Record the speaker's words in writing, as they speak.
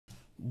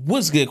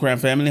What's good, Crown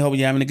Family? Hope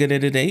you're having a good day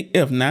today.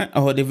 If not, I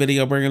hope the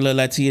video bring a little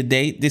light to your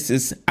day. This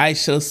is I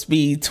Show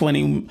Speed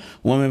 20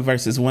 women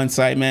versus one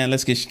side man.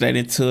 Let's get straight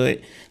into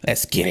it.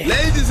 Let's get it.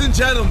 Ladies and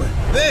gentlemen,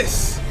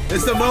 this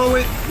is the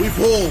moment we've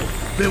all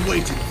been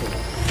waiting for.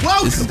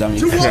 Welcome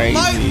to what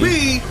might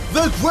be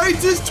the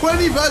greatest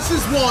 20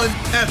 versus 1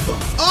 ever.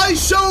 I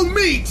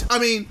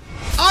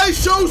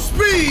Show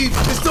Speed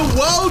is the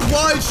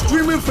worldwide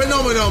streaming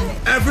phenomenon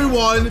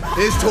everyone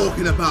is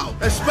talking about,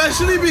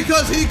 especially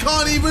because he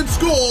can't even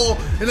score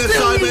in a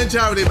SIDEMEN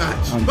charity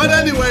match. But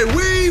anyway,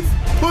 we've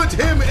put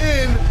him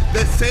in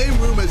the same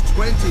room as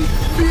 20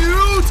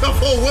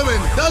 beautiful women.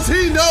 Does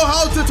he know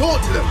how to talk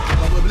to them?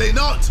 Probably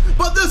not.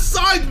 But the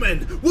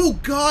SIDEMEN will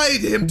guide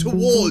him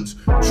towards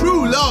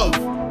true love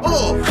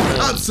or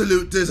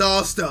absolute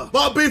disaster.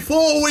 But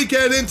before we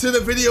get into the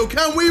video,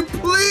 can we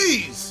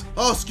please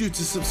ask you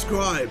to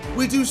subscribe?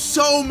 We do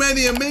so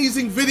many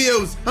amazing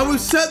videos and we've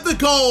set the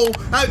goal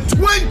at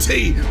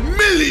 20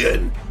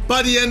 million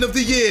by the end of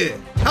the year.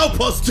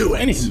 Help us do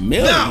it. 20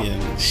 million. Now,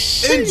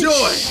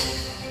 enjoy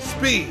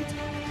Speed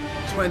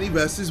 20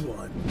 versus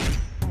 1.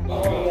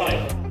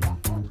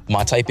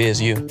 My type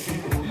is you.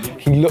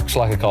 He looks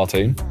like a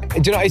cartoon. Do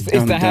you know, it's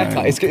the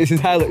haircut. His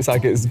hair looks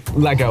like it's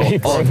Lego.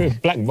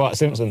 Black Bart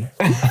Simpson.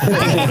 Okay.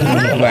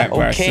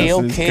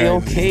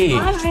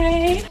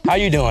 Hi. How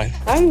you doing?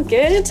 I'm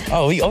good.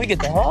 Oh, we get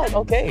the hug.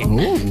 Okay.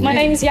 My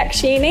name's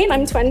Yakshini and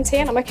I'm 20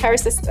 and I'm a care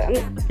assistant.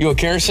 You a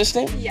care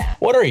assistant? Yeah.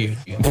 What are you?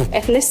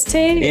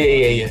 Ethnicity?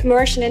 Yeah.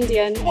 Mauritian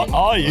Indian. What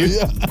are you?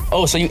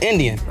 Oh, so you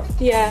Indian?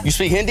 Yeah. You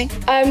speak Hindi?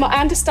 I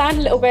understand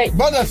a little bit.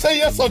 Brother, say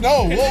yes or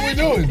no. What are we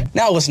doing?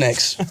 Now what's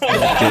next?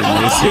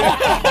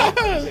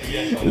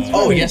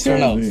 Oh, yes or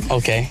no?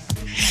 Okay.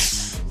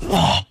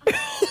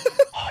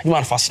 You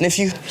mind if I sniff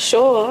you?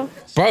 Sure.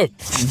 Bro.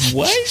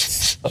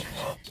 What?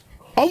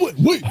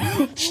 Wait.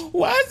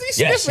 Why is he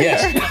sniffing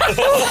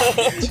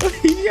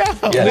Yes.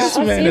 Yo, this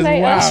man is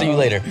wild. I'll see you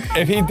later.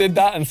 If he did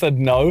that and said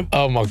no,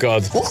 oh my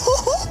God.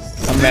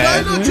 Did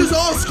I not just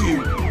ask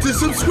you to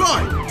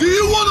subscribe? Do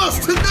you want us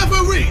to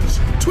never reach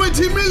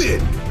 20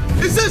 million?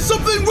 Is there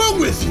something wrong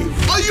with you?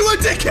 Are you a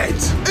dickhead?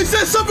 Is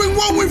there something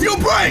wrong with your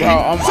brain? Bro,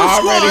 I'm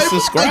already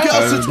subscribed. And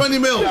get us to 20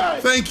 mil.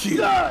 Thank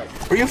you.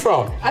 Where you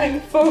from?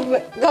 I'm from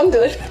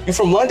London. You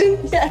from London?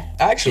 Yeah.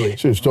 Actually.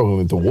 She's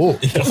struggling to walk.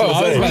 I was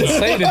about to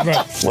say this,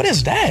 bro. What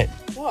is that?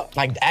 What?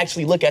 Like,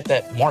 actually look at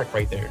that mark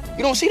right there.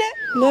 You don't see that?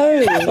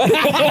 No.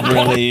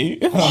 Really?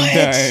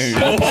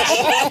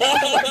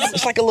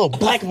 It's like a little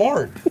black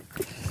mark.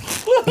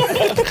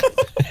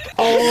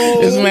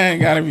 This man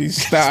gotta be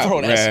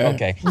stopped, man.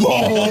 Okay.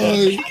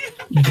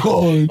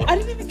 God. I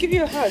didn't even give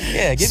you a hug.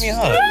 Yeah, give me a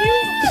hug.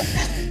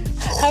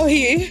 How are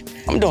you?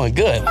 I'm doing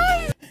good.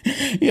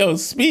 Yo,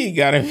 Speed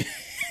gotta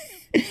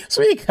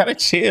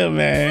chill,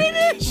 man. I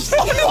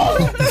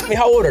mean,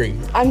 how old are you?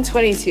 I'm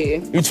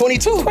 22. You're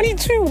 22?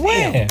 22,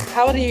 where?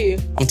 How old are you?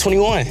 I'm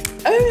 21.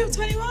 Oh, you're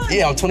 21?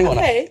 Yeah, I'm 21.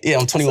 Okay. Yeah,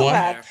 I'm 21.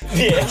 That's not bad.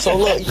 Yeah. So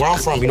look, where I'm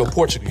from,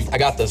 Portugal. I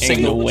got the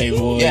signal. no way,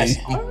 boy. Yes,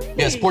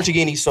 yes,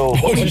 Portuguese. So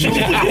what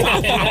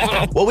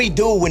we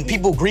do when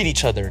people greet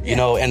each other, you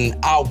know, and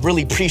I'll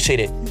really appreciate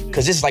it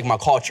because this is like my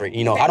culture.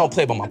 You know, I don't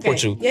play by my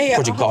Portugal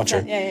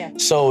culture. Yeah.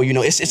 So you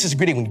know, it's just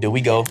greeting we do.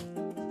 We go,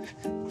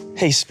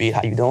 "Hey Speed,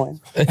 how you doing?"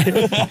 So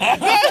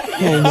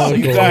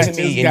you come to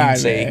me and you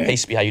say, "Hey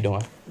Speed, how you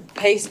doing?"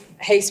 Hey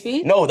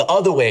Speed? No, the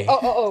other way.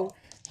 Oh.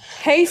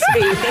 Hey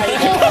Speed.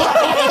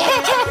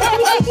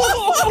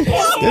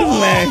 This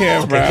man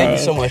here, bro. Thank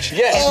you so much.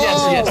 Yes.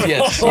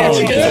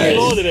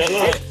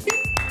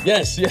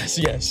 Yes.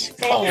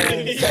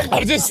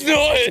 I'm just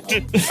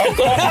snorting.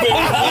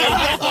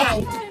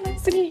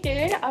 Nice to meet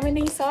you. I'm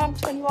Anissa, I'm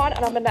 21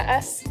 and I'm a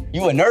nurse.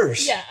 You a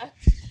nurse? Yeah.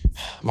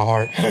 My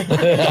heart. Can you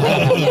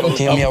help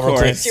me out real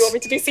quick? Do you want me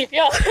to do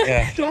CPR?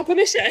 Yeah. Do I have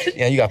permission?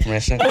 Yeah, you got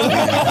permission. Oh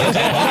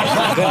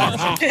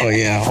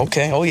yeah,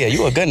 okay. Oh yeah,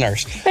 you a good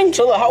nurse. Thank you.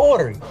 So look, how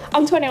old are you?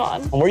 I'm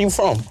 21. Where are you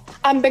from?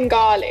 I'm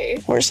Bengali.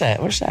 Where's that?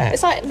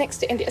 It's like next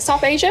to India.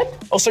 South Asian?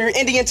 Oh, so you're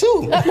Indian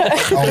too?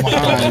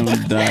 I'm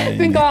dying.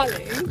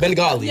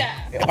 Bengali. Yeah.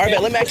 All right,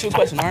 man, let me ask you a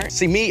question, all right?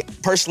 See, me,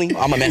 personally,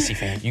 I'm a Messi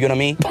fan. You get what I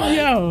mean?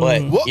 Yo.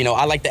 But, you know,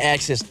 I like to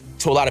ask this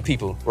to a lot of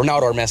people.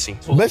 Ronaldo or Messi?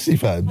 Messi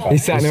fan.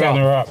 He's setting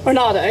her up.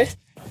 Ronaldo.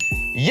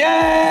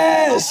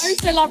 Yes! I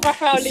also love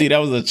Rafael. See, that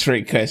was a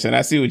trick question.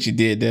 I see what you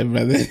did there,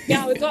 brother.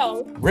 Yeah, as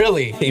well.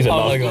 Really? He's a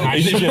love.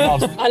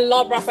 I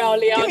love Rafael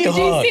Leão.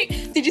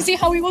 Did you see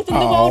how he was in the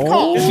World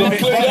Cup?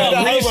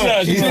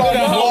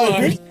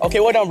 Okay,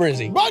 what number is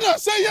he? Brother,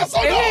 say yes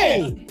or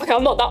no. Okay,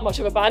 I'm not that much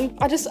of a fan.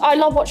 I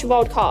love watching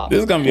World Cup. This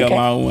is gonna be a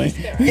long way.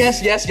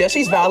 Yes,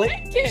 she's valid.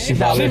 Thank you. She's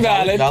valid.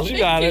 Thank you.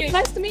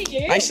 Nice to meet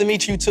you. Nice to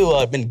meet you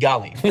too,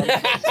 Bengali.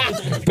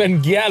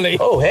 Bengali.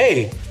 Oh,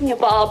 hey. Your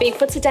Barbie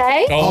for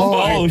today.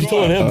 Oh, you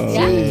told him.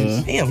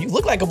 Damn, you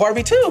look like a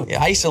Barbie too.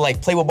 Yeah, I used to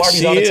like play with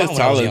Barbies all the time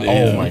when I was young.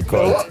 Oh my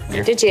God.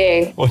 Did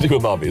you? What do you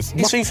with Barbies?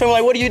 So you feel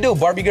like, what do you do,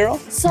 Barbie girl?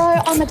 So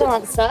I'm a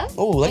dancer.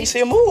 Oh, let me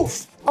see a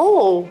move.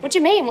 Oh, what do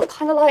you mean? What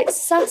kind of like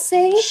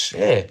sassy?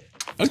 Shit.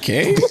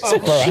 Okay. Bro,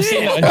 I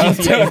seen that on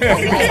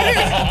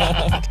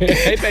GTA.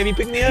 Hey, baby,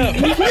 pick me up.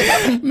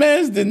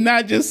 Mans did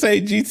not just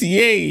say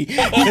GTA.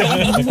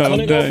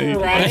 I'm done.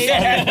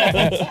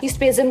 Used to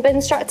be a Zumba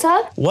instructor.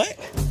 What?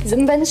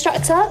 Zumba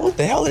instructor. What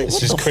the hell?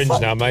 This is cringe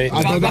now, mate. A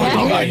lot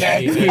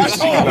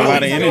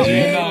of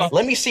energy.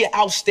 Let me see an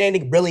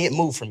outstanding, brilliant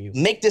move from you.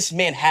 Make this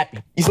man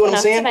happy. You feel what I'm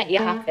To saying? make you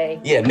happy.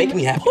 Yeah, make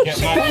me happy. It's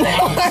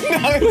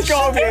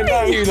gotta be a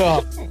no. You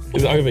not.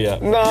 Is it over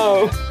yet?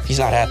 No. He's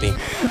not happy.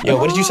 Yo,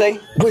 what did you say?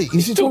 Wait,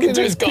 is he talking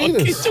to his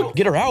penis?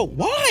 Get her out.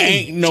 Why?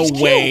 Ain't no She's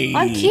cute. way.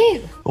 I'm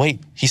cute. Wait,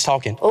 he's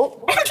talking. Oh.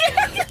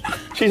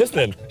 She's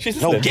listening.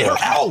 She's No, listening. get her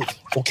out.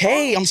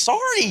 Okay, I'm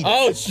sorry.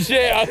 Oh,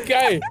 shit,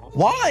 okay.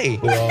 Why?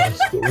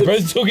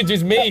 Bro's talking to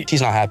his meat.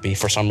 He's not happy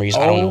for some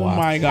reason. I don't know Oh why.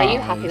 my Are god. you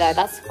happy though?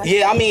 That's the question.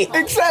 Yeah, I mean,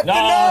 Accept the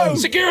No. no.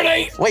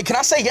 Security. wait, can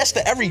I say yes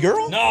to every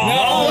girl? No.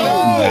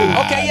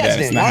 Okay, yes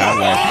That's then. not how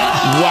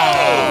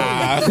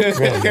it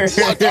works.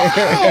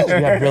 Wow. You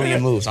have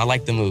brilliant moves. I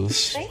like the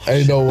moves.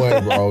 Ain't no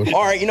way, bro.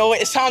 All right, you know what?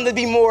 It's time to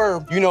be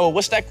more, you know,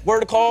 what's that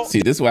word called?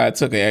 See, this is why I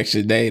took an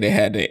extra day. They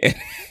had to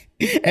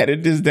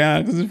edit this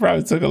down because it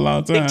probably took a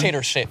long time.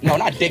 Dictatorship. No,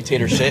 not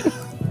dictatorship.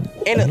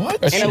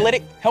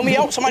 Analytic. Help me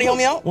out. Somebody help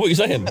me out. What are you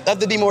saying? I have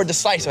to be more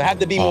decisive. I have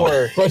to be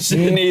more.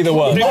 Neither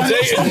one.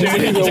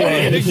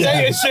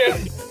 Dictatorship.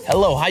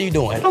 Hello, how you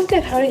doing? I'm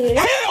good. How are you?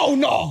 Hell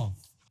no.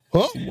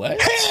 Huh? What?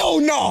 Hell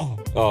no.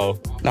 Oh.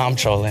 No, I'm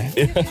trolling.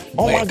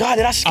 Oh my God,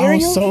 did I scare I'm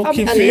you? so A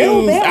little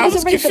confused. bit. I I was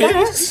wasn't ready for that. You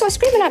confused. started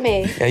screaming at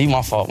me. Yeah, you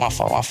my fault. My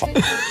fault. My fault.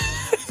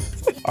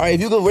 All right,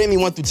 if you could rate me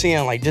 1 through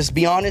 10, like just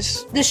be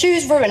honest. The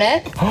shoes ruin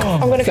it.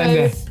 I'm gonna Send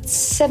go it.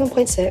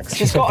 7.6.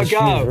 It's gotta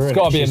go. It's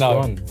gotta be a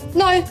no.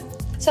 No,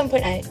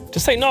 7.8.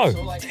 Just say no.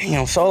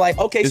 Damn. So like,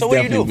 okay. It's So what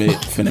do you definitely do?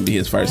 finna be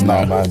his first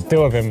no. Man.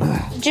 Deal with him.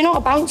 Do you know what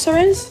a bouncer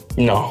is?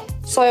 No.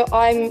 So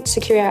I'm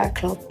security at a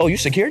club. Oh, you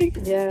security?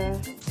 Yeah.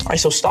 All right,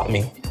 so stop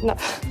me. No.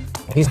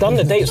 He's done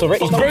the dates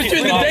already. Bro's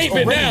doing the date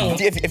bit now.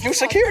 If you're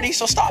security,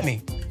 so stop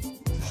me.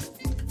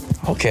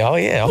 Okay. Oh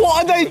yeah.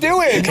 What are they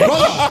doing?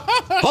 Brother,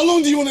 how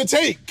long do you want to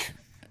take?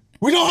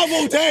 We don't have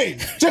all day.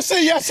 Just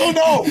say yes or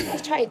no.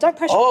 Try it. Don't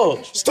pressure.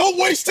 Oh, Stop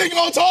wasting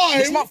our time.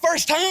 it's my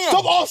first time.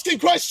 Stop asking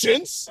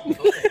questions.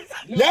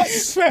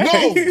 Yes.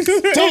 No.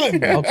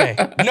 Done. Okay.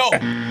 No.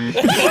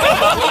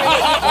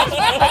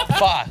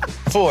 5,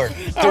 4,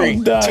 3,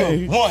 2,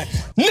 dying. 1.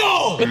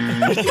 No.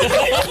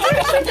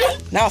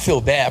 Now I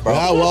feel bad, bro.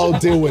 Ah, well,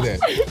 deal with it.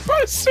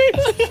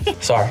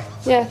 Sorry.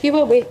 Yeah, you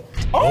will be.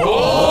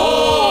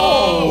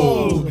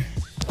 Oh.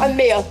 I'm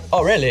Mia.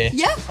 Oh, really?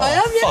 Yeah, I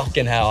am. Yeah.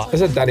 Fucking hell.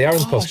 That's a Daddy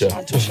Aaron's posture.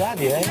 Not too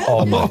shabby, eh?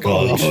 Oh my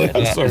god.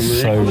 That's so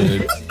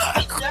rude.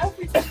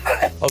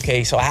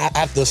 Okay, so I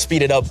have to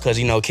speed it up because,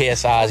 you know,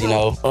 KSI's, you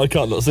know. I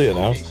can't not see it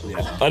now.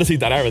 I just see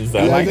Dan Aaron's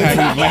there. Like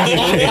how he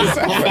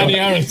Danny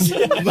Aaron's.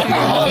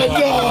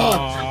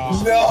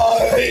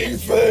 No,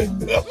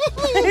 Ethan.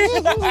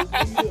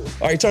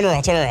 All right, turn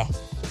around, turn around.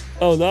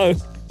 Oh no.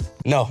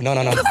 No. No.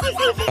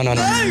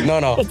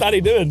 What's Daddy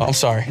doing? I'm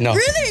sorry, no.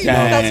 Really?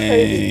 Dang.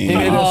 He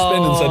made a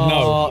spin and said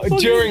no.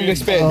 During the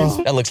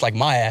spin. That looks like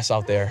my ass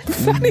out there.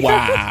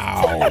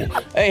 Wow.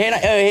 Hey,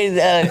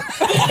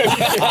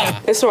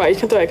 It's alright, you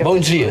can do it again. bom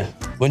dia.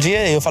 Bom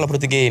dia, eu falo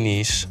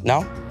português.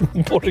 Não?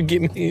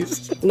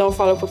 Portuguese. Não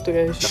falo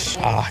português.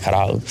 Ah,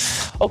 caralho.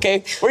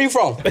 Okay, where are you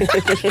from?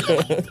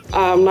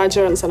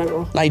 Nigerian,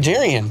 Senegal.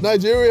 Nigerian.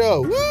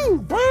 Nigeria.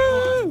 Woo!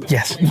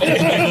 Yes. I'm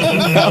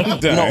No,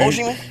 done.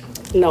 Oshiman?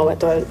 No, I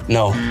don't.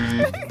 No.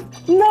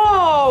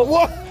 No!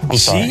 What? I'm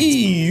sorry.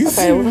 Jeez.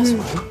 Okay, well, that's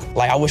fine.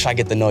 Like, I wish I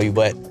get to know you,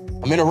 but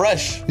I'm in a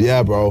rush.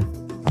 Yeah, bro.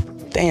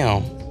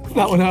 Damn.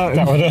 That one hurt.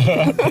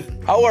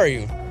 How are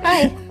you?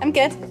 Hi, I'm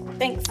good.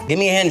 Thanks. Give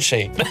me a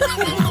handshake.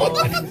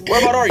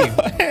 Where about are you?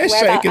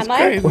 Handshake is am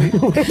I? crazy.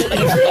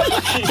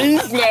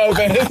 He's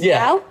nervous. Yeah.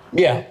 Now?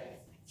 Yeah.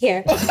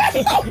 Here.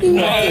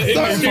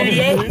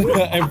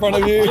 In front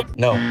of you.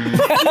 No.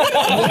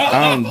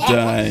 I'm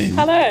done.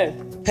 Hello.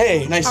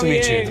 Hey, nice How to are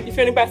meet you? you. You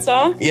feeling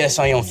better? Yes,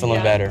 I am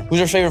feeling better. Who's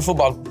your favorite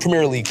football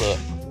Premier League club?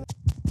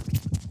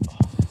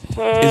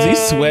 Is he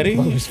sweaty?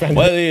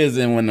 Well, it is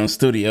in one of those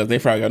studios. They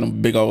probably got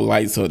them big old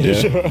lights up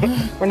there.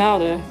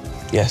 Ronaldo.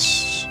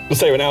 Yes. We'll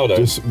say Ronaldo.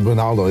 Just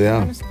Ronaldo,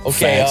 yeah.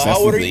 Okay, Facts. how That's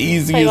old are the you?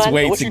 easiest 21.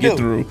 way What to you get do?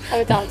 through.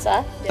 I'm a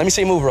dancer. Let me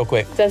see a move real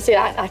quick. Does it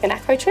like an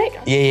acro trick?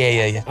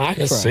 Yeah. I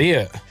can see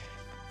it.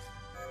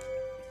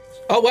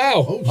 Oh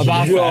wow.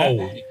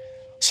 Whoa.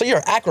 So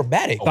you're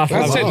acrobatic.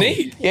 That's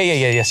technique. Yeah.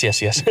 Yes. I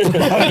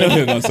knew he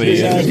was gonna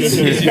say I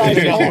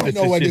it.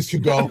 know where this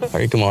could go. All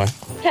right, come on.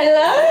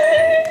 Hello.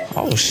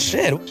 Oh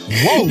shit.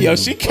 Whoa, yo,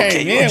 she came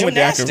Okay, in with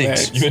the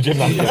gymnastics. acrobatics. You're a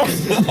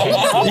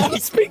gymnast. He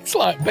speaks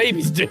like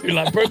babies do,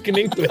 like broken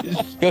English.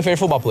 Your favorite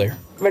football player?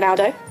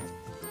 Ronaldo.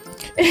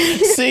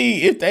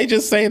 See, if they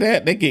just say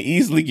that, they can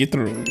easily get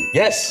through.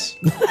 Yes.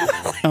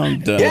 I'm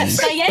done. Yes.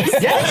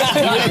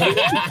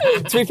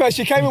 To be fair,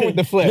 she came in with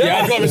the flip.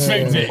 Yeah, I gotta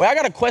respect it. Wait, I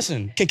got a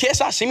question. Can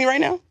KSI see me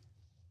right now?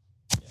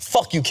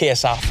 Fuck you,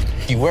 KSI.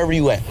 Fuck you, wherever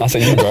you at. I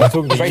said you, bro.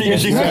 Right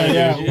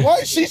there. Why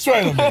is she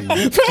trying to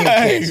be?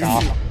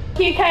 KSI.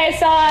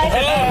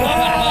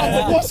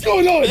 QKSI. What's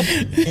going on?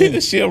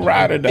 She a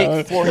rider, though.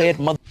 Big forehead,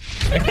 mother.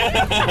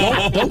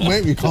 Don't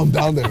make me calm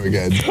down there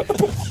again.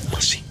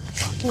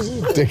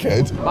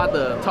 Dickhead. About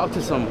to talk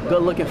to some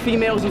good-looking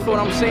females, you feel what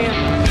I'm saying?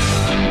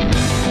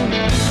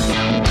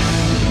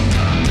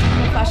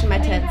 Flashing my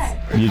tits.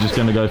 You're just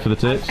gonna go for the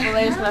tits? Well,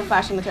 they're just gonna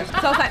flash my tits. So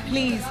I was like,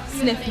 please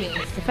sniff me.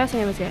 The first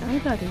thing I was like, oh my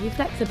god, are you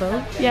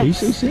flexible? Yes. You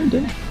still seemed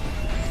it. With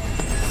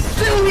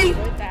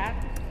that,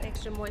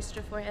 extra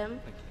moisture for him.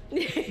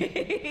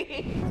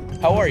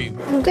 How are you?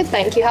 I'm good,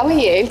 thank you. How are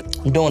you?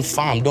 I'm doing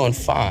fine, I'm doing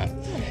fine.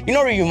 You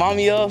know what you remind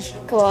me of?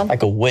 Go on.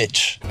 Like a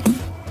witch.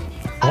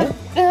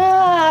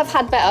 I've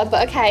had better,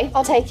 but okay,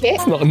 I'll take it.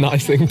 It's not a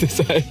nice thing to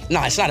say.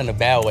 Nah, it's not in a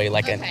bad way,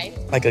 like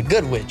a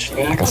good witch.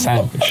 Like a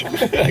sandwich.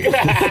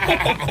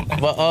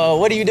 But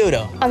what do you do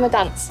though? I'm a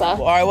dancer.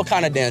 All right, what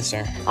kind of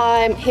dancer?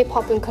 I'm hip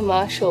hop and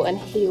commercial and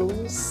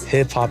heels.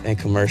 Hip hop and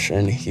commercial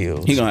and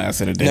heels. He gonna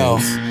answer the No.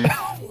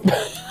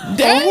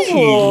 Dang.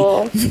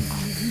 Oh.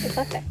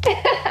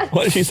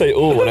 Why did she say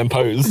 "oh" and then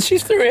pose?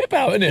 She's threw it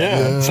out, innit?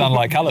 Yeah. Sound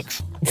like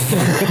Alex.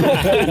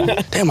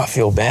 Damn, I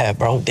feel bad,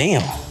 bro.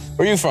 Damn.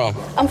 Where you from?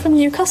 I'm from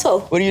Newcastle.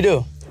 What do you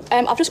do?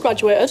 I've just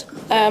graduated.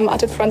 I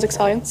did forensic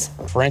science.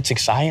 Forensic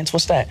science?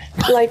 What's that?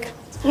 Like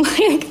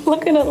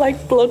looking at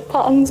like blood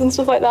patterns and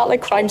stuff like that,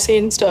 like crime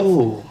scene stuff.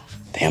 Ooh.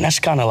 Damn, that's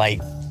kind of like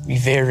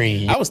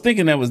very... I was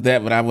thinking that was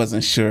that, but I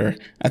wasn't sure.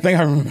 I think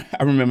I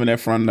remember that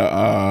from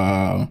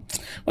the,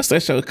 what's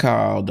that show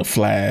called? The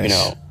Flash. You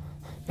know.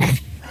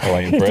 Oh,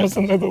 wait,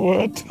 Doesn't know the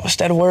word. What's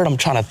that word? I'm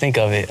trying to think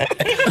of it.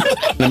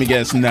 Let me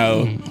guess,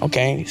 no.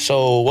 Okay,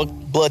 so what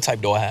blood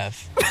type do I have?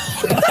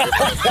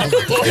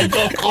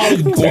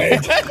 I'm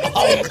dead.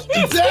 I'm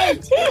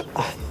dead.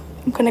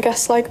 I'm gonna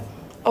guess like,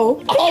 oh.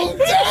 I'm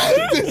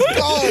dead. This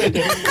guy.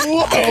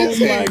 What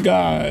is Oh he? my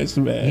gosh,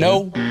 man.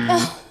 No.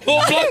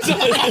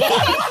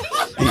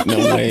 No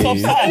way.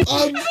 I'm dead.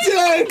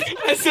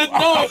 I said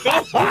no.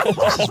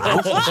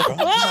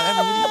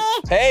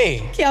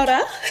 Hey, Kia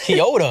ora.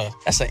 Kyoto.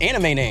 That's an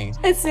anime name.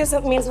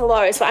 It means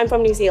hello, so I'm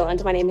from New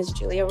Zealand. My name is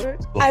Julia Root.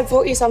 I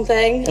brought you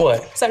something.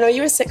 What? So I know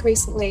you were sick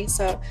recently,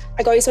 so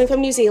I got you something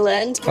from New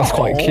Zealand. That's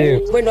quite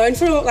cute. We're known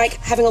for like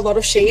having a lot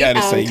of sheep,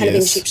 Gotta say kind of being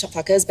yes. sheep shop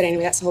fuckers, but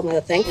anyway, that's a whole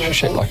other thing.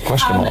 Shit, like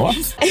question mark. What?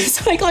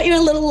 So I got you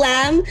a little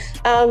lamb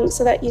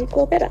so that you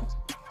feel better.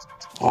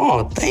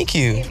 Oh, thank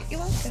you. You're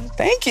welcome.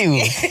 Thank you.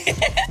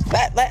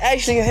 that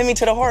actually hit me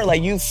to the heart.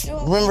 Like, you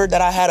remembered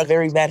that I had a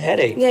very bad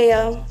headache. Yeah,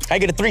 yeah. I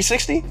get a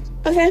 360?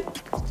 Okay.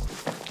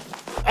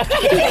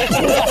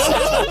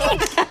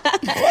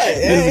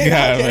 This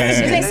guy, You man.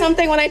 say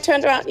something when I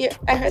turned around.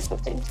 I heard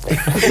something.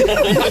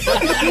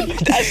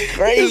 That's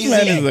crazy. This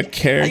man is a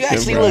character, You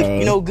actually bro.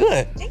 look,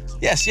 good.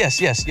 Yes. Yeah.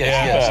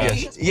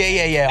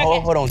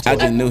 Hold on. I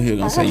just knew he was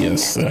gonna say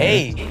yes, sir.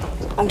 Hey.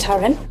 I'm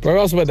Taryn. Where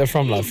else were they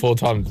from like 4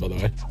 times, by the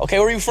way? Okay,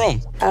 where are you from?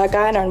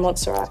 Guyana and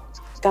Montserrat.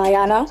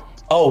 Guyana.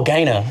 Oh,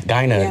 Guyana.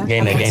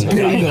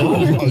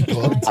 Oh my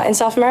God. In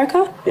South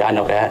America? Yeah, I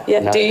know that.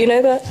 Yeah, do you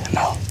know that?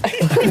 No.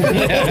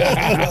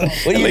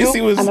 What At do you least do?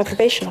 he was, I'm a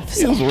probation he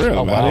officer. was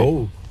real about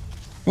it.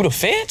 You the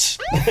feds?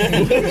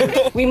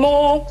 We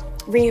more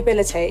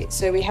rehabilitate,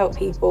 so we help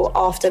people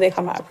after they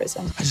come out of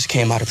prison. I just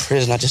came out of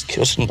prison. I just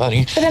killed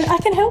somebody. But then I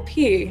can help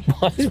you.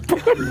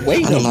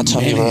 Wait I know my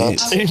tummy minute.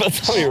 rubs.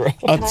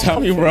 A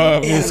tummy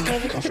rub is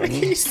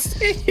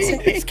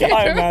This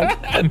guy, man.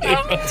 I need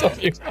my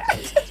tummy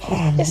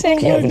rub. Just saying,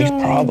 Having these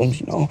problems,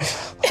 you know.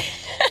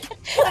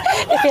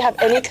 if you have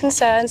any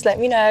concerns, let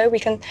me know. We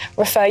can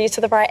refer you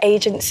to the right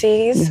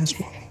agencies.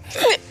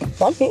 Yes,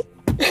 Love you.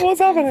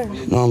 What's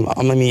happening? no,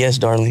 I'm a yes,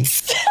 darling.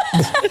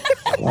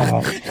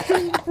 Wow.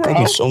 Thank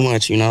you so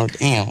much, you know.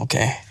 Damn,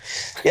 okay.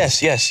 Yes.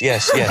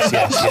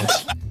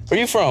 Where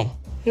you from?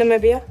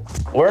 Namibia.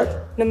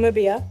 Where?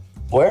 Namibia.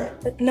 Where?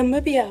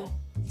 Namibia.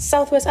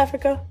 Southwest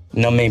Africa.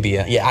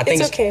 Namibia. Yeah, I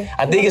think It's okay.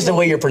 I think it's the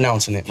way you're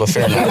pronouncing it, but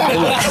fair enough.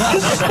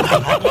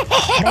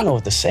 I don't know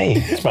what to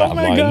say. Oh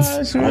my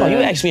gosh, Oh, you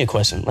man. asked me a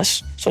question.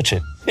 Let's switch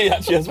it. He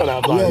actually has one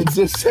out of Yeah, line.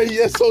 just say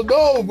yes or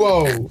no,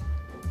 bro.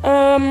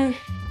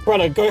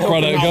 Brother, go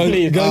help him out,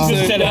 please. go to-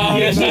 Set it up.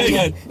 Yes,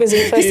 yes. Was it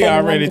your first He time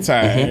in already London?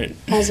 tired.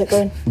 How's it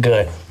going?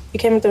 Good. You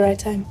came at the right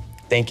time.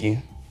 Thank you.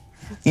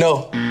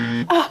 No.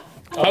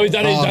 Oh, he's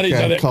done it, he's done it, he's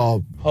done Okay, it.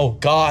 calm. Oh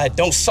God,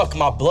 don't suck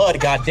my blood,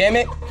 God damn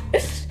it.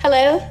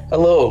 Hello.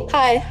 Hello.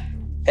 Hi.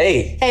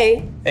 Hey.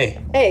 Hey. Hey.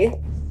 Hey.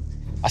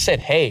 I said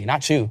hey,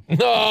 not you.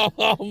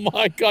 Oh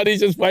my God, he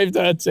just waved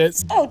at her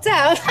tits. Oh,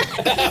 damn.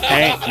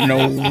 Ain't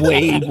no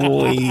way,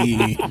 boy.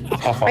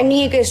 I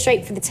knew you'd go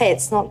straight for the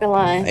tits, not gonna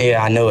lie.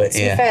 Yeah, I know it. To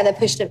be Yeah. fair, they're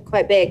pushed up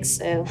quite big,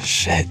 so.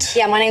 Shit.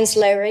 Yeah, my name's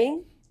Lowry.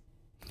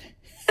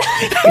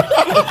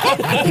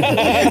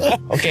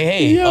 Okay,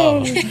 hey.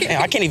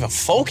 Man, I can't even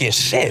focus.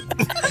 Shit.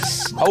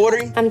 How old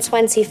are you? I'm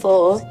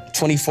 24.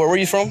 24. Where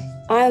you from?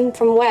 I'm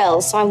from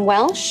Wales, so I'm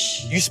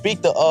Welsh. You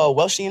speak the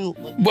Welshian?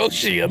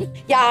 Welshian?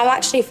 Yeah, I'm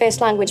actually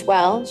first language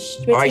Welsh.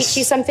 Can we teach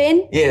you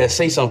something? Yeah,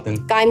 say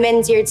something. Gai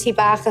mynd i'r tŷ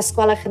bach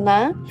ysgol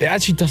yna. It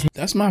actually doesn't.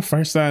 That's my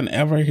first time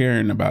ever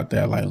hearing about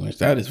that language.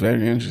 That is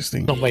very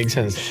interesting. Not make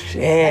sense.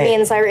 It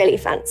means I really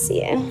fancy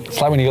you.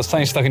 It's like when you got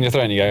something stuck in your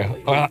throat and you go,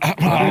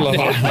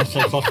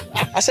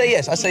 I say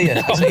yes, I say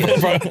yes, I say yes.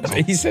 Bro,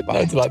 he said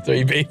no to like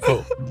 3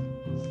 people.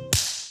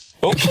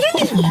 Oh.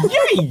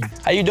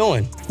 How you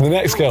doing? The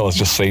next girl has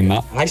just seen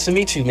that. Nice to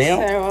meet you, man.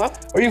 Sarah.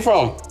 Where you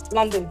from?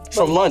 London.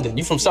 From London.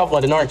 You from South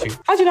London, aren't you?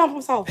 How do you know I'm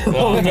from South?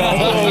 Oh, no.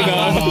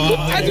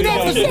 How do you know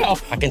I'm from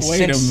South? I can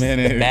sense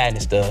the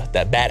badness,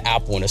 that bad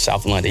apple in the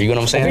South London. You know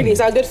what I'm saying? Really? Is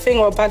that a good thing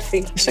or a bad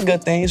thing? It's a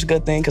good thing. It's a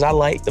good thing because I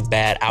like the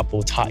bad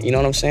apple top. You know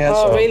what I'm saying?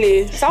 Oh,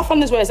 really? South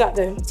London's where it's at,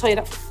 though. I'll tell you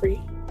that for free.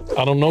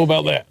 I don't know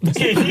about that.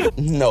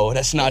 No,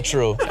 that's not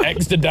true.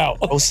 X the doubt.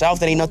 Oh, South,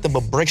 that ain't nothing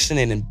but bricks in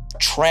it and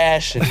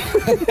trash. And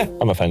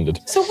I'm offended.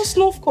 So what's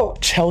Northcourt?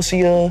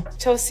 Chelsea.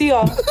 Chelsea.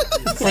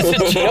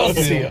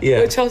 Chelsea.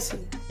 Yeah. Chelsea.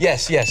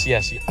 Yes.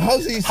 How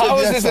is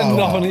this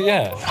enough on it?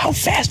 Yeah. How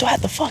fast do I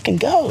have to fucking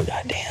go?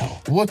 Goddamn.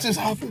 What just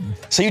happened?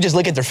 So you just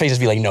look at their faces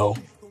and be like, no.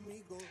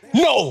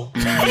 No!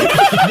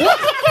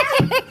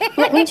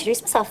 Let me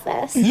introduce myself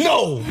first.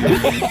 No!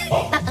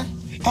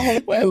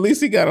 Well, at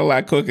least he got a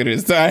lot quicker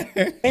this time.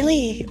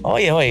 Really? Oh,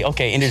 yeah, wait.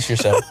 Okay, introduce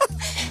yourself.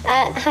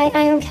 Hi,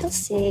 I am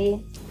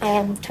Kelsey. I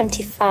am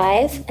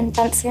 25 and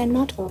dancer and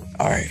model.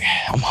 All right,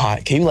 I'm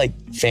hot. Can you, like,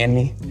 fan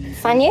me?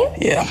 Fan you?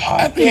 Yeah, I'm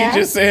hot. You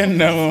just said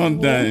no, I'm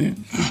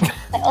done.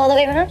 Like all the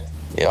way around?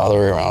 Yeah, all the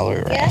way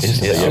around, Yeah?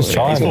 He's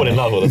falling in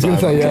love all the time.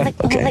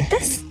 Like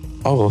this?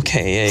 Oh,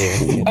 okay,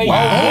 yeah.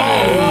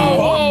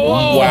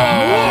 Wow.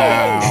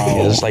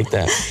 Yeah, just like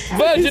that.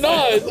 Virgin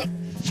eyes.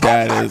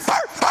 That is...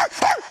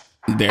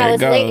 There I it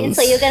was waiting goes.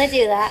 until you were going to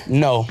do that.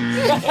 No.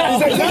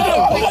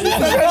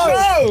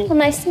 Well,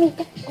 nice to meet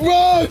you.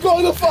 Bro, go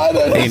to the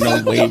final. Ain't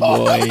no way,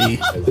 boy.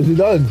 Is he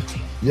done?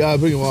 Yeah,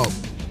 bring him up.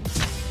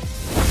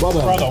 Brother,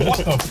 what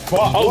the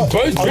fuck? Oh,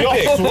 both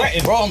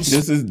sweating. Bro,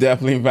 This is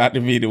definitely about to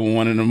be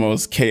one of the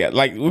most chaos.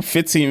 Like, we're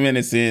 15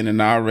 minutes in and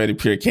already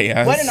pure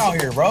chaos. sweating out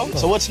here, bro.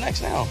 So what's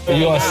next now?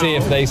 You gotta see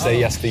if they say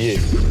yes to you.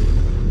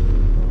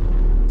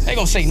 They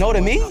gonna say no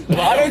to me?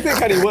 I don't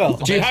think Eddie will.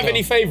 Do you have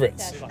any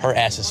favorites? Her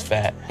ass is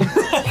fat.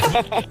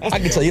 I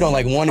can tell you don't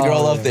like one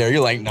girl up there.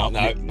 You're like, no.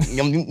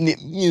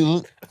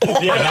 You.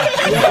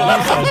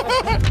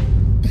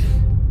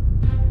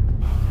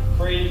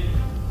 3,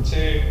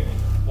 2,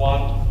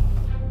 1.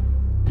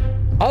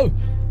 Oh.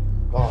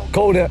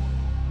 Called it.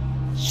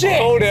 Shit.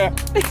 Called it.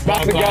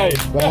 That's a go.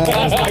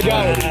 That's my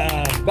go.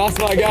 That's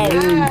my go.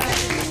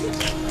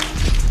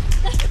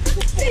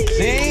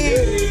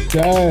 See?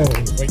 damn.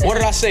 What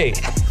did I say?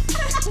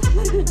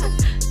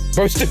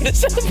 Bro's doing a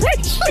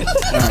celebration. I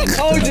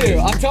told you.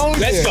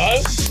 Let's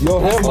go.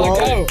 You're him,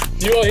 bro.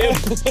 You're him.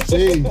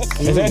 Jeez.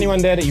 Is there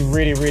anyone there that you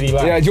really, really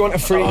like? Yeah, do you want a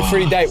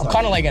free date? I'm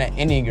kind of like an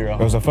Indian girl.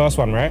 It was the first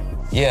one, right?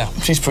 Yeah,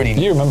 she's pretty.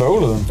 You remember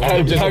all of them.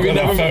 Have you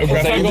never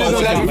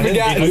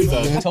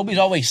photograph? Toby's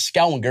always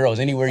scouting girls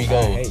anywhere he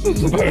goes.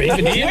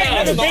 Even he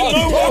never been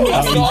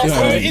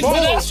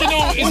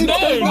international is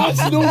known.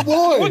 International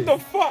boy. What the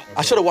fuck?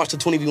 I should have watched the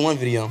 20v1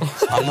 video.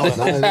 I know it.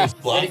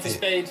 Ready for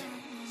spade?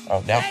 Oh,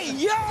 that.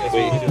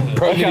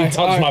 Bro, he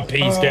touched my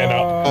piece getting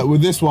up.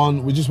 With this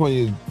one, we just want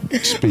you to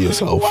just be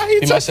yourself. Why you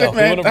Be touching myself.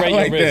 man You wanna break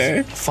like your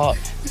that?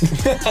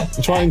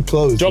 Fucked. Try and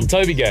close. Drop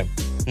Toby game.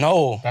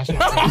 No. Wait.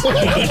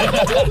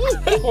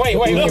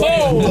 What does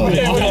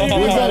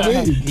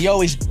that mean? He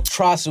always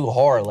tries too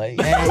hard, like.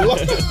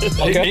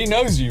 Okay. He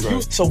knows you, bro.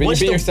 So but what's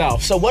you be the,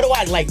 yourself. So what do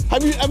I like?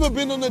 Have you ever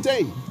been on a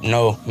date?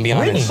 No, to be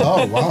honest.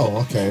 Oh,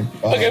 wow, okay.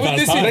 Okay, well,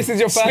 this is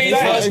your first Speed date.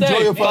 first Enjoy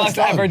date. your first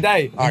time. ever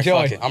date. All right,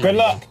 Enjoy. fuck it. I'm Good ready.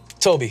 luck.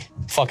 Toby,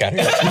 fuck out of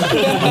here.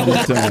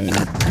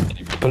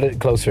 Put it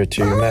closer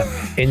to your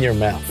mouth. In your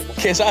mouth.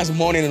 Okay, so I was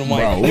moaning in the mic.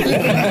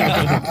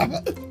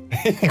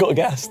 You got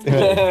gassed.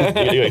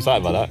 You're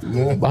excited about that?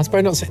 Yeah. Why's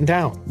bro not sitting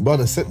down?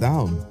 Brother, sit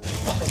down.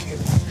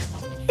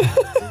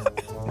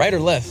 Right or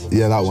left?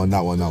 Yeah, that one.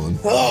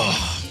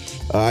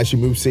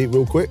 Actually, move seat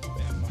real quick.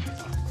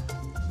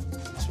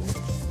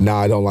 Nah,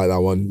 I don't like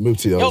that one. Move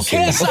to the other Yo, seat.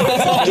 can't stop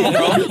fucking,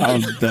 bro.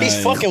 I'm done.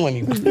 He's fucking with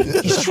me.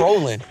 He's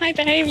trolling. Hi,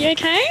 babe. You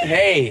okay?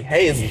 Hey,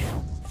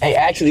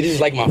 actually, this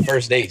is like my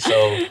first date, so.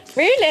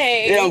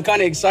 Really? Yeah, I'm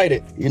kind of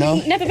excited, you know?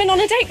 Never been on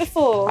a date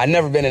before? I've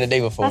never been on a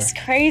date before. That's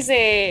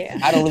crazy.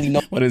 I don't really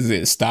know What is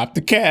it? Stop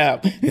the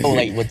cab.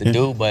 like what to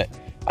do, but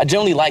I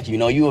generally like you. You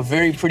know, you're a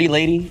very pretty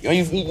lady.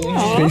 You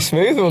Be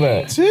smooth with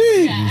it.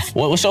 Jeez.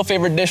 what's your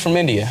favorite dish from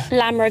India?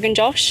 Lamb Rogan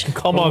Josh.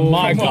 Come on,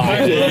 my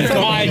guy.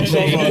 My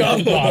G.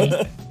 Come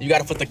on. You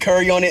gotta put the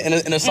curry on it and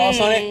a sauce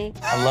on it.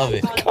 I love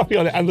it. Curry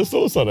on it and the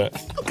sauce on it.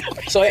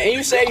 So, and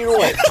you say you're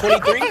what,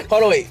 23? Hold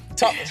on, wait.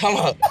 Time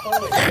out.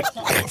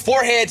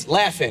 Foreheads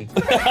laughing.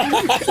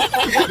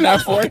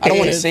 Not for I don't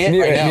want to say it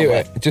Mute right it, now. mute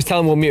But it. Just tell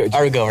him we'll mute it.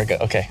 There we go.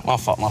 Okay, my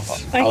fault.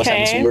 I was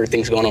having some weird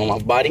things going on in my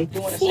body.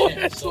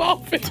 Forehead's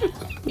laughing.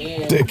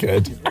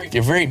 Dickhead.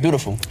 You're very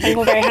beautiful, And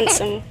you're very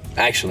handsome.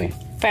 actually.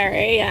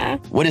 Very, yeah.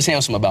 What is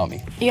handsome about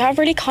me? You have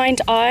really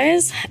kind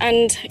eyes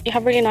and you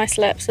have really nice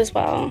lips as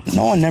well.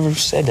 No one never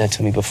said that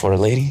to me before,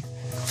 lady.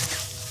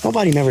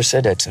 Nobody never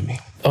said that to me.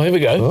 Oh, here we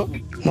go.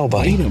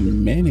 Nobody. Wait a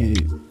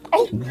minute.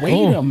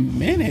 Wait a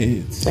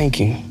minute. Thank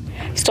you.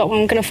 Stop,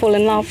 I'm gonna fall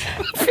in love.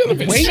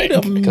 Wait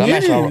a minute. I'm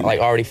actually like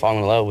already falling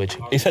in love with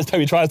you. He says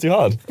Toby tries too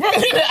hard.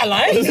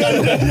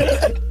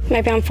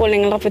 Maybe I'm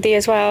falling in love with you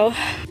as well.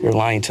 You're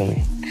lying to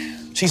me.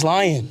 She's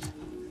lying.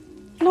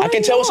 I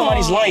can tell when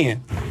somebody's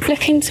lying.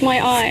 Look into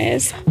my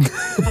eyes.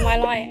 Am I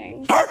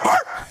lying?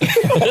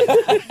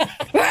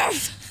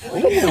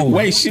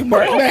 Wait, she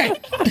barked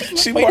back.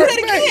 She Wait, do barked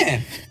that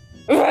again.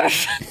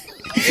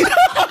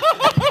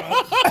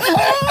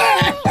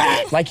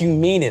 Like you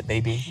mean it,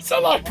 baby.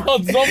 Sound like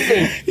God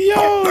zombie.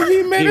 Yo,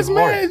 he made his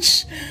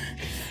match.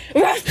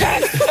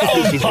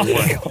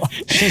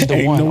 She's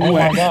the one. No Oh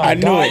way. my God. I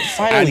knew it.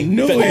 Finally. I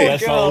knew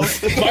it.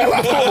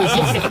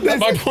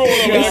 My crawl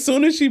As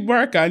soon as she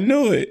barked, I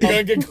knew it.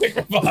 Gonna get quick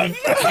revive.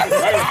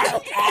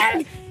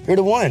 You're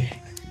the one.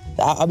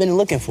 I've been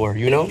looking for,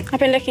 you know? I've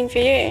been looking for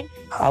you.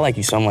 I like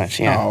you so much,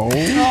 yeah. Oh.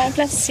 Oh,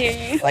 bless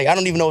you. Like, I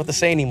don't even know what to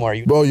say anymore.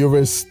 Bro, your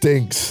wrist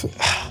stinks.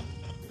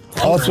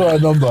 Ask for a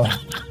number.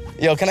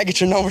 Yo, can I get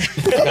your number?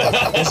 Can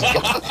I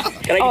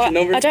get your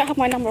number? I don't have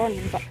my number on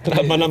me, but... I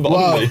have my number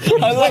on me.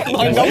 I like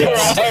my number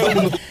at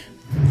home.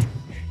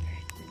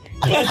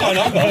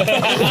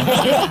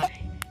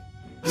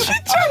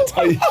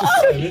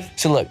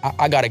 So look,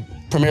 I got a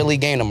Premier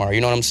League game tomorrow,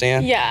 you know what I'm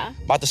saying? Yeah.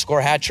 About to score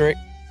a hat trick.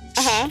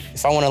 Uh-huh.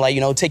 If I want to, like,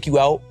 you know, take you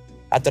out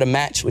after the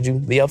match, would you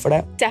be up for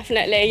that?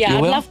 Definitely, yeah. You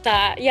I'd will? love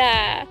that,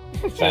 yeah.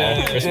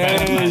 Respect.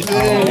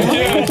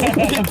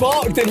 He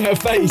barked in her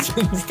face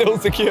and still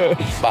secure.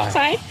 Bye.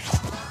 Bye.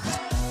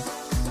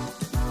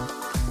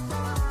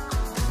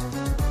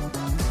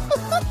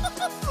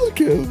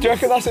 Look at him. Do you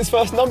reckon that's his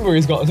first number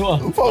he's got as well?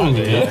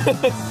 Probably, yeah.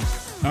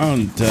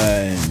 I'm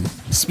done.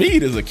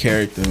 Speed is a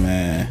character,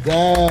 man.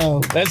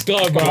 Damn. Let's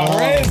go, bro.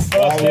 Hey,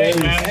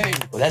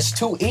 well, that's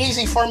too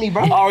easy for me,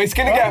 bro. Oh, it's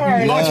gonna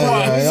get much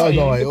worse.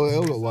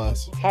 It'll get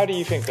worse. How do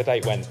you think the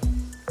date went?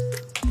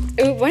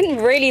 It went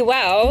really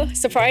well,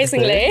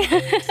 surprisingly.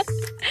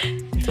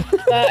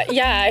 But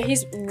yeah,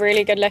 he's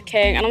really good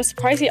looking, and I'm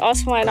surprised he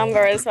asked for my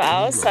number as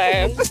well, so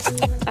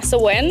that's a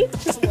win.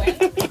 That's a win.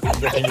 Do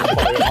you think you'll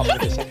follow it up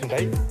with the second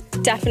date?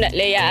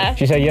 Definitely, yeah.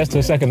 She said yes to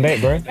a second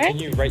date, bro. Can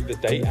you rate the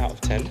date out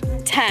of 10?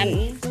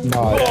 10.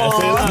 No. I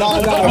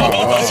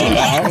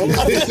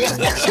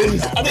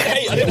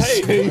didn't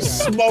hate. She's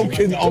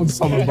smoking on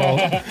something, bro.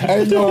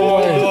 Ain't no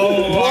way.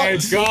 Oh my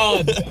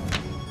God.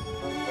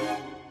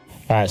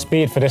 All right,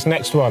 Speed, for this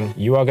next one,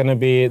 you are going to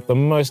be the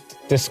most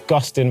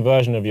disgusting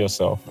version of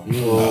yourself.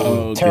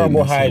 Oh,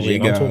 Terrible goodness, here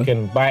hygiene. we I'm go.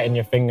 talking biting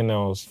your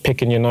fingernails,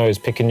 picking your nose,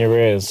 picking your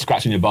ears,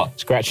 Scratching your butt.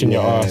 scratching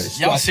your ass.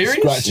 Y'all serious?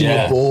 Scratching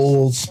Yeah. your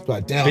balls.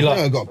 Like, damn, Be like-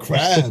 I got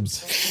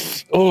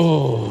crabs.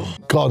 Oh.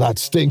 God, that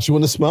stinks. You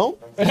want to smell?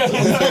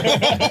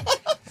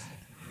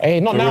 Hey,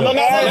 not now.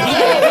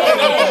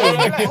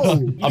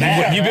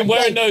 You've been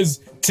wearing those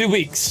 2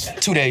 weeks.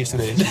 2 days, 2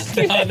 days.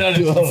 No.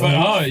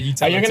 Oh, you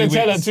tell You're going to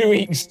tell her 2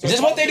 weeks. Is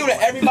this what they do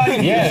to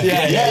everybody?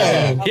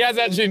 Yeah. He has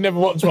actually never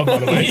watched one, by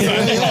the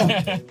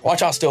way.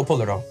 Watch out, still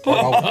pull it though.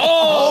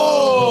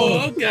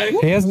 Oh, okay.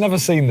 He has never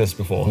seen this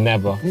before.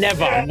 Never.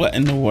 What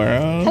in the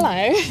world?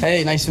 Hello.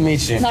 Hey, nice to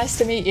meet you. Nice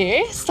to meet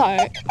you. So,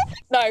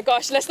 no,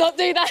 gosh, let's not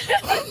do that.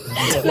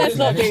 Let's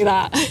not do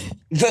that.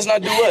 Let's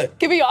not do what?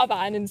 Give me your other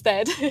hand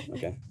instead.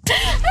 Okay.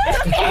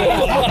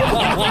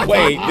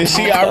 Wait, did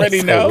she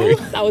already know?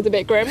 That was a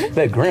bit grim.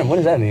 That grim, what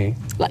does that mean?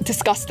 Like,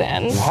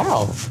 disgusting.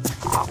 Wow.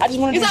 I just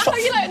wanted Is to that how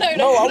you like? No,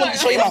 No, I wanted to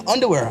show you my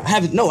underwear. I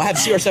have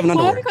CR7 Why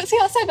underwear. have you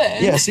got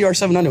CR7? Yeah,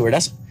 CR7 underwear.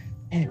 That's.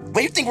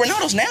 Wait, you think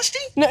Ronaldo's nasty?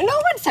 No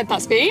one said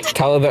that, Speed.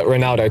 Tell her that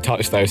Ronaldo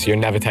touched those, so you're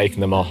never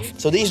taking them off.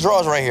 So these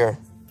drawers right here,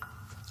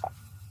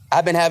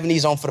 I've been having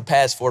these on for the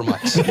past 4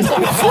 months. I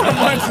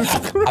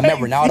met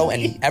Ronaldo,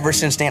 and ever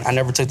since then, I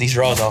never took these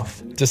drawers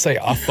off. Just say,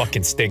 I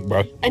fucking stink,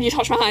 bro. And you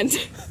touched my hand.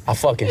 I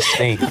fucking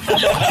stink.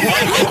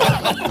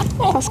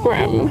 That's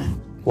grim.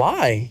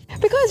 Why?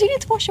 Because you need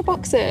to wash your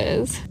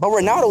boxes. But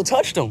Ronaldo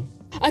touched them.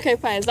 Okay,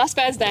 Fairs, that's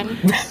Fairs then.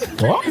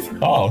 What?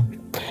 Oh.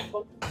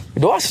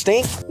 Do I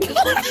stink?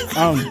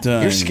 I'm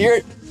done. You're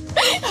scared?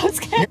 I'm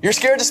scared. You're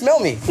scared to smell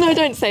me. No,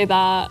 don't say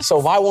that. So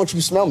why won't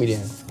you smell me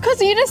then? Because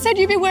you just said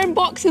you've been wearing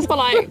boxes for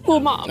like 4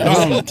 months.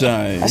 I'm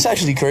done. That's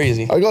actually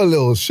crazy. I got a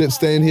little shit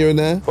stain here and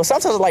there. Well,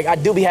 sometimes like I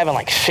do be having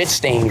like shit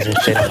stains and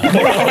shit.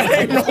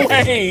 No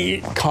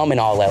way. Cum and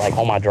all that like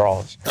on my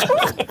drawers.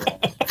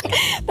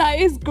 That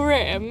is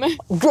grim.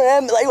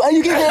 Graham, like why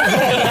you get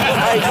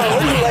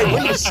that?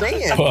 What are you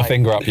saying? Put a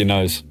finger up your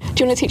nose. Do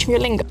you want to teach me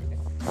your lingo?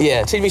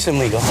 Yeah, teach me some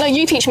lingo. No,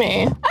 you teach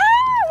me. Why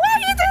are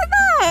you doing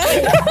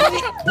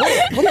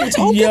that? What are you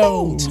talking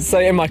about?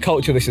 Say in my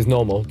culture this is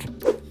normal.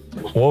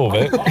 Whoa,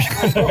 Vic.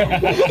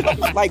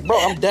 Like, bro,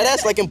 I'm dead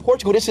ass. Like in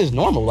Portugal, this is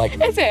normal. Like,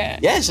 Is it?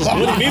 yes, it's What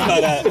do you mean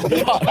by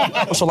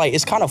that? So like,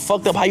 it's kind of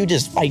fucked up how you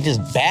just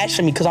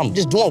bashing me because I'm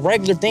just doing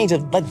regular things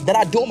that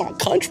I do in my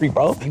country,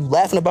 bro. You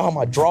laughing about how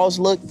my drawers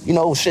look, you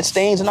know, shit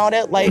stains and all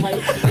that. Like,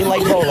 you're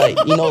like, bro, like,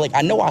 you know, like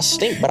I know I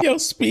stink, but Yo,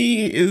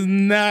 Speed is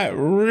not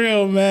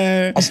real,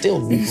 man. I still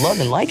love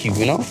and like you,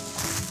 you know.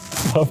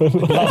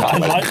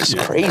 It's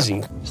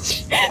crazy.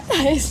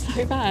 That is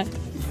so bad.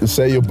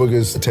 Say your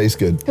boogers taste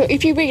good. But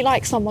if you really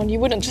like someone, you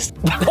wouldn't just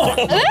don't put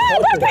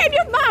it in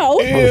your mouth.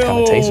 It kind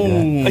of tastes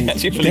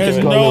good. There's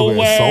Got a no little bit of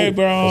way, salt.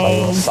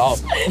 bro.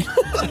 Salt.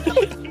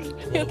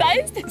 That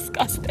is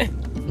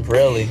disgusting.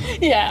 Really?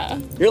 Yeah.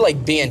 You're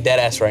like being dead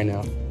ass right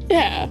now.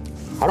 Yeah.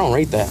 I don't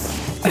rate that.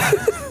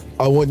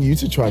 I want you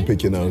to try and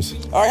pick your nose.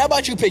 All right, how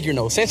about you pick your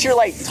nose? Since you're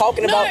like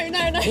talking about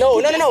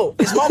No.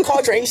 It's my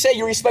culture, and you say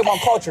you respect my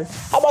culture.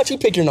 How about you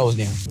pick your nose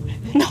then?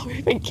 No,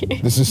 thank you.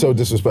 This is so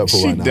disrespectful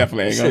She right now.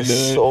 definitely ain't gonna do This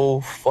is it.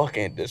 so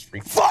fucking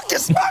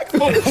disrespectful.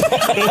 No,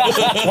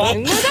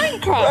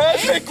 don't cry. That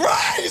shit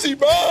crazy,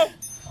 bro.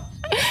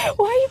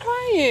 Why are you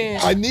crying?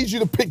 I need you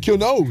to pick your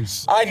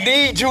nose. I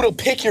need you to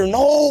pick your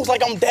nose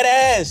like I'm dead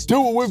ass.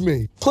 Do it with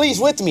me. Please,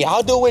 with me.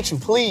 I'll do it with you,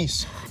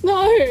 please. No.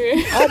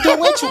 I'll do it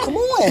with you. Come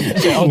on.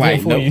 I'm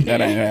like, nope,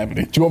 that ain't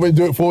happening. Do you want me to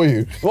do it for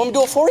you? You want me to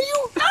do it for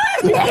you?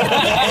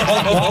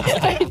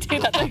 Don't do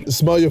that. Don't.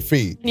 Smell your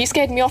feet. You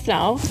scared me off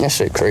now. That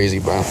shit crazy,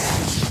 bro.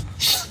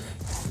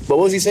 But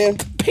what was he saying?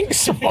 Pink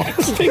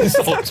socks. Pink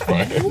socks, bro.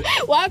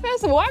 Why,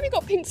 first of all, why have you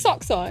got pink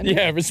socks on?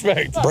 Yeah,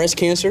 respect. Breast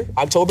cancer,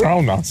 October.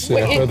 Oh, nuts.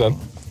 Yeah, well done.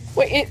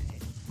 Wait,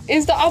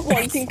 is the other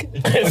one pink?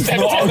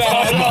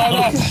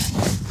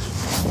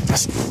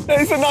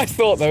 It's a nice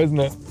thought, though, isn't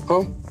it?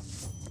 Huh?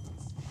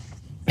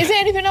 Is there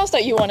anything else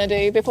that you want to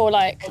do before,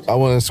 like? I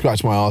want to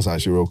scratch my ass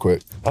actually real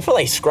quick. I feel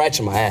like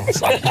scratching my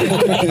ass. I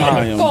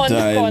am Go on,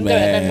 done, do it.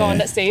 Then go on. man.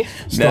 Let's see.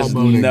 There's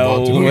no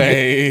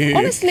way.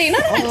 Honestly, no.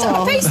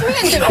 Face me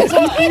and do it as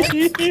well.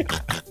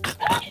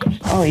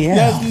 Oh yeah.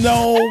 There's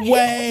no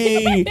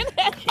way.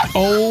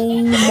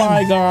 Oh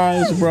my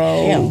gosh,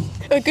 bro.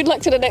 Damn. Good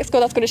luck to the next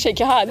girl that's going to shake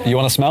your hand. You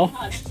want to smell?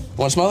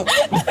 Want to smell it?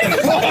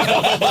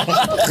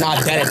 Nah,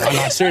 dead. I'm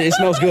not serious. It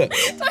smells good.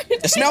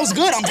 It smells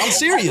good. I'm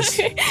serious.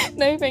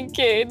 No, thank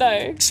you. No.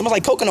 It smells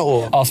like coconut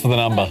oil. Ask for the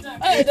number.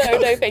 Oh,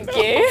 no, thank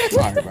you.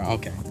 All right, bro.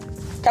 Okay.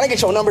 Can I get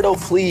your number though,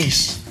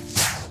 please?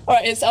 All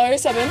right, it's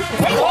 07.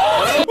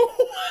 What?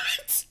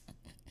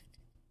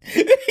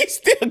 He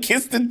still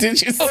gets the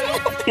digits.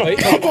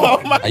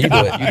 Oh my You do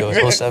it. You do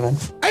it. 07.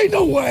 Ain't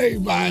no way,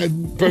 man.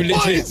 Bro,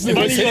 literally, you're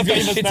not even a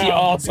shitty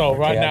arsehole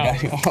right Yeah, I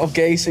now. got you.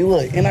 Okay, see,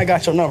 look, and I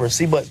got your number.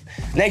 See, but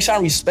next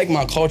time, respect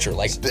my culture.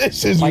 Like,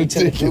 This is like,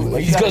 ridiculous.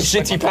 like, He's got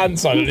shitty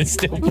pants on and it's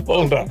still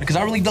pulled up. because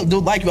I really do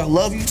like you. I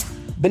love you.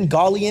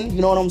 Bengalian,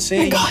 you know what I'm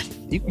saying?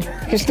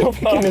 He's still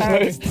picking his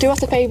nose. Do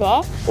us a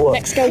favour. What?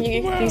 Next girl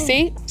you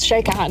see,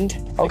 shake her hand.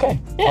 Okay,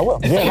 I will.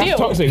 Yeah. Deal.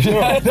 Toxic. She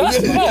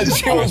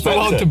wants to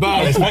want to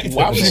burn.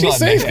 Why would she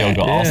say Next girl that?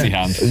 got arsey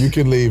hand. You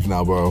can leave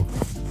now, bro.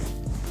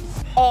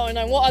 Oh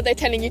no, what are they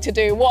telling you to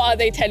do? What are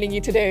they telling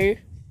you to do?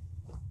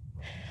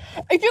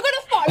 If you're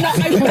gonna fuck,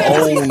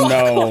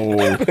 no,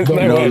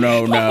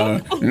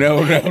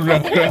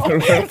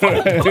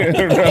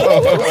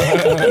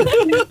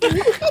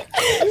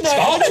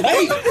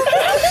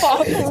 Stop,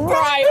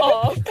 right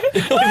off.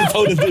 You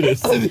told us to do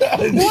this. Why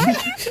are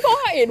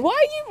you farting? Why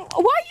are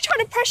you trying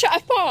to pressure a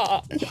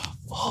fart?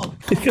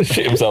 He's gonna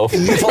shit himself.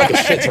 It's like a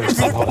shit turn.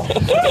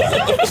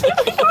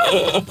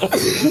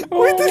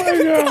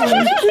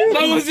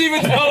 No one's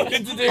even told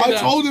him to do I that.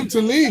 told him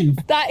to leave.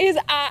 That is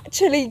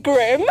actually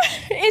grim.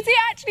 Is he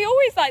actually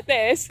always like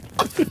this?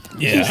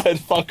 He said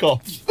fuck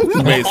off.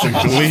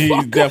 Basically,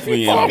 he's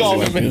definitely Fuck in off.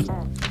 with it.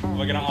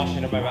 We're gonna ask you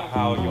in a moment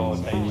how your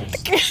day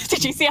went.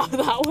 Did you see how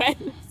that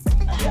went?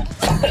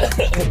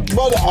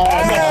 Mother,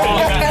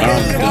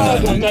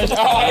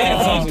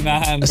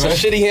 That's a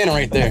shitty hand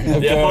right there.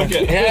 Yeah, fuck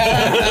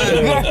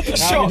it.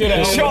 Shock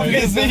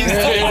is these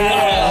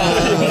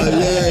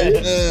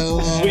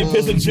We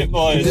piss and chip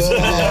boys.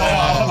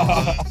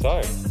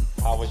 So,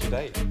 how was your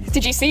date?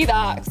 Did you see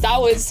that?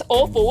 That was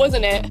awful,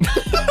 wasn't it?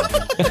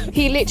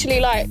 He literally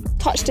like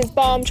touched his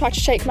bum, tried to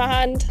shake my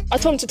hand. I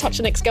told him to touch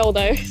the next girl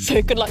though,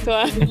 so good luck to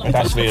her.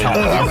 Actually,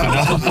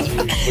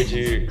 Would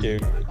you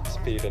give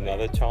Speed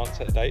another chance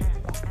at a date?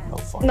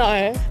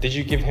 No, Did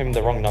you give him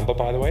the wrong number,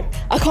 by the way?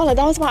 I can't lie,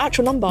 that was my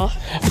actual number.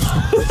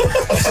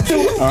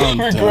 I'm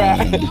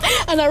done.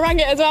 And I rang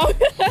it as well.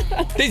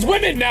 these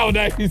women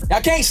nowadays. Y'all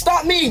can't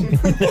stop me.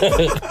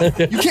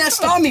 You can't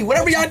stop me.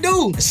 Whatever y'all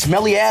do.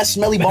 Smelly ass,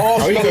 smelly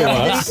balls.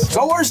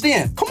 Go worse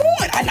then. Come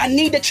on. I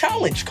need the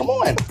challenge. Come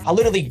on. I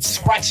literally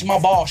scratched my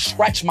balls,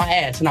 scratched my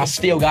ass, and I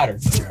still got her.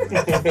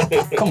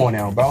 Come on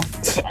now, bro. All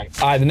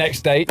right, the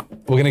next date,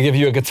 we're going to give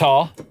you a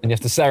guitar and you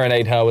have to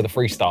serenade her with a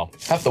freestyle.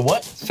 Have to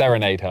what?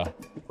 Serenade her.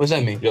 What does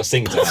that mean? You're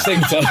sing to. Sing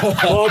to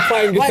her. While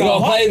playing Like, guitar.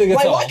 Play the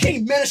guitar. why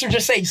can't minister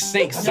just say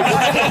sing? Serenade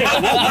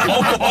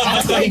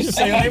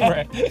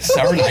her.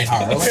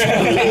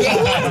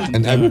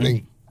 and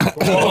everything.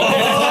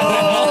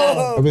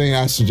 Everything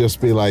has to just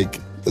be like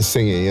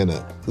singing,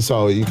 innit?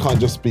 So you can't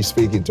just be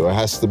speaking to her. It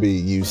has to be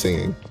you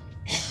singing.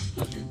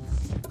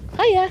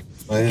 Hiya.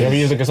 You ever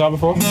used a guitar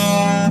before?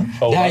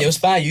 Down your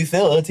spine, you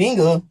feel a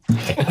tingle.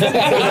 This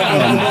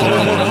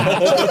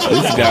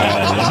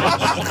guy.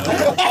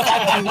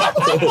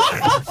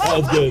 That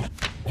was good.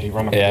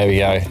 There we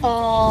go.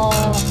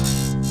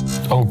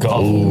 Oh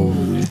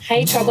God.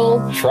 Hey,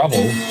 Trouble.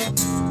 Trouble.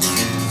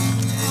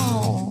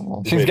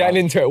 She's getting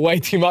into it way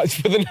too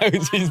much for the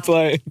notes she's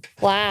playing.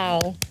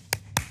 Wow.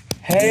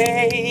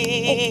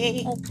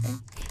 Hey,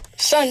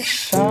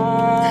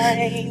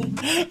 sunshine.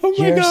 Oh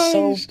my You're gosh.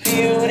 so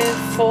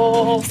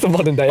beautiful. It's the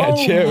modern day Ed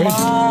Sheeran.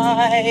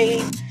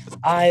 My,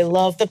 I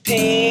love the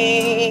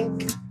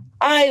pink.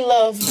 I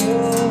love you.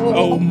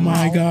 Oh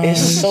my God.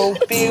 It's so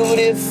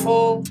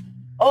beautiful.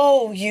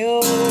 Oh,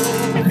 you.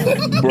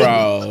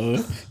 Bro.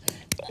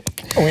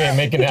 We ain't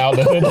making it out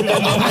of the hood.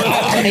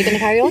 Are you going to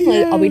carry on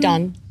or are we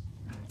done?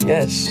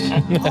 Yes.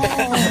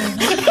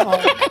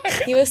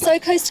 You were so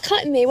close to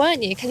cutting me,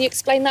 weren't you? Can you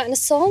explain that in a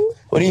song?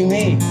 What do you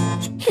mean?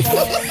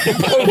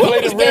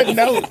 Play the red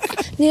note.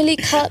 Nearly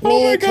cut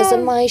me because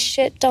of my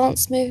shit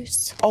dance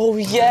moves. Oh,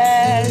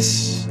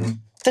 yes.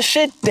 The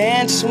shit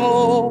dance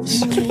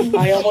moves.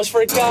 I almost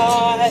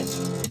forgot.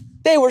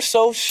 They were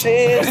so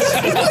shit.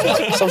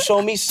 So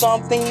show me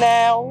something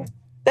now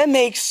that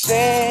makes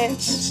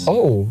sense.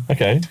 Oh,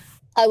 Okay.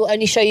 I will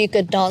only show you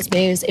good dance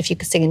moves if you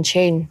can sing in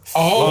tune.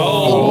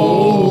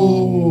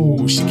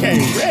 Oh, she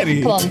came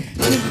ready. Come on.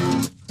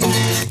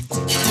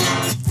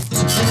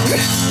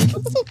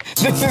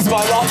 this is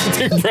my last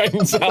two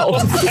brain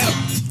cells.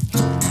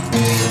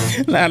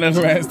 Now that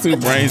has 2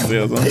 brain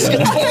cells on that.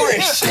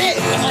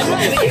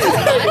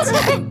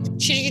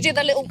 Should you do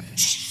that little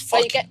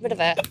where you get rid of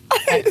it?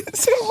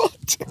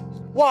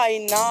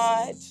 Why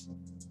not?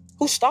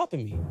 Who's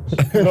stopping me?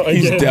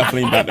 He's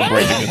definitely about to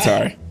break the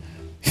guitar.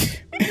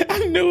 I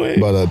knew it.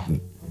 But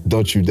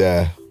don't you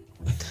dare.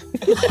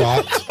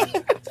 That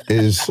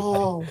is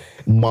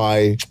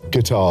my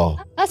guitar.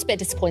 That's a bit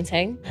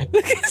disappointing.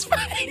 Look at his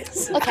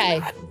face.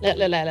 Okay,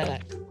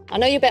 look. I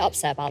know you're a bit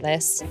upset about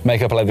this. Make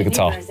her play the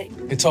guitar.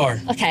 Guitar.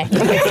 Okay.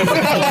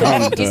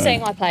 You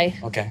sing, I play.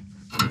 Okay.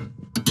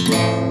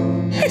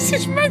 This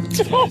is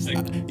mental.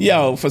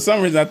 Yo, for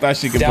some reason I thought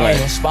she could Down play.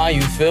 your spine,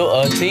 you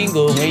feel a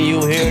tingle when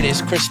you hear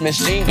this Christmas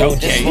jingle.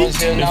 Okay. This one's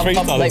here now,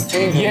 pop like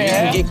tingle. Yeah. You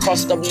can get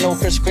crossed up, no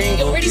Chris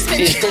Kringle. really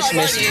See, it's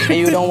Christmas, and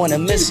you don't want to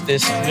miss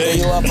this. So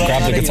you up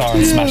Grab the guitar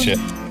and smash it.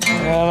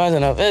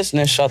 Imagine a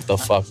business, shut the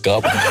fuck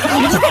up.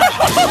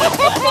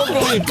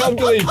 Come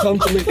to leave. Come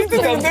to leave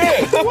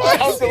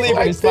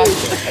and smash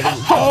it.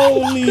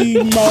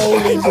 Holy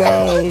moly,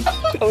 bro.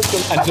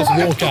 And just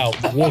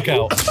walk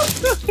out.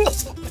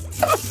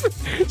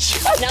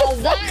 Now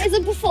that is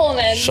a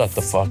performance. Shut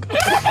the fuck up.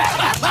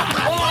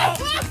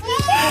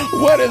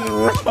 What is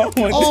wrong with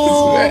this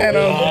man?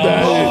 I'm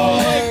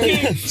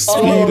dying.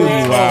 Speed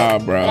is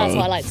wild, bro. That's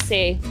what I like to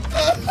see.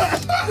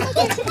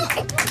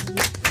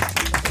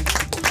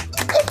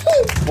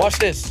 Watch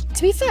this.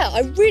 To be fair,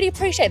 I really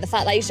appreciate the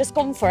fact that he's just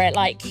gone for it.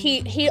 Like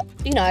he,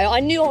 you know,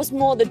 I knew I was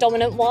more the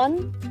dominant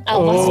one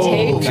out of us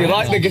two. Do you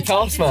like the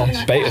guitar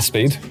smash? Beta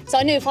speed. So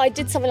I knew if I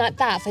did something like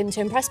that for him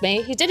to impress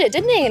me, he did it,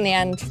 didn't he, in the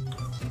end?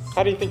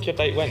 How do you think your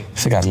date went?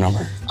 I got a number.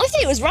 I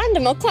think it was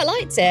random. I quite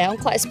liked it. I'm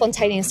quite a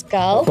spontaneous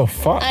girl. What the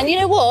fuck? And you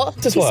know what?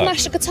 Just he what?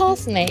 smashed the guitar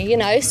for me, you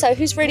know, so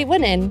who's really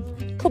winning?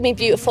 Called me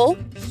beautiful.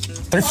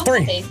 3 for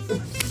 3. Happy.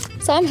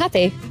 So I'm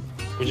happy.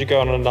 Would you go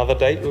on another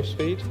date with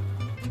Speed?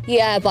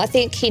 Yeah, but I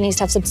think he needs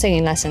to have some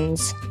singing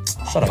lessons.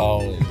 Shut up.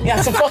 Oh.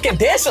 Yeah, some fucking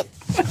dancer.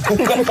 Oh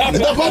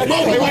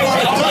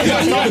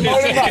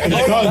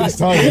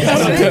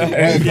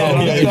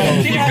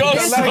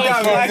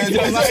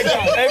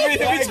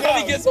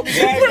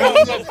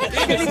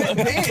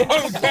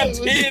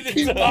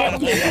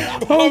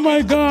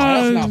my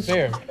God. That's not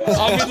fair.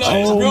 I mean, like,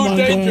 it's real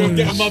danger of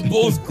getting my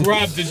balls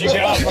grabbed as you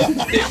get up.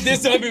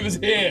 This time it was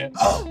here.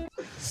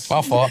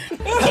 My fault.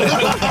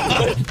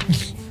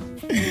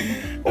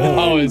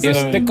 Oh, it's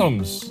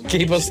stickums.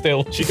 Keep us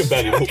still. She can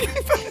barely move.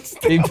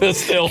 Keep us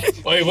still.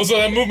 Wait, what's all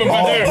that movement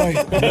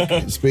back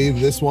there? Speed,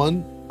 this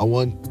one, I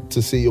want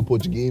to see your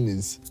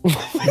Portuguese.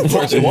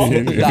 What?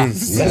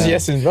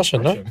 Yes in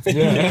Russian, no?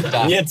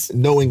 Yeah. Yes.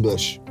 No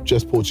English,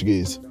 just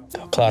Portuguese.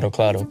 Claro.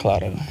 He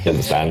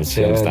understands.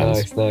 He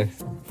understands.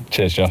 Nice.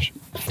 Cheers, Josh.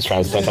 Let's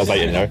translate it,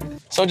 you know.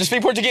 So just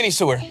speak Portuguese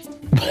to her.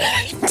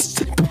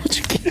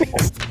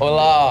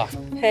 Olá.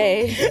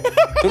 Hey.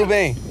 Tudo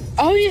bem?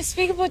 Oh, you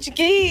speak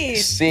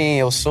Portuguese. Sim,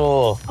 eu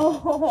sou.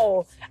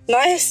 Oh,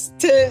 nice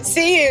to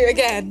see you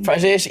again.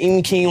 Prazer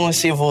em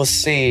conhecer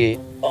você.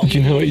 Do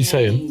you know what he's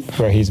saying?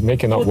 Bro, he's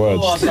making up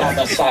words.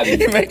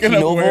 You're making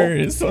up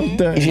words. I'm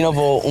done. De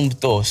novo,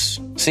 dos.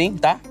 Sim,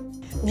 tá?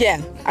 Yeah,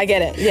 I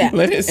get it. Yeah.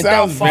 Like, it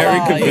sounds very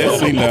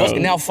convincing, though.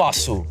 Now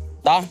faço,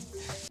 tá?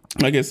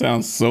 Like, it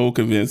sounds so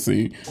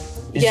convincing.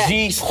 Yeah.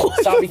 Giz,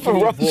 sabe que eu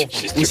vou o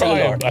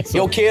celular.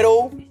 Eu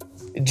quero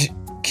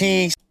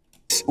que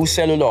o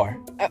celular.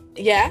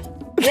 Yeah.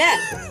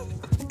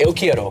 Eu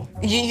quero.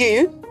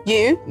 You.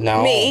 You.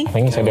 No. Me. I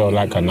think he said they would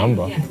like a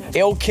number.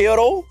 Eu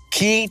quero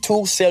key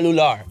to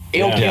celular.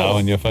 Eu quero.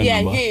 on your phone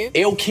Yeah, number. you.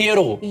 Eu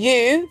quero.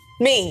 You.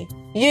 Me.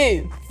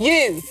 You.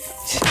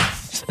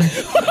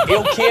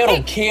 Eu quero.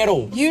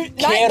 You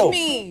Quero. like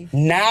me.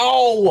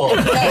 Now.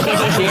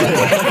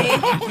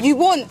 You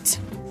want.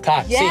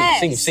 Tá,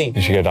 Yes. sim.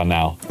 You should go down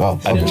now.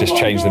 And just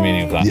change the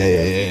meaning of that.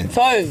 Yeah.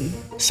 Phone.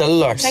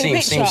 Celular, Take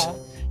a sim. picture.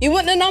 You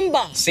want the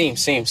number? Sim. Oh.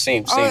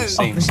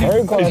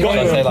 Very good. He's got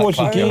to say like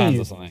clap your hands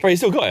or Portuguese. something. Bro, you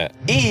still got it?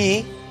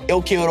 E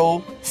eu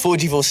quero for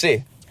de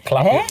você.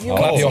 Clap it.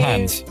 Clap your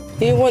hands.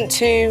 You want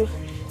to.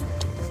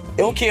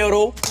 Eu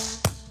quero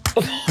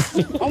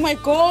Oh my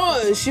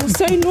gosh, you're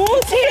so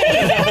naughty.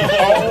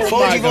 Oh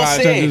my gosh,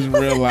 I just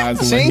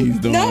realized what he's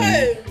doing. No,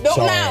 not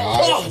Sorry,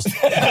 now.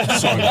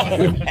 Sorry about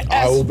him.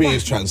 I will be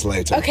his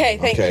translator. Okay,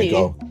 thank you.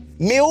 Go.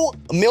 Meu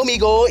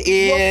amigo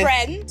é... Your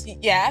friend,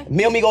 yeah.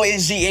 Meu amigo é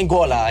de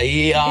Angola.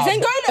 E, Is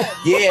Angola?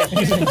 Yeah.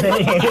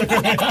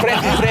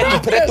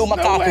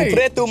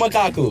 preto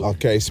macaco.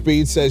 Okay,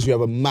 Speed says you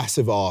have a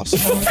massive ass.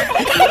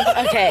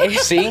 Okay.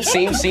 Sim.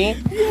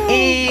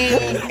 E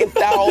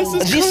então,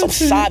 isso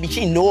sabe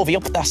de novo,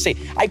 eu passei.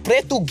 Aí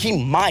preto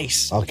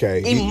demais.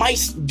 Okay. E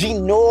mais de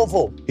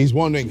novo. He's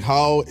wondering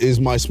how is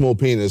my small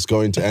penis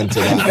going to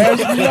enter that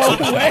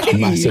No way.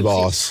 massive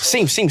ass.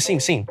 Sim.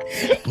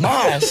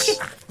 Mas...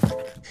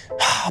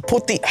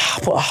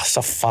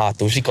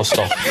 safado, fica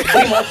só.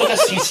 Prima, toda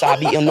assim,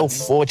 sabe? Eu não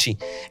forte.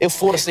 Eu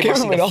forço de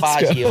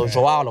fase, eu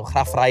João,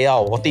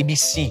 Rafael, o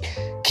TBC.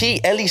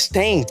 Que eles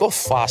têm, eu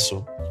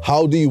faço.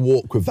 How do you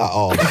walk with that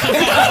ass?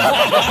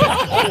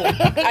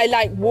 I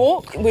like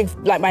walk with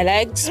like my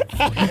legs.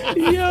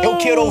 Eu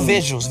quero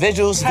vejos. I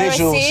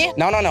see?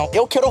 Não.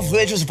 Eu quero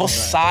vejos, você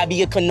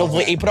sabe que eu não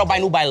vou ir para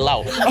no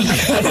bailão.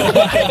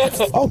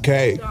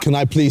 Okay, can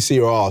I please see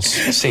your ass?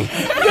 Sim.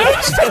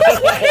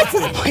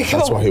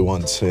 That's what he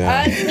wants,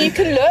 yeah. You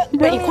can look,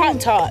 but you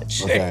can't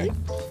touch. Okay.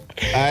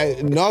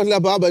 Not la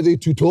baba de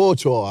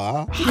tutocho,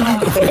 huh?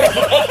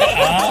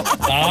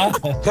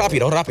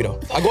 Rápido.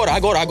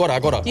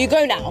 Agora. You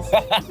go now.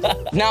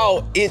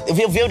 Now,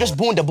 vejos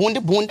bunda.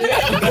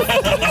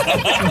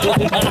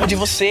 De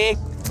você.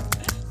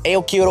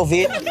 Eu quero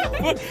ver.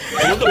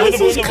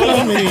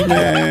 Comedy,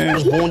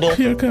 man. Bunda.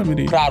 Pure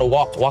comedy. Claro,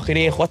 walk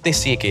it, what they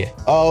see aqui.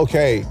 Oh,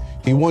 okay.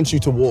 He wants you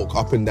to walk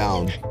up and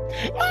down.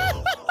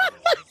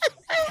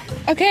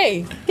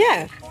 Okay,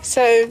 yeah.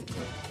 So,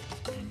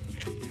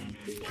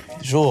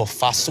 Jo,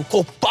 faço que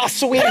eu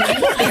passo em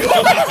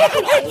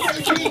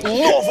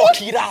novo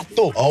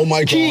Kirato. Oh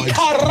my Que God.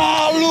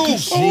 caralho!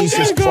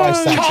 Jesus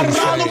Christ, that's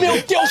Caralho, insane. meu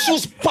Deus,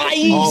 os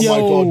pais! Oh my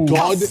God,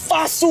 God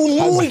Faço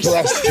has muito!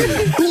 blessed you.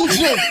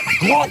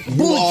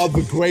 You are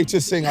the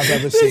greatest thing I've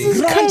ever seen.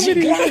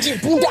 Grande,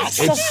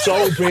 bundaça! It's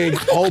so big.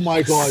 Oh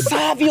my God.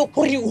 Sabe o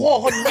que o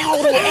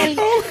Ronaldo,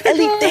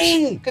 ele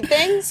tem? good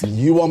things?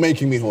 You are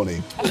making me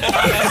horny.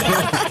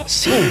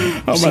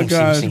 Sim. Oh my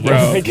gosh,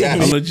 bro.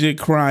 Yes. I'm legit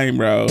crying,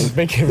 bro.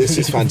 This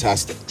is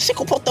fantastic. Você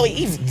comportou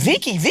aí,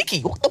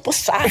 Vicky, o que tu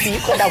sabe? You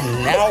could have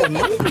now.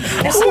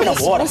 Essa é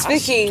namora.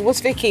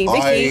 What's Vicky?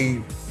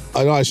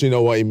 I don't actually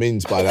know what he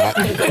means by that,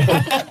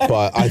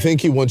 but I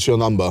think he wants your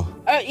number.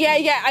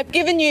 Yeah. I've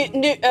given you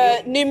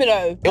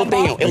numero. Eu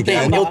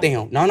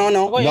tenho. Não.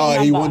 No,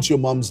 he wants your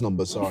mum's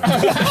number, sorry.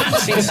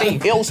 Sim.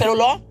 Eu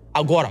celular,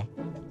 agora.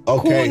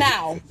 Okay. Call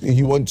now.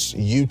 He wants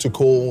you to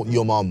call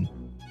your mum.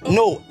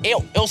 No,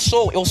 eu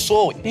sou.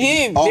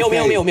 You.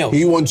 Okay. Meu.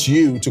 He wants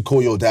you to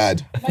call your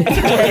dad.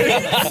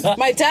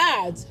 My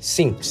dad.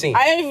 Sim.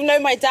 I don't even know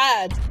my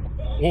dad.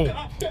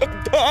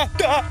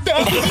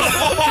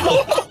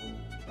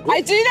 I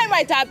do know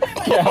my dad, but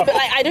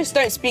like, I just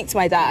don't speak to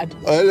my dad.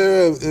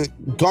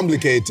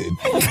 Complicated.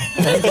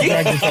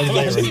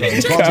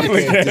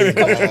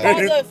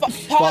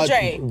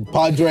 Padre.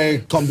 Padre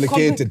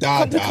complicated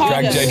dad.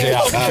 Drag JJ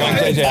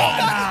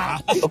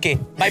out. Okay,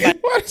 bye.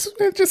 Why does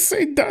man just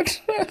say that?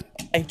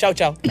 Hey, ciao.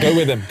 Go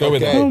with him.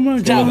 Oh my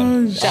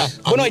gosh. Tchau.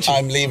 Boa noite.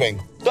 I'm leaving.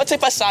 Você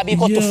sabe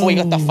quanto foi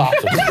que tá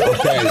fato.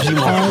 Okay.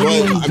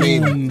 Well, I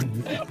mean,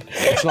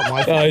 it's not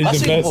my fault.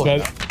 He's the best,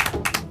 man.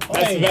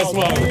 That's the best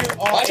one.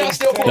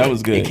 That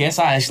was good.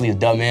 Cancer actually is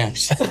dumb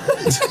ass.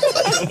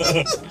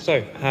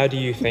 So, how do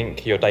you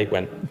think your date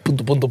went?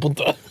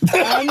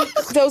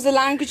 There was a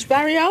language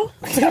barrier,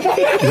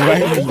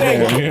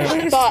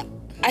 but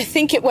I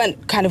think it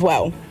went kind of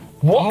well.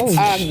 What?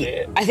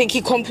 I think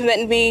he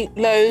complimented me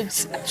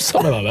loads,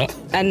 Something like that.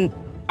 and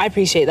I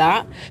appreciate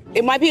that.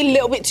 It might be a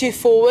little bit too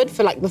forward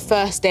for like the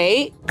first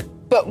date,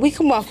 but we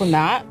can work on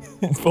that.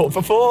 4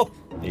 for 4.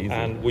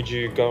 And would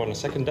you go on a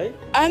second date?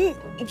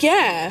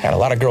 Yeah. Got a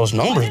lot of girls'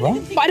 numbers, bro.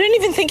 But I don't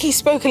even think he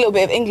spoke a little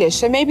bit of English,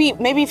 so maybe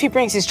if he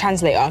brings his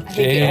translator. I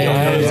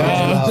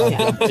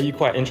think Are you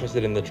quite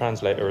interested in the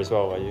translator as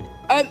well, are you?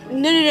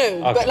 No. Okay.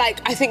 But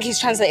like, I think his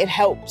translator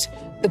helped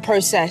the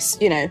process,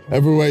 you know.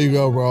 Everywhere you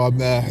go, bro, I'm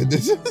there.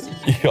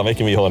 You're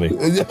making me horny.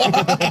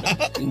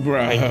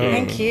 Bro.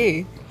 Thank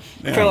you.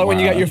 I feel like when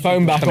you get your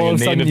phone back, all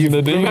of a sudden you've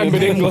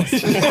remembered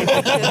English.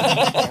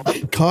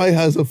 Kai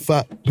has a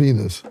fat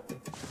penis.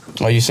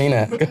 Oh, you seen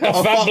that?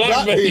 Fat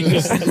black bit.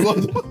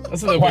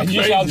 That's a little bit.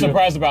 You sound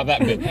surprised about that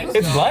bit.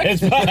 It's black.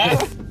 It's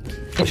black.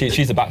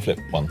 She's a backflip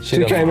one.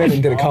 She came in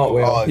and did a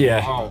cartwheel. Oh,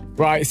 yeah.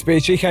 Right,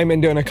 Speed, she came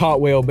in doing a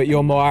cartwheel, but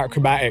you're more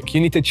acrobatic.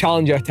 You need to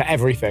challenge her to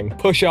everything.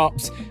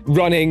 Push-ups,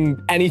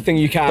 running, anything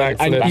you can.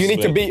 Backflip. And you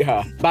need to beat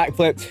her.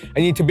 Backflip.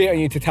 And you need to beat her and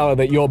you need to tell her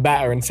that you're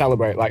better and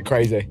celebrate like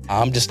crazy.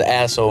 I'm just an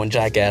asshole and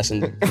jackass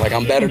and like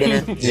I'm better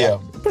than her. Yeah.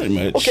 Pretty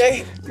much.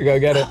 Okay. You go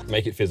get it.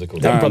 Make it physical.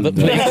 You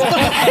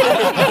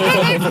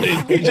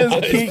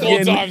just keep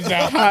getting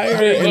higher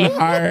and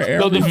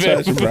higher every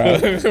touch, bro.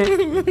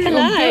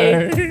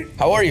 Hello.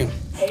 How are you?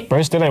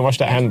 Bro, still ain't washed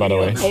that hand, by the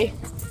way. Hey.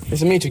 Nice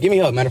to meet you. Give me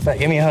a hug. Matter of fact,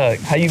 give me a hug.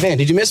 How you been?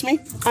 Did you miss me?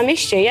 I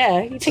missed you,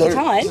 yeah. You took your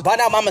time. If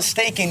I'm not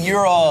mistaken,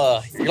 you're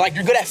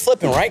good at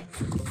flipping, right?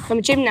 I'm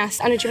a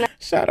gymnast. I'm a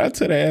gymnastics Shout out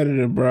to the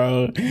editor,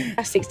 bro.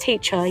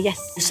 teacher,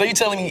 yes. So you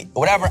telling me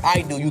whatever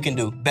I do, you can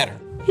do better?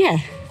 Yeah.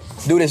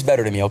 Do this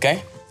better than me,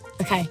 okay?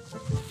 Okay.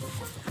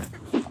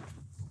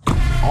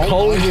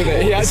 Holy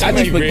shit. I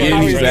just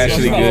forget he's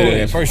actually good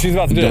at Bro, she's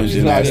about to do it.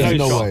 gymnastics.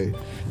 No way.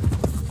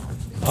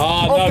 Oh,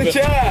 Off the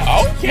chair.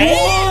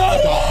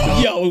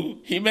 Okay. Yo,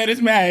 he made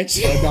his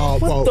match. What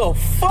the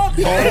fuck? Oh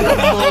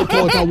my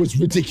God, that was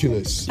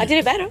ridiculous. I did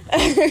it better.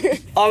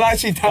 I'm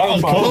actually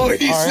terrified. Oh,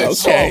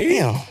 he's Okay.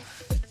 Damn.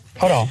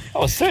 Hold on. That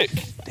was sick.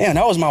 Damn,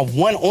 that was my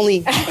one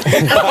only. All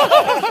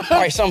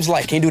right, something's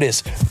like, can you do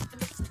this?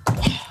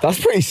 That's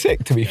pretty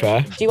sick, to be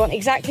fair. Do you want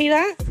exactly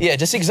that? Yeah,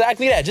 just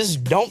exactly that.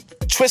 Just don't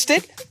twist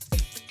it.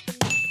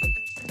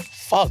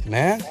 Fuck,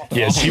 man.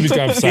 Yeah, she was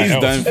going for something He's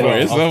else. done for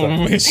it.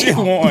 So she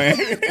won.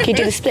 Can you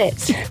do the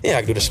splits? Yeah,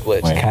 I can do the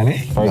splits. Can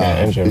it? Probably gonna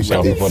injure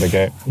himself before the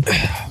game.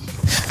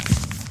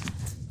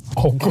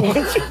 Oh, God.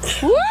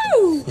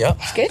 Woo! Yep.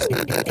 It's good.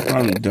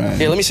 I'm done.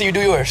 Here, let me see you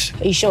do yours.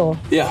 Are you sure?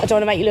 Yeah. I don't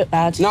want to make you look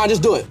bad. Nah,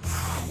 just do it.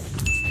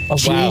 Oh,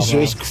 wow,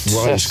 Jesus bro.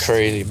 Christ. That's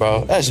crazy,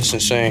 bro. That's just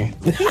insane.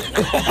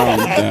 I'm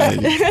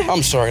done.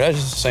 I'm sorry, that's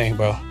just insane,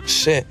 bro.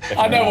 Shit.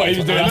 I know what he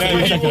was doing. I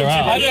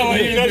know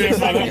what he was doing,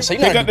 brother. So you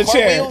know Pick how up to the do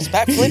chair. cartwheels,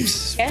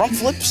 backflips, front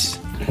flips?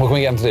 What can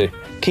we get him to do?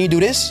 Can you do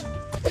this?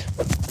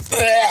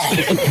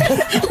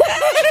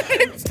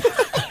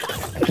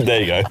 There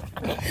you go.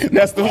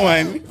 That's the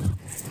one.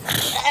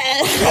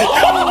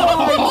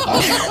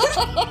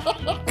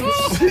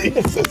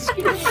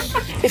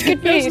 It's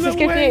good news. It's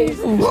good news.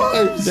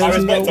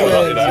 There's no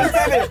way.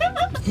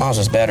 Mine's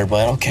was better,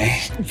 but okay.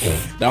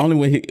 The only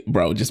way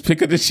bro, just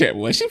pick up the chair.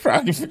 Well, she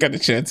probably can pick up the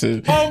chair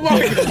too.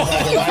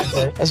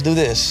 Let's do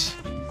this.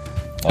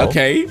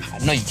 Okay. I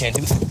know you can't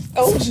do this.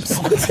 Oh.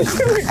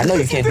 I know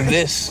you can't do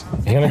this.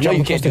 You're gonna I know jump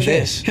you can't do across the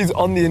this. shit. He's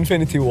on the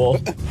infinity wall.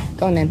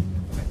 Go on then.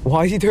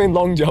 Why is he doing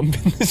long jump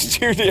in the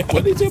studio?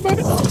 What did you do about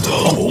it?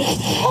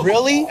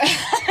 Really?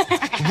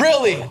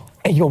 Really?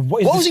 Hey, yo,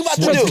 what was he about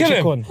to do?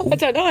 I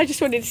don't know. I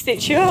just wanted to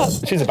stitch you up.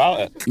 She's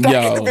about it.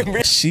 Yo,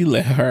 she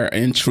let her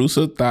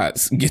intrusive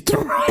thoughts get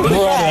through.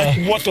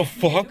 What the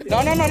fuck? No.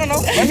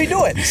 Let me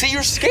do it. See,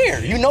 you're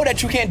scared. You know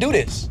that you can't do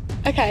this.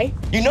 Okay.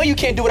 You know you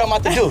can't do what I'm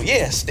about to do.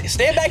 Yeah,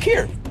 stand back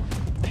here.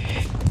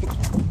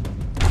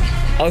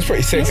 That was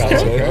pretty sick,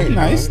 actually. Okay,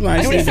 nice. Do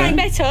it sound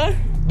better?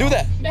 Do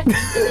that.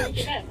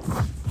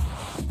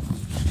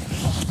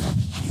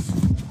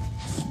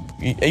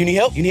 You need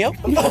help? You need help?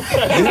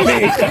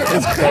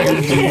 It's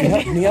crazy.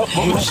 You need help?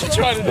 She's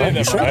trying to do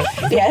that, right?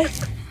 Yeah.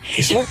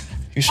 You sure?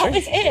 You sure? Oh,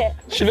 that's it.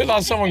 She looked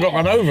like someone got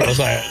run over or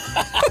something.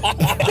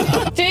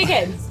 Do it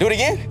again. Do it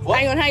again? What?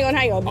 Hang on.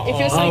 If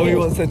you're Oh, so he good.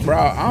 wants to. Bro,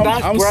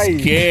 I'm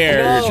brave.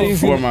 scared No.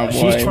 for my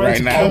boy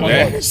right now,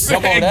 man.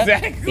 Jump over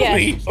that.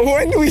 Exactly.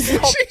 When do we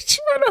stop She's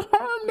trying to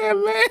harm that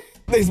man.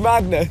 this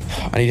madness?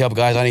 I need help,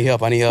 guys. I need help.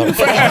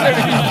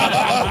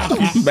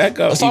 Back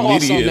up Let's talk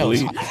about something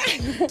immediately.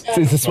 else.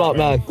 He's a smart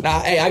man. Nah,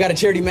 hey, I got a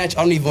charity match.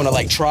 I don't even want to,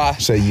 like, try.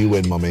 Say you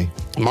win, mommy.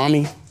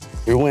 Mommy,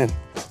 you win.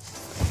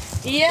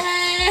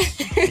 Yeah.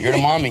 You're the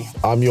mommy.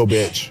 I'm your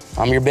bitch.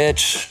 I'm your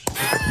bitch.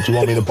 Do you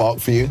want me to bark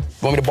for you? You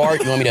want me to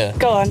bark? You want me to...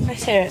 Go on.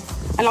 Let's hear it.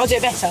 And I'll do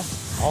it better.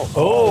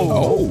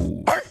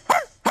 Oh. I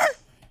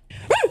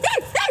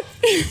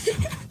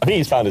think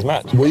he's found his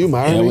match. Will you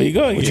marry There me? we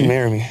go. Would you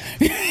marry me?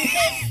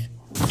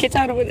 Get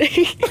down with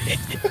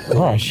it.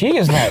 Bro, she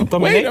is like Wait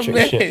a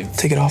dominatrix shit. minute.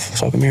 Take it off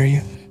so I can marry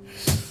you.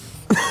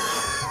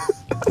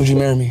 Would you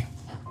marry me?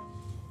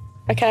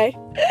 Okay.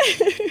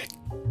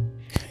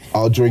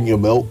 I'll drink your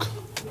milk.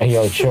 Hey,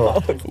 yo,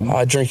 chill.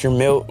 I'll drink your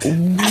milk.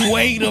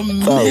 Wait a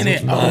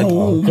minute.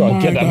 Oh,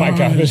 God, get that mic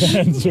out of his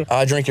hands.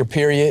 I'll drink your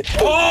period.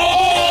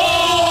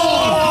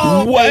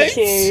 what?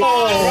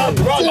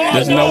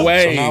 There's no So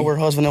way. now we're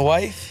husband and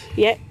wife?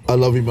 Yeah. I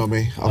love you,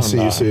 mommy. I'll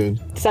see you soon.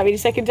 Does that mean a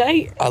second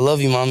date? I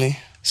love you, mommy.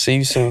 See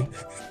you soon.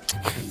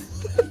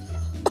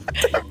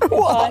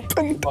 What?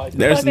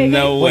 There's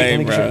no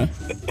way, bro.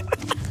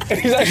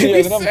 He's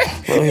actually the number.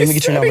 Well, let me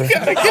get your number.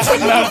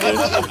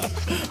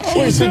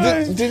 Wait, so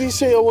did he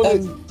say I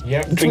wanted...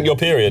 Drink your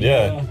period,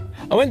 yeah.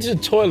 I went to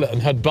the toilet and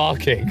heard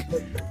barking.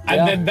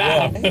 And then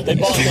that happened. They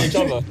barked at each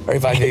other. All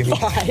right, bye, baby.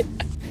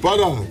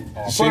 Brother,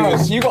 she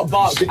was... You got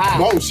barked at.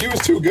 No, she was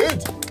too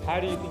good. How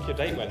do you think your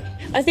date went?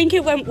 I think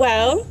it went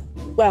well.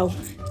 Well,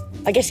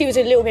 I guess he was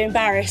a little bit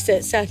embarrassed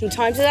at certain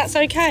times, and that's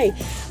okay.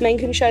 Men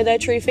can show their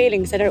true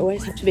feelings. They don't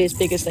always have to be as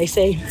big as they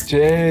seem.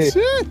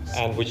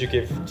 And would you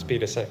give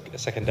Speed a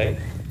second date?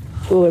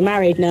 Well, we're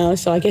married now,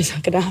 so I guess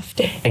I'm gonna have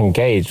to.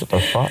 Engaged, what the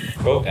fuck?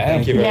 Well,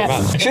 thank you very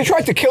much. She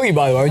tried to kill you,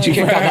 by the way, when she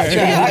came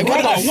back.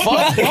 What the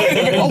fuck?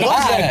 What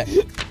was that?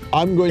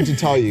 I'm going to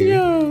tell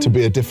you to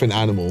be a different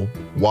animal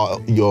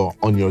while you're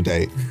on your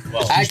date.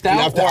 Act You out.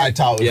 have to act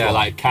out as well.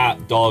 like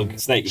cat, dog,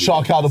 snake.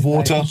 Shark out of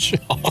water.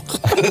 Shark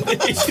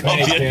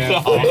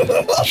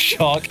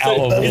out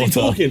of water. Is he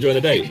talking during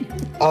the date?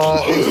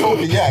 It's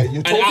talking, yeah, you're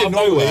out talking of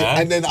normally, nowhere?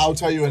 and then I'll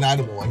tell you an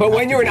animal. But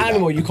when you're an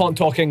animal, you can't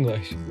talk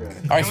English.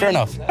 All right, fair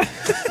enough.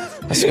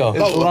 Let's go.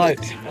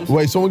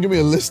 Wait, someone give me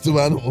a list of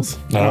animals.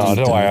 No,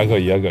 don't worry, I got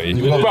you.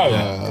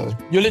 Bro,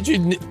 you're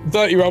literally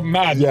 30-year-old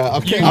man. Yeah,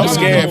 I'm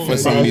scared for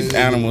some of these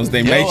animals.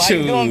 They may How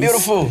choose. you doing,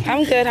 beautiful?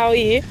 I'm good. How are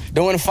you?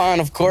 Doing fine,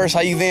 of course. How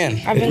you been?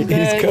 I've been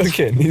good.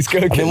 He's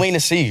cooking. I've been waiting to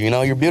see you. You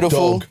know, you're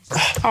beautiful. Dog.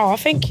 Oh,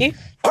 thank you.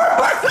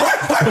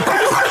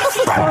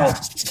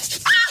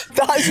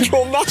 That is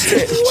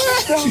traumatic.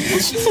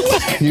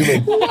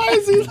 Human. Why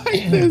is he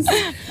like this?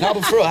 No,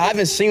 but for real, I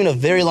haven't seen you in a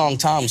very long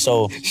time,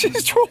 so.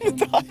 She's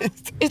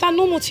traumatized. Is that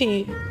normal to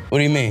you? What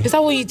do you mean? Is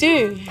that what you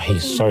do?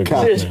 He's so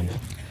good, man.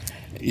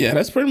 Yeah,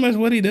 that's pretty much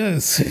what he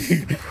does.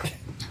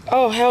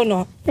 Oh, hell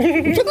no.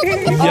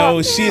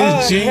 Yo, she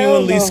is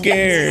genuinely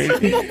scared.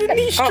 Get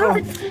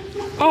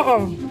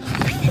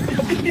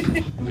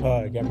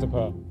the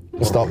purr.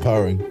 Stop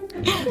purring.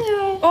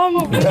 Oh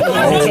my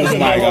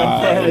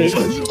God.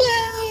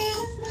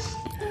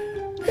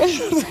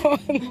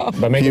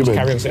 But make him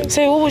carry himself.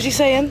 So what was you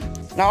saying?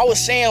 No, I was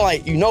saying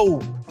like, you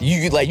know,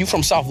 you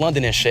from South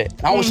London and shit.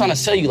 And I was trying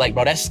to tell you like,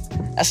 bro, that's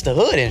the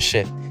hood and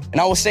shit. And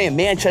I was saying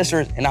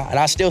Manchester, and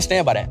I still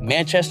stand by that.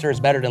 Manchester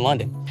is better than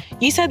London.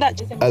 You said that.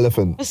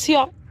 Elephant.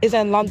 Lucia is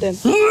in London.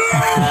 No,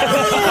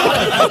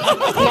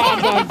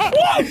 I'm done.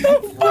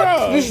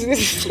 Bro,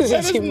 This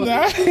is too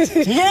much.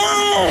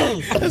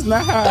 that's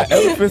not how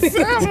elephants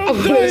sound.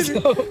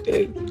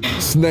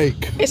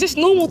 Snake. Is this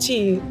normal to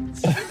you?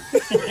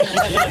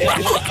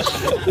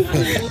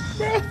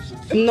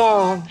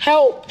 No.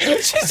 Help.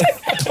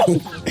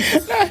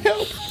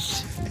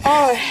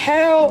 Oh,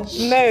 hell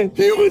no.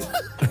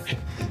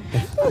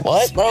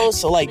 What, bro?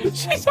 So like,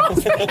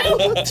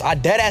 I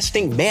dead ass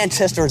think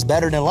Manchester is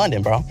better than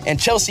London, bro. And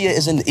Chelsea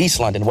is in East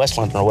London, West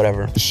London, or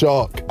whatever.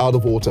 Shark out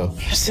of water.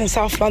 It's in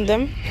South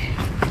London.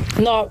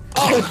 No.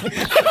 Oh.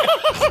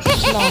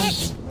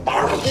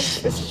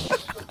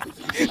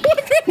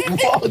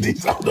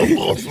 Bodies out of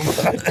water.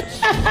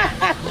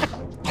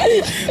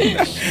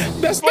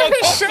 That's not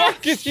a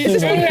shark.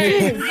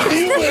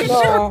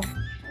 No.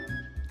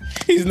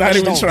 He's not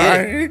even Don't get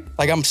trying. it.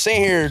 Like I'm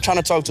sitting here trying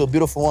to talk to a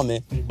beautiful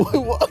woman.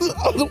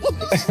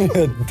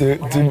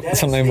 do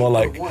something more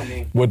like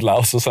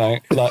woodlouse or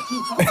something.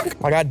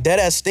 Like I dead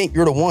ass think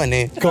you're the one,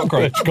 man.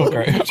 cockroach.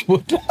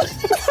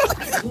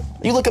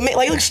 You look amazing.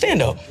 Like look,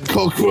 stand up.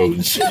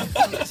 Cockroach.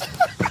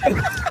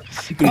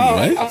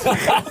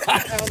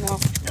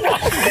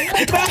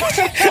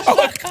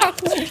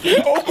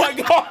 Oh my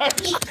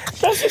gosh!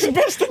 That's his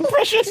best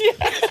impression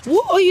yet.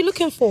 What are you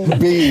looking for?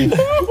 Bee.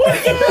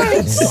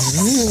 That's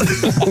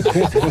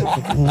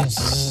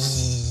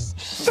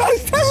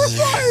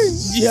terrifying.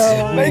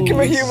 Yo. Make him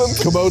a human.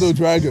 Komodo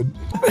dragon.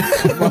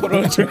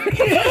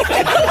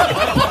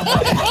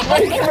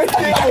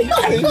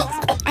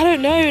 I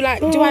don't know. Like,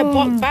 do I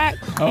bark back?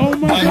 Oh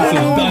my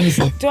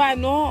God. Do I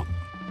not?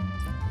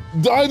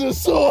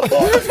 Dinosaur.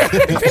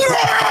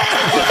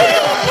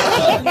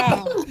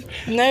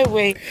 No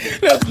way.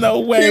 There's no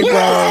way, bro.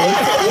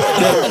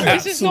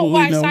 This is not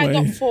what I signed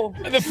up for.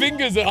 And the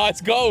fingers are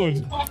ice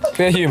gold.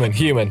 Be a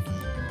human.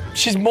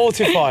 She's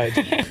mortified.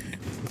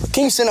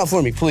 Can you stand up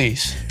for me,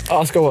 please?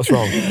 Ask her what's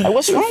wrong. Like,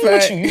 what's wrong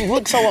with you? You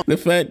look so The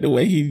fact, the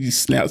way he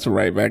just snaps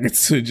right back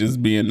into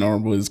just being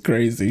normal is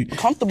crazy.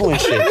 comfortable and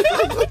shit.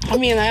 I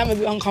mean, I am a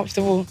bit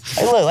uncomfortable.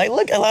 Like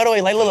look,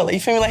 you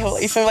feel me?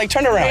 Like,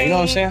 turn around. You know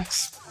what I'm saying?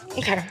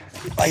 Okay.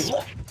 Like,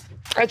 look.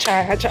 I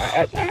try.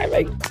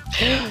 Like,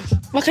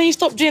 but can you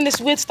stop doing this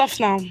weird stuff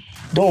now?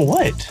 Doing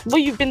what?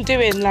 What you've been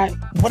doing, like.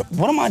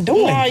 What am I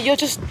doing? No, you're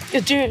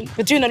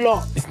doing a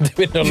lot.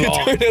 Doing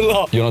a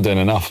lot. You're not doing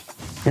enough.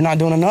 You're not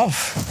doing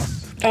enough.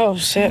 Oh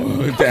shit.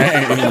 Dang.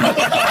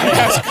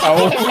 That's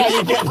cold.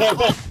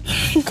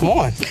 Come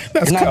on.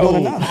 That's You're not cold.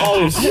 doing enough.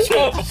 Oh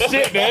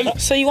shit, man.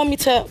 So you want me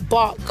to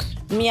bark,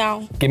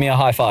 meow? Give me a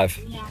high five.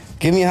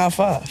 Give me a high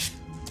five.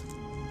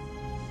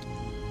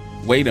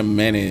 Wait a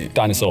minute.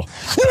 Dinosaur.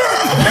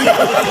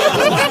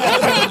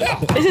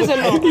 This is a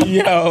lot.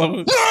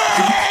 Yo.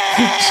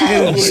 She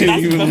is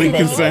genuinely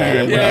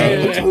concerned, bro.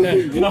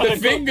 Yeah. The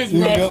fingers,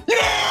 bro.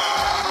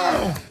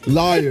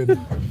 Lion.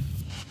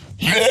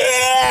 What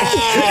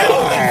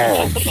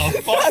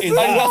the fuck is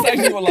that? That's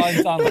actually what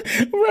lions sound like.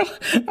 Bro,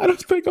 I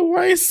don't think a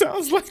lion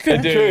sounds like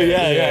that. True,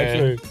 yeah,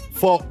 true.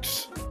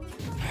 Fox.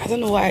 I don't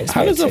know why I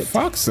How expected. does a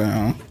fox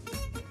sound?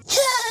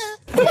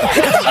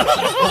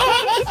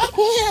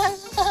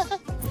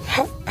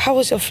 How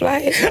was your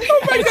flight? Oh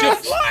my God.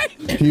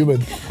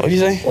 Human. What'd you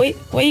say?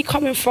 Where you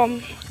coming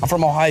from? I'm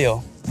from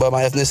Ohio, but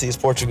my ethnicity is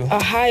Portugal.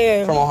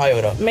 Ohio. From Ohio,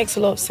 though. Makes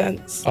a lot of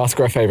sense. Ask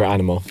her favorite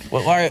animal.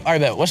 Well, all right,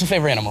 bet. What's your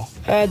favorite animal?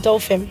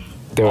 Dolphin.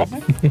 Do it.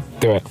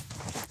 Do it.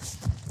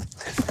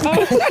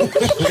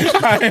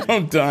 I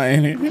am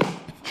dying.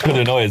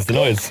 The noise.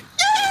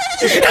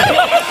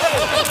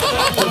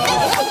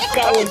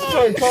 That was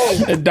so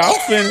cold. A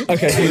dolphin.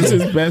 Okay, it's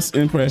his best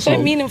impression.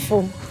 So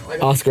meaningful.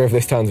 Ask her if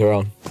this turns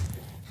around.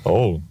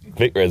 Oh,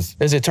 Victor's.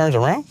 Does it turn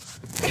around?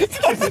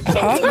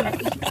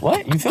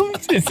 What? You feel me?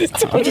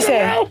 What'd you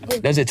say?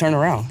 Does it turn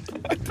around?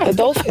 A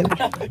dolphin.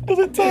 Does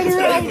it turn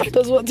around?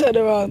 Does what turn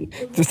around?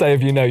 Just say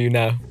if you know, you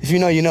know. If you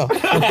know, you know.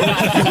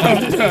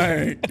 I'm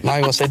dying. Now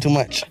I'm gonna say too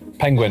much.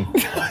 Penguin.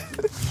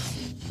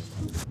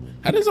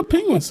 How does a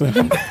penguin sound?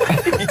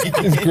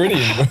 It's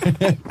grinning.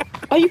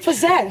 Are you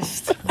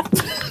possessed?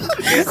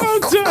 I'm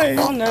dying.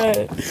 Oh no.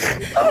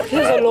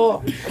 Here's a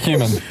lot.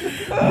 Human.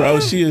 Bro,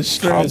 she is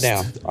stressed.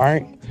 Calm down, all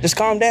right? Just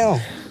calm down.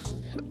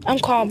 I'm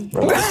calm.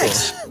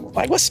 Relax.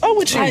 Like, what's up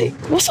with you? Hey,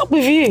 what's up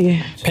with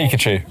you?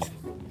 Pikachu.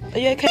 Are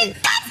you okay?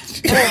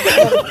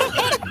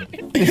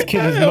 This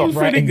kid is not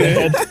right in the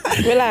head.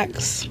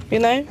 Relax, you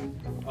know?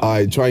 All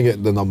right, try and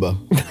get the number.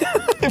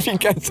 If he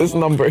gets this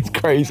number, it's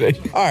crazy.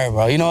 All right,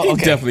 bro. You know, He's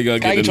okay. definitely gonna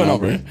Can I get the your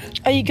number.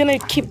 Are you gonna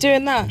keep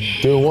doing that?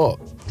 Doing what?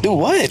 Do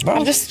what, bro?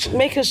 I'm just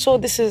making sure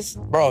this is...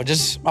 Bro,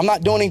 I'm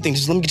not doing anything.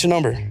 Just let me get your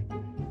number.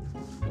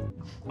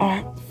 All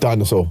right.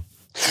 Dinosaur.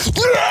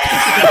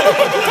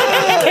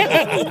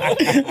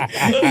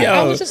 Yo,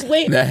 I was just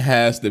waiting. that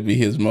has to be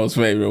his most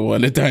favorite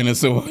one, the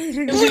dinosaur.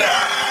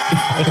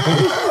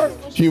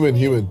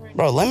 Human.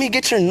 Bro, let me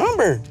get your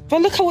number.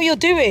 But look at what you're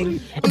doing.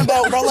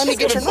 Bro, let me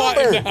get your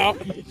number.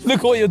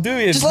 Look what you're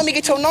doing. Just let me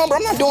get your number.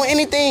 I'm not doing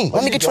anything.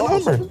 Let me get your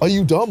number. Are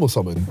you dumb or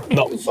something?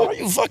 No. Are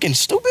you fucking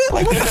stupid?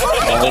 Like, what the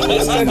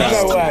fuck?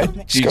 No way.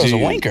 This girl's a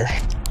wanker.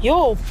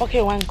 You're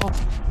fucking wanker.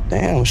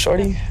 Damn,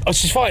 shorty. Oh,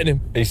 she's fighting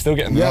him. He's still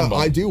getting the Yeah, number.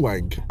 I do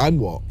wank. And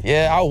what?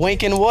 Yeah, I'll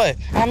wank in what?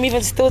 I'm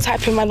even still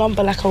typing my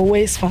number like a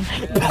waste man.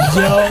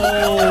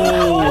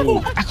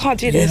 Yo. I can't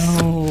do this.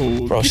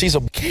 Yo. Bro, she's a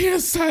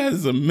KSI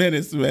is a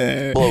menace,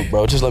 man. bloke,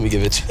 bro. Just let me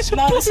give it to you.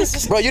 No, this is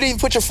just... Bro, you didn't even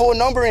put your full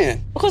number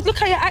in. Because look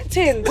how you're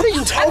acting. What are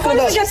you I talking can't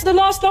even about? get to the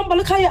last number.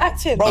 Look how you're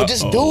acting. Bro,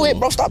 just do it,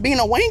 bro. Stop being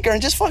a wanker and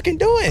just fucking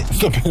do it.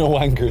 Stop being a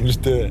wanker and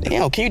just do it.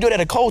 Damn, can you do that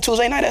at a cold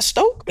Tuesday night at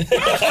Stoke?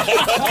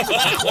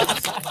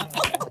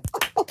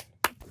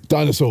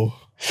 Dinosaur.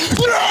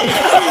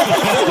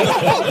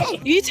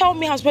 You tell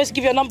me I'm supposed to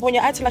give you a number when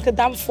you're acting like a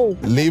damn fool.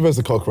 Leave as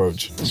a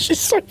cockroach. She's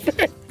so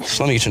fair. Just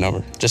let me get your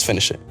number. Just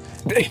finish it.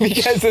 If he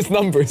gets this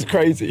number, it's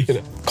crazy. You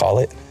know? Call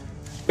it.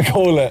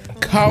 Call it.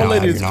 Call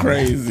it is you're not.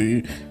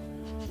 crazy.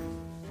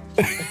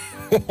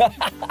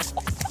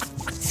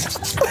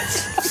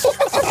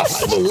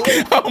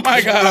 Oh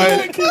my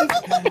God.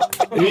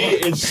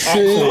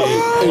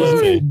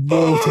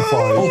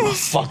 Mortifying. Oh my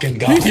fucking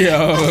God.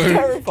 Yo.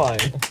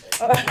 Terrifying.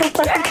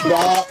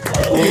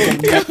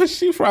 Yo,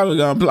 she probably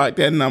gonna block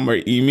that number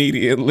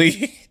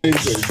immediately.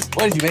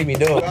 What did you make me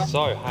do?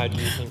 So, how do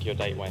you think your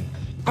date went?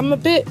 I'm a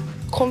bit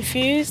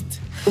confused,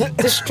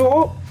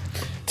 distraught.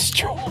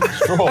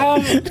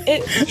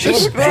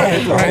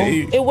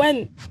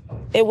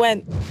 It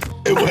went.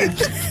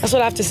 That's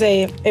what I have to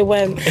say. It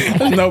went.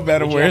 There's no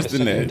better words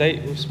than that.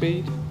 Date with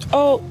Speed?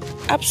 Oh,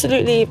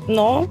 absolutely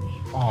no.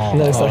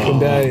 No second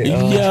day.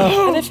 I Yo.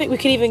 don't think we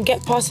could even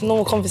get past a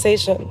normal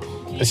conversation.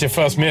 It's your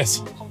first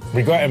miss.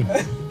 We got him.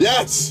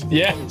 Yes.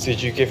 Yeah. So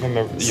did you give him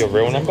your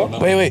real number?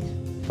 Wait.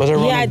 Was there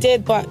a Yeah, I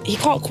did, but he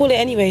can't call it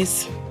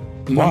anyways.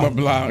 Number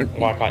block.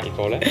 Why can't you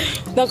call it?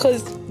 No,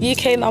 because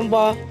UK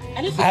number.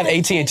 I have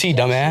AT&T,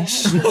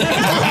 dumbass.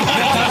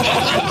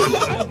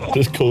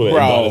 Just call it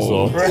Bro. a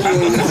dinosaur.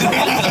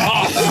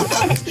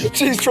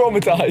 She's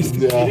traumatized.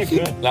 Yeah.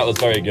 That was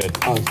very good.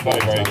 Very,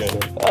 very good.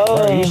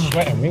 Bro, you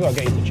sweating. We gotta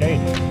get you to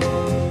change.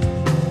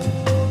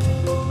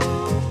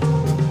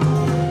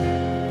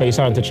 But you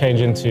starting to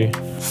change into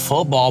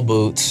Football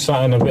boots.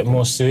 something a bit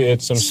more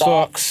suited. Some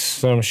socks,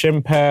 some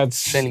shin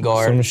pads, Shin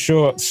guard. some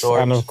shorts,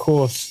 and of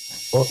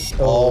course,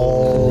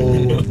 Oh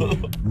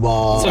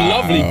my. it's a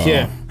lovely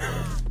kit.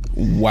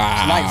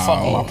 Wow. Now you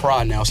fucking my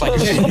pride now. It's like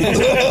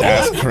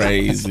That's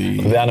crazy.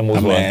 The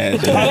animals won.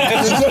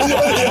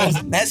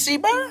 Messi,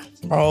 bro.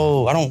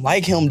 Bro, I don't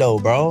like him though,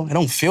 bro. It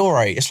don't feel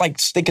right. It's like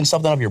sticking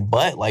something up your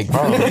butt, like,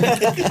 bro. It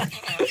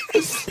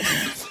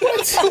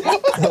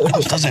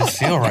doesn't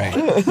feel right.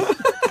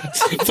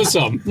 For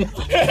some.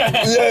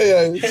 Yeah.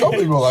 Some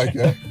people like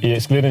it. You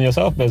excluding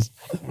yourself, Biz?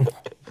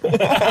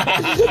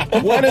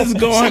 What is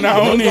going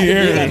on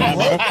here?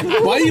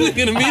 Why are you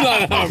looking at me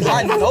like that, bro?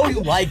 I know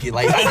you like it.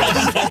 Like,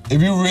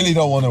 If you really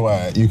don't want to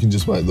wear it, you can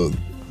just wear the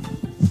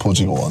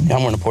Portugal one.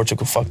 I'm wearing a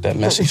Portugal. Fuck that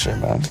Messi shit,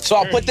 man. So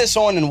I'll put this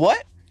on and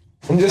what?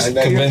 I'm just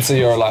convinced that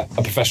you're like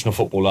a professional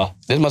footballer.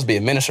 This must be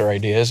a minister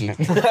idea, isn't it?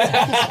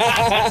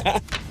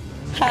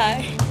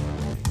 Hi.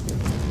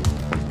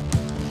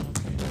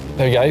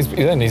 There you go.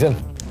 He's in.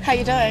 How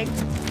you doing?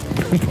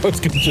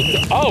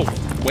 Oh,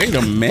 Wait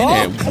a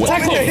minute.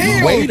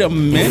 Wait a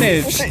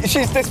minute.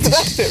 She's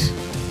dispossessed him.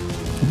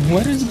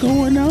 What is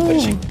going on?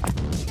 She's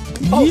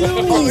a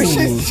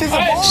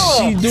baller.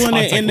 She doing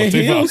it in the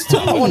heels too.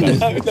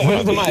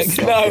 Where's the mic?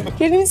 No.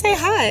 You didn't say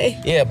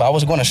hi. Yeah, but I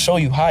was going to show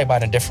you hi by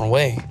a different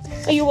way.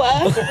 Oh, you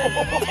were?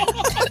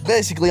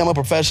 Basically, I'm a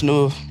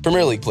professional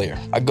Premier League player.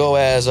 I go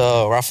as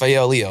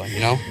Rafael Leo, you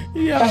know?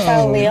 Yo,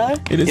 Rafael Leo?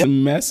 It is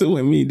messing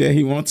with me that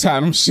he won't tie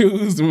them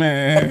shoes,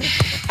 man.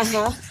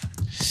 Uh-huh.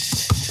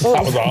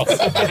 That was off.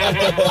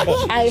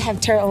 I have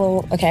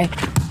terrible, okay,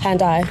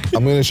 hand-eye.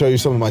 I'm going to show you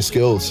some of my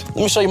skills. Let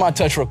me show you my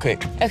touch real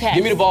quick. Okay.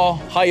 Give me the ball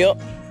high up,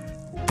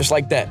 just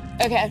like that.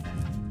 Okay.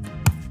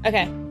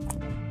 Okay.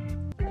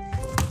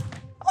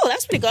 Oh,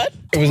 that's pretty good.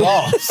 It was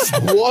ours.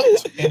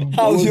 What?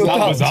 How's your That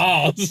touch? was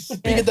ours.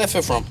 Where you get that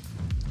fit from?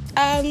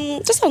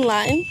 Just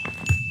online.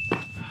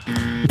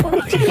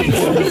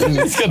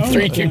 He's got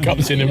 3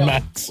 cups in him,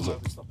 Max.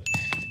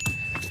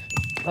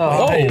 Oh.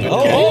 All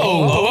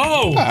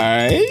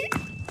right.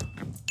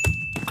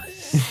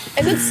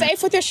 Is it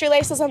safe with your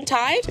shoelaces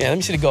untied? Yeah, let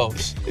me see the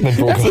goals. That's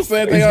the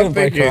same thing I'm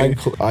thinking.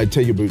 I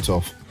take your boots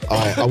off. All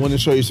right, I want to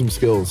show you some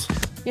skills.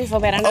 You feel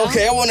better now?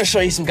 Okay, I want to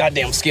show you some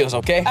goddamn skills,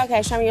 okay?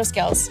 Okay, show me your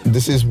skills.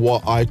 This is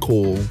what I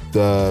call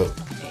the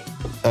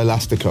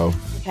elastico.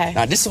 Okay.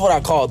 Now, this is what I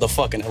call the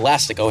fucking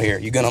elastico here.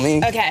 You get what I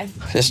mean? Okay.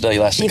 This is the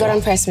elastico. You gotta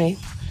impress me.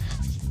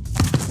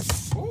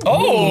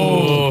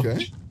 Oh.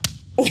 Okay.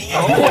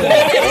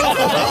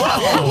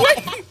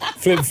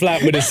 Flip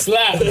flap with a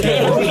slap.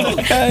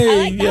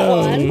 Hey,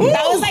 yo.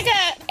 That was like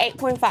a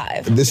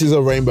 8.5. This is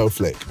a rainbow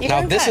flick.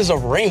 Now, this is a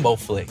rainbow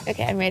flick.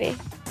 Okay, I'm ready.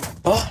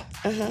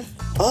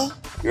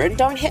 You ready?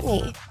 Don't hit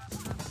me.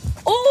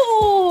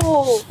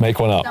 Ooh! Make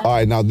one up. All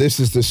right, now this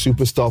is the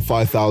Superstar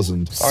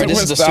 5000. All right,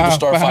 this is the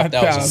Superstar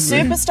 5000.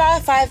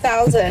 Superstar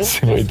 5000.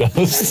 See what he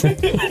does.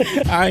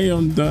 I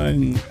am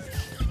done.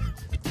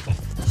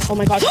 Oh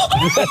my god.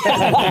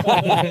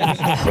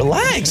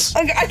 Relax.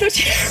 Okay, I thought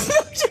you...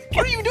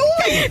 What are you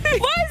doing?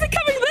 Why is it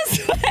coming this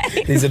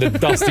way? These are the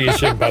dustiest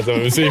shin pads I've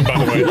ever seen, by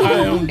the way. I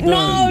am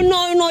done.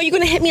 No, you're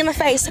gonna hit me in the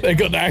face. They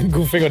got the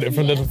ankle thing on it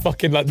from the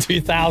fucking like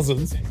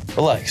 2000s.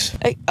 Relax.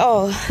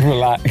 Oh.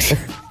 Relax.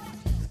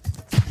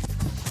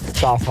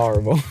 That's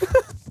horrible.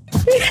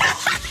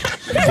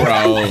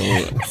 Bro.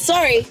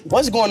 Sorry.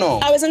 What's going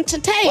on? I was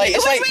entertained. Like, it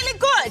it's was like- really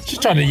good. She's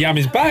trying to yam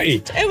his batty.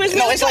 It was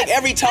No, really it's like good.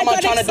 every time I I'm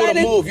got trying to do the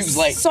excited. move, you was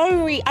like...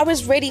 Sorry, I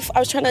was ready. I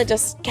was trying to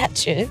just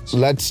catch you.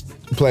 Let's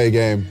play a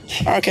game.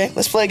 Okay,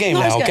 let's play a game No,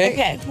 now, it's good. okay?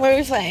 Okay, what are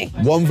we playing?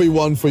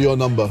 1v1 for your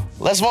number.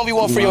 Let's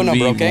 1v1 for your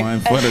number, okay?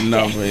 1v1 for the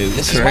number is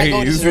This is my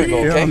goal, this is your crazy.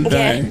 goal, okay? I'm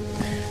done.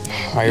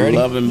 Are you ready?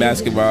 Loving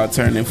basketball,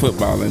 turning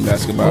football and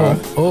basketball.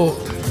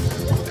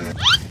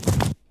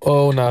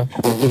 Oh no.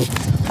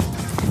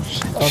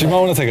 She might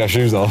want to take her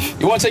shoes off.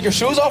 You want to take your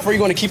shoes off, or are you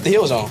going to keep the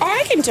heels on? Oh,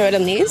 I can do it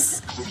in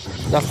these.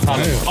 That's oh my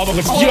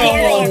god.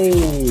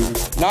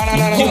 No.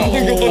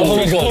 Oh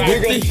my god.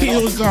 With the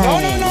heels on.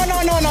 No.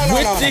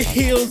 With the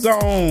heels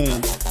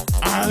on.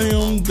 I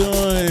am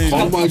done.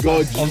 Oh my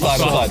God.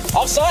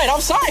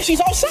 Offside. She's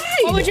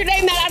offside. What would you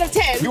name that out of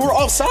 10? You were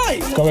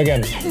offside. Go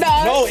again.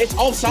 No, it's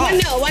offside.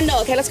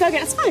 1-0. Okay, let's go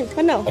again. It's fine.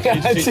 1-0.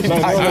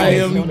 I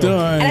am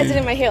done. And I did it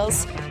in my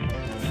heels.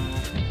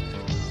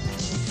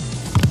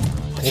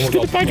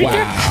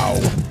 Wow.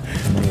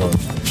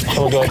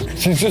 Oh my god.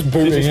 She's just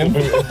booting him.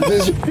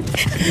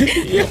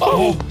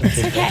 Oh, it's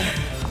okay.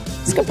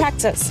 It's good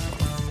practice.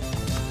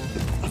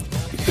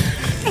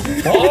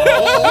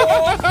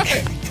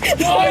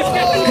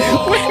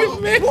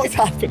 What's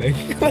happening?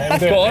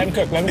 Let him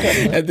cook.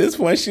 At this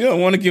point, she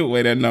don't want to give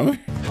away that number.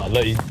 Oh,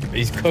 look,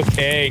 he's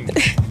cooking.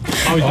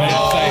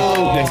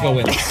 Next go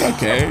win.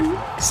 Okay.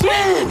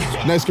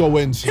 Next goal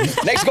wins.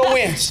 Next goal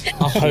wins.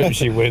 I hope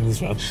she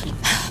wins, man.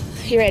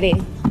 You ready?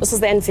 This is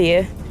the end for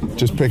you.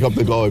 Just pick up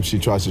the goal if she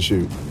tries to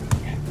shoot.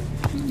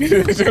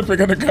 Just pick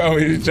up the goal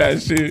and you try to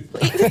shoot.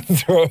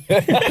 Throw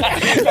it.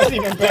 That's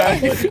even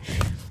better.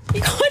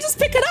 You can't just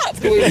pick it up.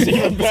 That's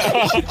even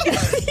better.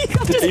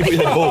 Even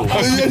the ball.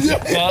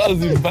 That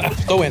was even better.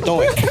 Throw in.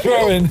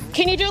 Throw in.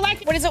 Can you do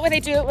like, what is it where they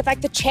do it with like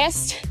the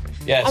chest?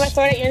 Yes. I'm gonna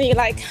throw it at you and you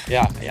like,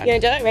 Yeah. you gonna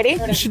do it? Ready?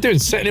 What's she doing?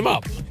 Setting him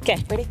up?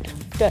 Okay, ready?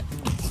 Do it.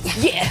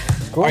 Yeah.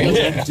 Are you,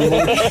 Yeah. Do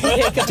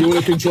you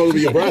want to control it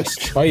with your breast?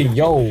 Hey,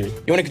 yo. you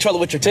want to control it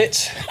with your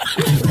tits?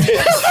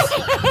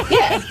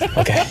 Yeah.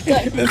 Okay.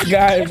 Good. This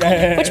guy,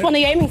 man. Which one are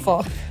you aiming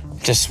for?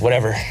 Just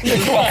whatever.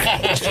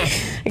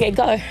 Okay,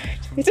 go.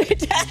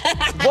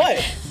 What?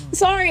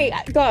 Sorry,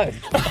 go.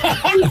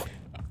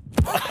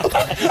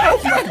 Oh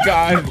my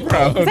God,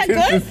 bro. Is that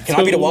good? Can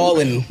I be the wall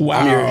and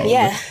I'm your...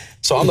 Yeah.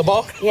 So I'm the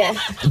ball? Yeah.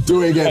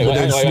 Do it again, but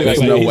then snip.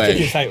 There's no Wait, way.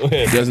 he's taking it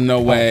weird. There's no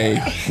way.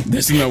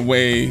 There's no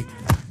way.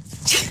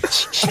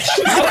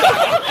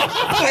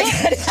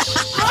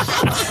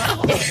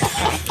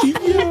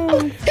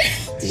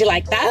 Did you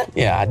like that?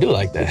 Yeah, I do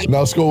like that.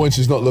 Now score when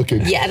she's not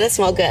looking. Yeah, that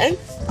smelled good.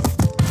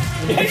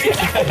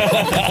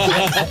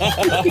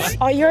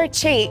 Oh, you're a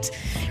cheat.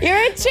 You're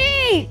a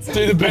cheat.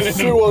 Do the benefit.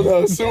 Sue on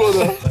her.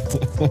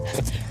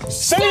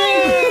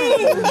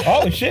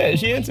 Oh shit,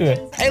 she into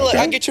it. Hey, look,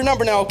 I get your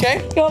number now,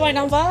 okay? You want my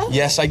number?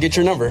 Yes, I get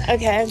your number.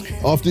 Okay.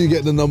 After you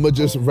get the number,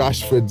 just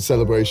Rashford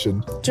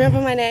celebration. Do you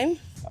remember my name?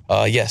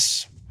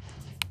 Yes.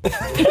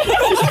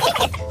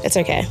 It's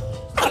okay.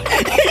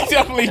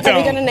 Definitely Are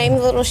we gonna name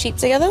the little sheep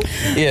together?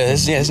 Yeah,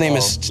 his name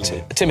is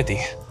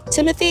Timothy.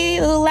 Timothy,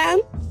 little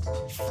lamb.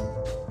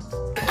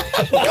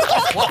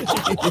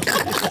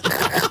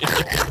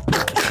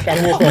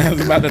 I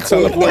was about to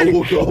teleport.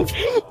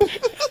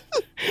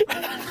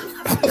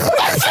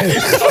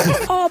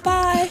 Oh,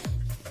 bye.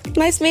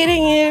 Nice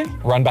meeting you.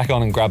 Run back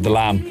on and grab the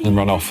lamb and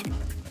run off.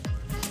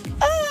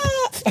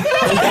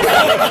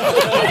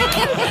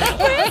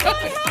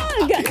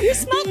 You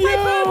smoked my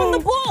bird on the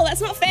ball.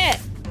 That's not fair.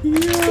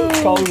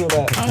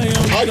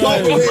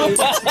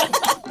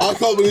 I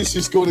can't believe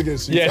she scored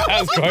against you. Yeah,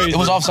 that's crazy. It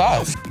was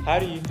offside. How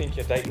do you think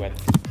your date went?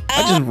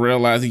 I just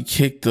realized he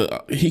kicked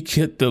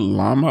the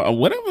llama or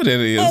whatever that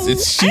is.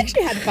 It's I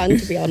actually had fun,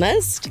 to be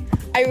honest.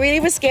 I really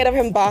was scared of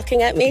him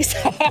barking at me, so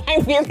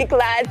I'm really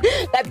glad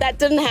that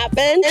didn't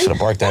happen. Should have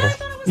barked at her.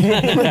 But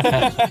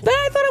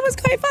I thought it was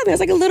quite fun. There was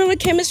like a little bit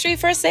of chemistry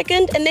for a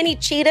second, and then he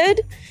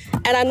cheated,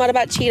 and I'm not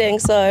about cheating,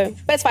 so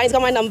but it's fine. He's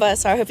got my number,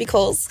 so I hope he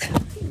calls.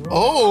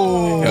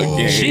 Oh,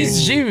 okay.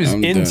 She was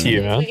into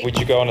you, man. Would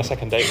you go on a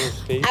second date with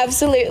Steve?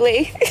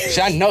 Absolutely.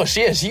 I know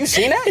she is. You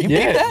seen that? You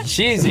peeped that?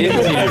 She's into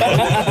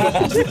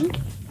you.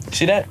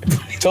 See that?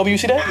 Toby, you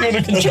see that?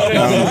 You control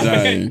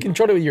it.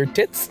 Control it with your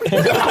tits.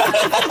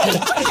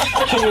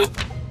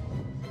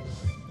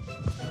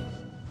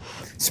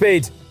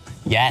 Speed.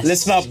 Yes.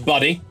 Listen up,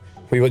 buddy.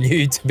 We want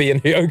you to be a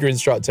yoga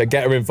instructor.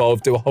 Get her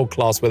involved. Do a whole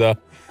class with her.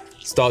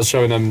 Start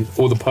showing them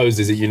all the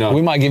poses that you know.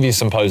 We might give you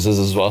some poses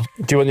as well.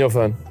 Do you want your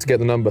phone to get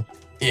the number?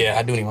 Yeah,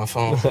 I do need my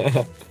phone.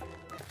 Why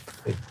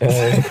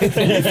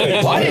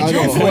did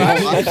you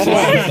flash? I want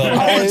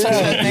to touch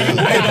that thing.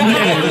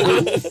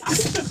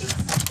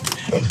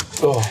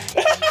 Oh.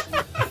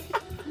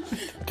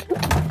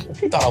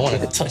 I thought I wanted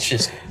to touch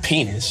his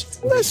penis.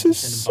 This is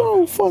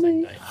so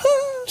funny.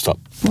 Stop.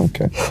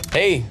 Okay.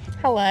 Hey.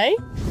 Hello.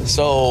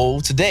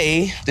 So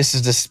today, this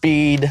is the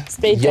speed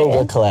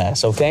yoga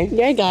class, okay?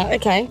 Yoga,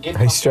 okay.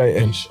 Hey, straight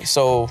in.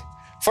 So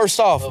first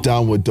off,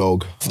 downward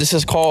dog. This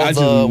is called I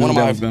just knew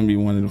that was gonna be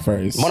one of the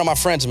first. One of my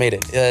friends made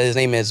it. His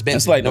name is Benzi.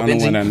 That's like the only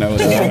one I know.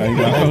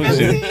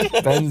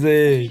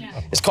 Benzi.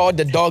 It's called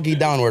the doggy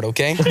downward,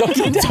 okay?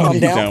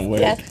 Calm down.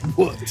 Yeah.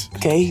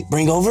 Okay,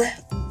 bring over.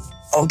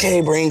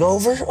 Okay, bring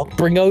over.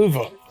 Bring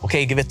over.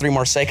 Okay, give it 3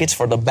 more seconds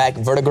for the back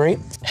vertebrae.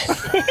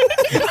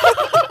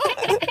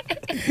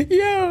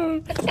 Yeah.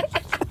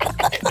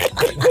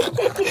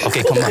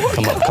 Okay, come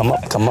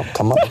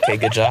up. Okay,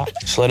 good job.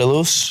 Just let it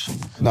loose.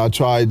 Now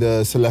try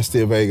the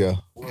Celestia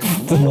Vega.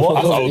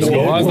 What? Why does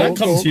that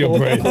come to your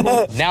brain?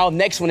 Now,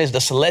 next one is the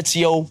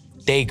Celestio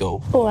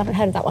Dago. Oh, I haven't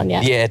heard of that one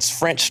yet. Yeah, it's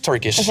French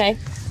Turkish. Okay.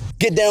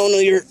 Get down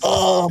on your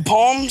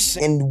palms,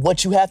 and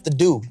what you have to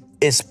do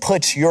is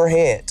put your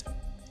head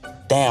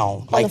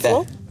down like the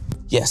floor? that.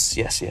 Yes,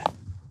 yeah.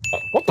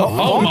 What the?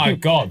 Oh my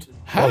God.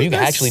 Oh, you can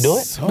actually do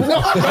it?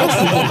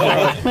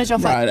 Where's your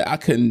phone?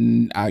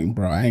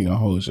 Bro, I ain't gonna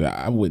hold you.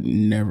 I would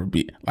never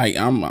be like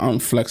I'm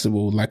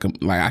flexible like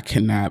I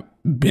cannot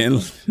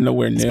bend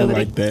nowhere near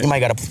like that. You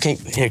might gotta can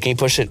you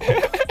push it?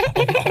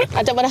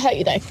 I don't want to hurt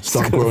you though.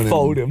 Stop groaning.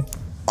 Fold him.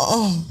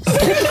 Oh.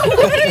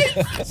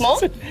 More?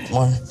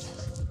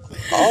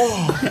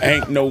 Oh.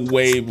 Ain't no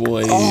way,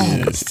 boy.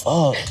 Oh,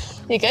 fuck.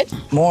 You good?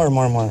 More.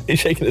 He's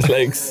shaking his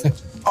legs.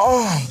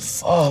 Oh,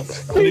 fuck.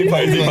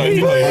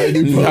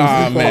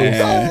 Nah,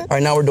 man. All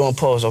right, now we're doing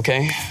pose,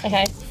 okay?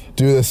 Okay.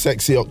 Do the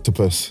sexy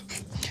octopus.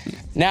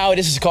 Now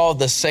this is called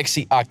the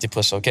sexy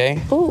octopus,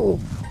 okay? Ooh.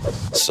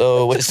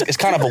 So it's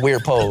kind of a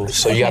weird pose.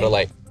 So you gotta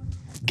like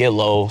get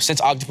low.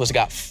 Since octopus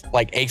got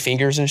like 8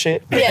 fingers and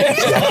shit. Yeah.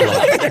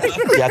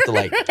 You have to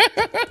like,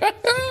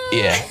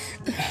 yeah.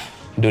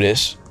 Do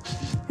this.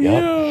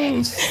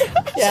 Yo,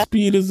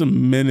 Speed is a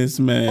menace,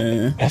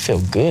 man. I feel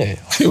good.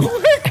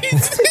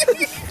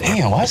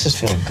 Damn, why does this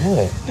feel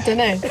good? I don't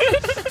know.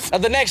 Now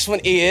the next one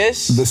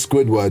is The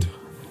Squidward.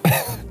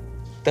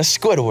 the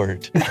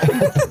Squidward.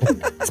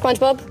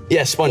 SpongeBob?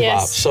 Yeah, SpongeBob.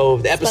 Yes. So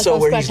the episode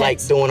SpongeBob where he's like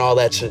SquarePants. doing all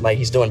that shit, like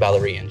he's doing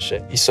ballerina and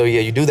shit. So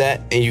yeah, you do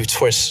that and you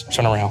twist,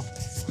 turn around.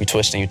 You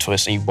twist and you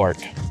twist and you bark.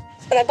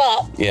 When I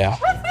bark? Yeah.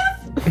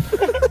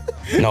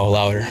 No,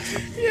 louder.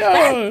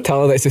 Yeah.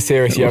 Tell her that it's a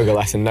serious yoga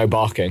lesson, no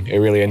barking. It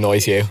really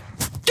annoys you.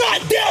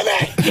 God damn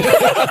it!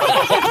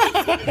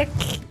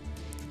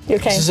 You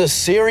okay? This is a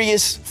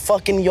serious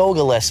fucking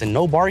yoga lesson.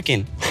 No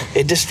barking.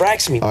 It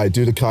distracts me. All right,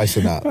 do the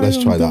Kaisenat.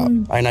 Let's try that. All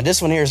right, now this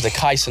one here is the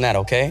Kaisenat,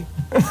 okay?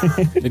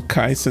 The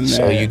Kaisenat.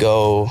 So you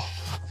go,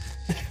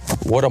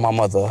 what of my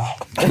mother?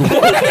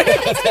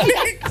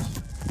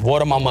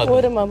 What of my mother?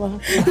 What a mama.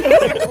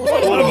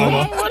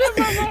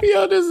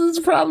 Yo, this is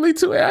probably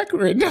too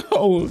accurate.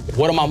 No.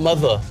 What of my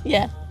mother?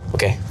 Yeah.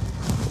 Okay.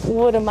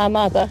 What am my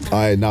mother? All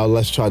right, now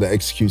let's try the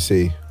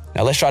XQC.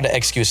 Now let's try the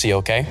XQC,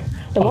 okay?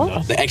 The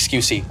what? The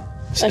XQC.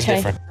 It's Okay.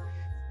 different.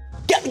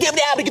 Get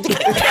down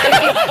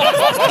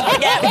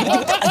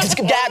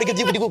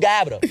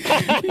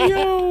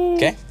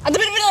Okay.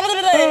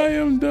 I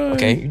am done.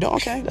 Okay, you doing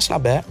okay? That's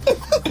not bad.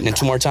 And then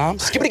 2 more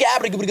times.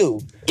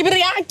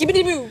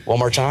 One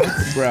more time.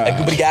 That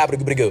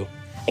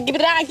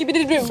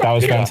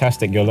was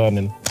fantastic. You're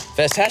learning.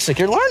 Fantastic,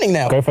 you're learning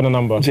now. Go for the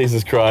number.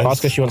 Jesus Christ.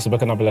 Ask her if she wants to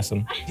book another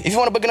lesson. If you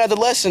want to book another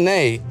lesson,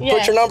 hey,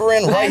 put your number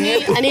in right here.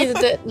 I need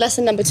to do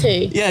lesson number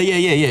 2. Yeah.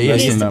 It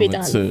needs to be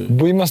done.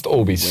 We must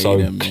all be so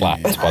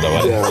clapped, by the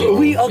way. Are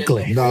we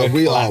ugly? No,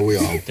 we are.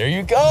 There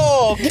you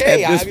go.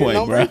 Okay, At this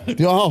point, bro. You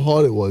know how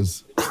hard it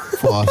was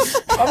for us?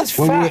 I was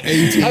when we were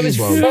 18, I was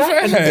bro.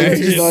 fat.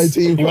 18,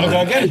 19. You want to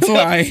go again?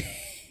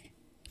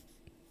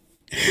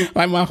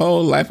 Like my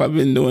whole life I've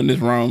been doing this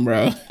wrong,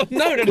 bro.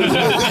 No.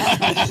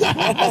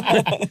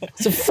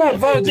 It's a fat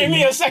virgin. Give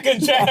me a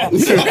second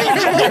chance.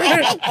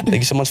 Thank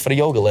you so much for the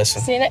yoga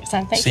lesson. See you next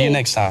time. Thank you. See you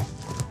next time.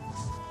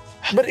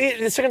 But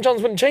the second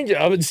chance wouldn't change it.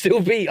 I would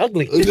still be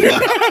ugly.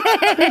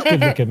 Good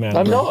looking man.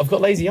 I'm not. I've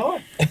got lazy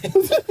eye.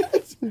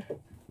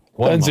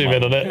 Don't zoom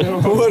in on it.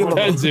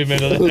 Don't zoom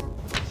in on it.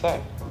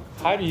 So,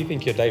 how do you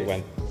think your date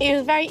went? It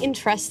was a very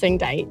interesting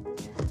date.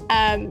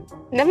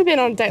 Never been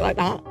on a date like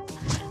that.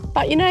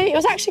 But you know, it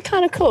was actually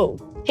kind of cool.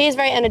 He is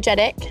very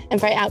energetic and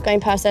very outgoing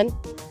person,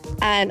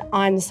 and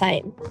I'm the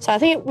same. So I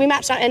think we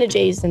matched our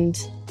energies, and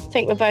I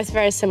think we're both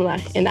very similar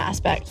in that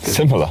aspect.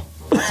 Similar?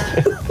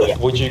 Yeah.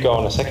 Would you go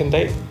on a second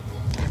date?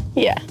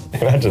 Yeah,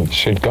 Imagine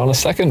she'd go on a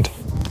second.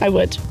 I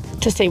would,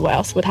 to see what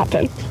else would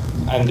happen.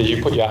 And did you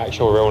put your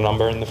actual real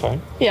number in the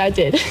phone? Yeah, I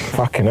did.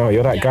 Fucking hell,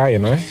 you're that guy, you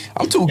know?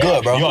 I'm too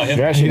good, bro. You got him.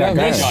 You're actually that You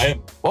got guy.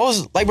 him. What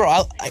was, like,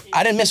 bro,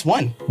 I didn't miss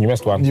one. You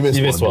missed one. You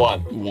missed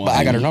one. But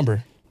I got her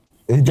number.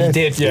 He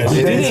did. Yeah.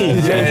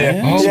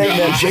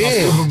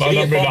 My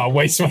number in our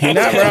waist. You're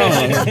not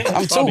wrong.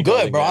 I'm too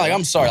good, bro. Like,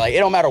 I'm sorry. Like, it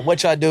don't matter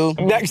what y'all do.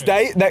 Next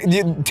date,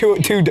 two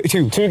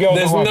girls.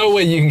 There's no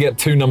way you can get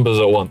 2 numbers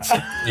at once.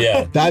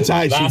 Yeah. That's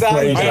actually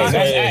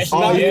crazy.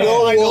 Oh, you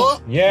know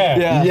what?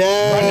 Yeah.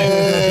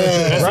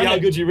 Let's see how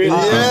good you really are.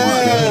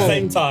 At the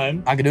same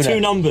time, I can do that. 2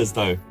 numbers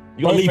though.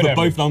 You gotta leave with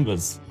both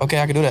numbers. Okay,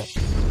 I can do that.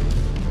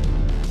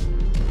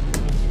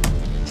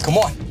 Come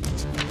on.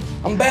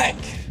 I'm back.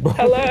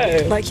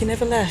 Hello. Like you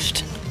never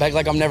left. Back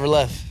like I'm never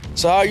left.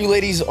 So how you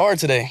ladies are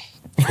today?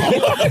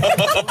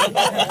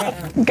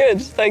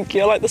 Good, thank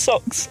you. I like the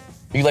socks.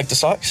 You like the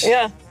socks?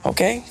 Yeah.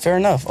 Okay, fair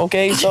enough.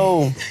 Okay,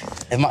 so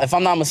if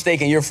I'm not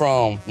mistaken, you're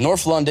from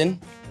North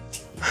London.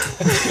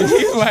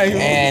 Like,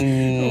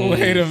 and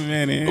wait a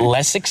minute.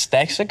 Essex?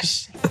 Like,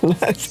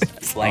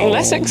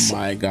 Essex? Oh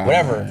my God.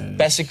 Whatever.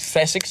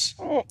 Essex?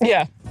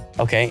 Yeah.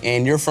 Okay,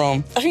 and you're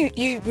from? I think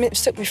you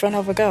mistook me for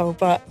another girl,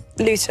 but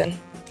Luton.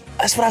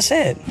 That's what I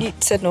said. You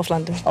said North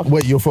London.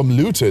 Wait, you're from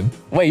Luton?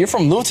 Wait, you're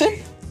from Luton?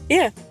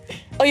 Yeah.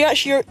 Oh, you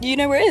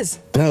know where it is?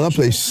 Yeah, that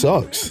place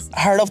sucks. I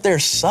heard up there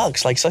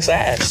sucks, like sucks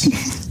ass.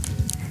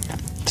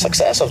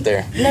 Sucks ass up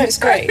there. No, it's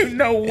great.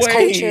 No way. It's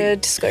cultured,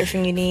 it's got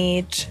everything you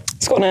need.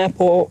 It's got an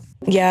airport.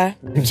 Yeah.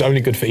 It's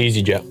only good for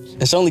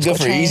EasyJet. It's only good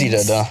for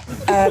EasyJet, though.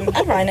 And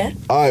Ryanair.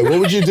 All right, what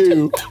would you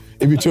do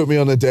if you took me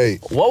on a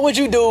date? What would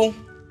you do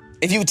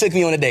if you took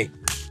me on a date?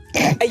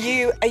 Are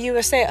you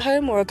a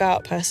stay-at-home or a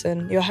go-out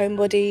person? You're a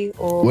homebody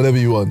or? Whatever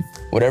you want.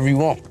 Whatever you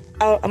want.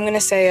 Oh, I'm gonna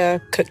say a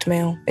cooked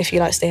meal if you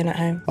like staying at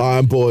home.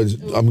 I'm bored.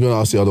 I'm going to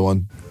ask the other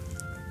one.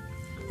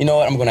 You know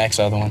what? I'm gonna ask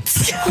the other one.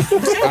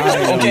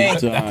 Okay.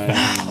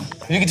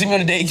 If you can take me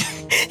on a date,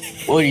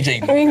 what would you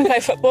take me? We can play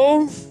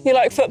football. You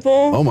like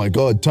football? Oh my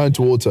God, turn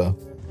to water.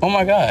 Oh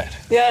my God.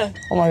 Yeah.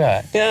 Oh my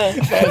God. Yeah.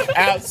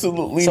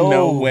 Absolutely So,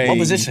 no way. what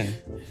position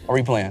are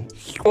we playing?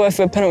 Well,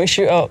 for a penalty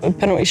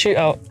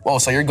shootout. Oh,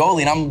 so you're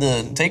goalie and I'm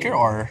the taker,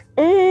 or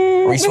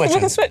are we We switching?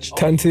 can switch.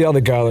 Turn to the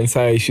other girl and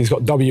say she's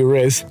got W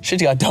Riz.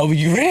 She's got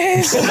W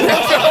Riz. She's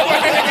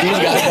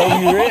got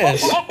W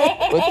Riz.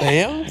 What the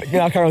hell?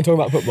 Yeah, I'll carry on talking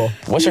about football.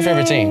 What's your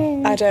favorite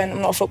team?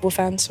 I'm not a football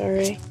fan,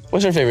 sorry.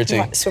 What's your favorite team?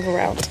 Might swivel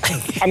around.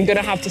 I'm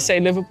gonna have to say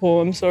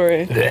Liverpool. I'm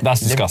sorry.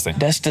 That's disgusting.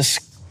 That's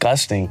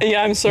disgusting.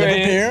 Yeah, I'm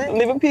sorry.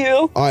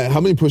 Liverpool. All right,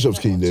 how many push-ups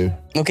can you do?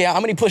 Okay,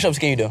 how many push-ups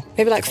can you do?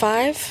 Maybe like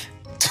 5.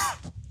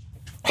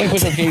 How many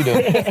push-ups can you do?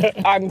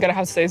 I'm gonna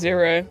have to say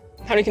 0.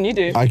 How many can you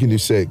do? I can do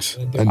 6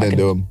 and then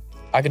do them.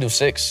 I can do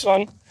 6.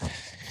 One.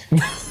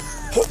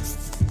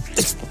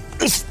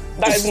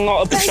 That is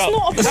not a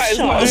push-up. That is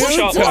not a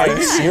push-up. Are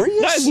you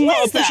serious? That is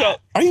not a push-up.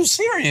 Are you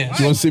serious?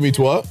 You want to see me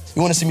twerk?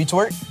 You want to see me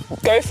twerk?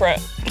 Go for it.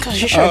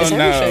 Gosh, you showed us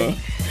everything.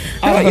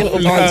 I like your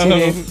little dance you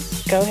do.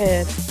 Go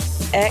ahead.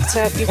 Act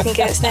up, you can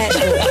get snatched.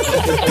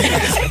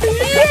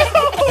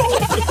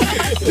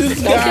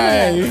 This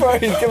guy. Bro,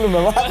 he's giving him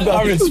a lap dance.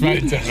 I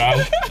respect it,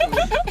 man.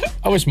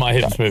 I wish my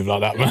hips moved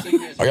like that, man.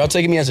 Are y'all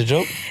taking me as a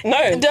joke?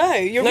 No. No,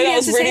 you're No, really that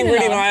was really, entertaining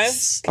really us.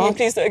 nice. Can you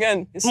please do it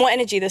again? More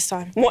energy this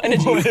time. More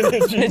energy. More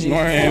energy.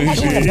 More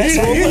energy. More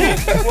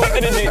energy. More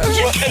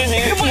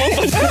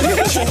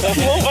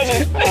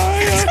energy.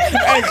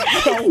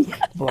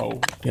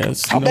 Bro.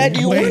 Yes. How bad do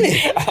you want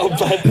it? How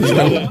bad is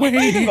that?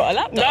 You got a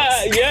lap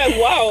dance. Yeah,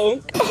 wow.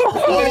 I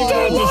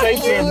don't know what to say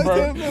to him,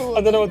 bro.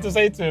 I don't know what to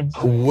say to him.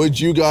 Would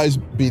you guys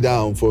be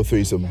down for a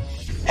threesome?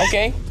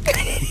 Okay.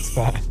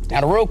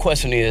 Now the real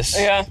question is,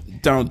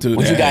 Don't do that.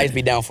 would you guys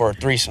be down for a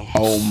threesome?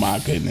 Oh my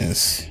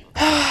goodness.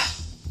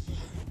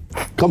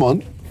 Come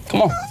on.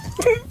 Come on.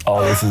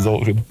 Oh, this is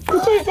awkward.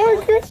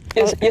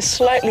 You're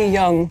slightly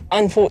young,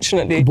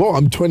 unfortunately. Bro,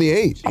 I'm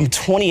 28. I'm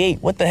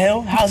 28. What the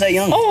hell? How's that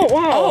young? Oh,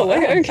 wow. Oh,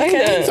 okay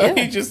then. So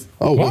he just.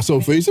 Oh, what? So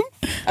threesome?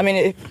 I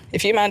mean,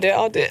 if you man do it,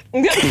 I'll do it.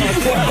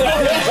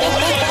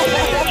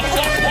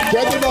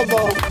 Get the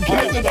number.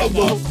 Get the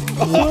number.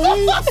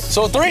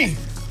 So 3?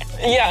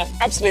 Yeah,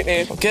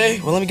 absolutely.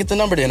 Okay, well, let me get the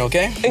number then,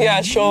 okay?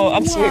 Yeah, sure,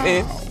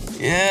 absolutely.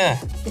 Yeah.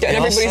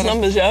 Getting everybody's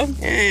numbers, yeah?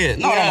 Yeah.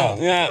 No.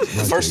 Yeah. The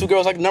first 2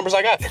 girls, like the numbers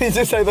I got. He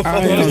just say the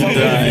first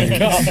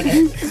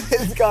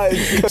This guy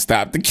is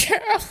Stop the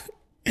cap.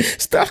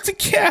 Stop the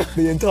cap.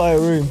 the entire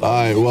room. All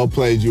right, well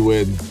played. You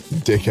win,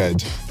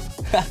 dickhead.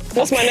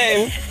 What's my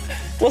name?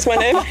 What's my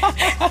name?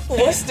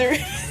 What's the...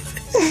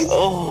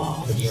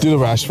 Oh. Do the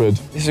Rashford.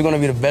 This is gonna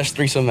be the best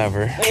threesome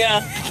ever.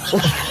 Yeah.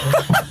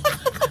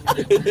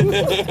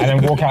 And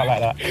then walk out like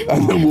that.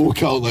 And then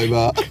walk out like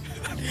that.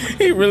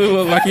 He really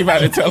looked like he about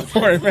to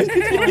teleport. Man.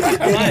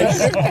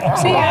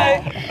 See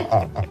ya.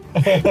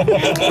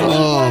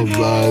 Oh,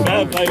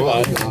 man.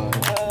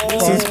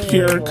 This is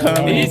pure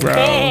comedy, bro.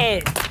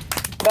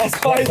 That's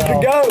fine to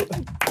go.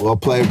 Well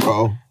played,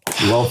 bro.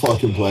 Well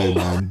fucking played,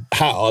 man.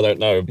 How? I don't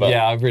know, but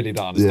Yeah, I really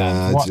don't understand.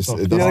 Yeah, What it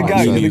the- doesn't You're the make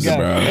guy, you're the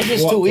sense. guy. It's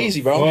just too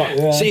easy, bro.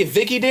 Yeah. See, if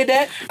Vicky did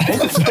that.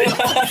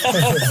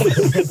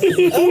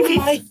 Oh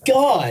my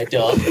God,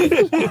 dog.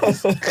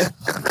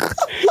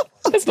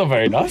 that's not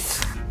very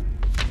nice.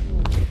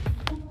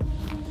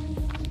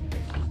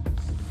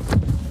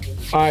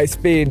 All right,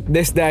 Speed,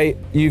 this day,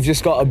 you've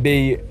just got to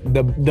be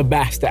the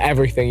best at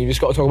everything. You've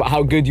just got to talk about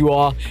how good you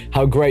are,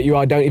 how great you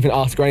are. Don't even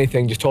ask her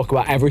anything. Just talk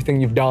about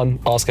everything you've done.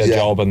 Ask her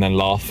job and then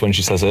laugh when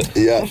she says it.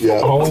 Yeah.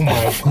 Oh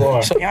my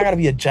God. So y'all gotta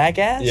be a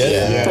jackass?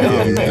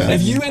 Yeah.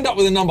 If you end up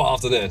with a number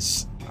after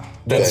this,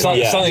 then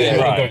something ain't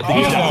right.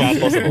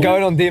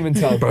 Going on demon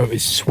time. Bro,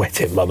 it's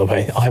sweating, by the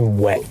way. I'm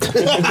wet.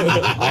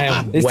 I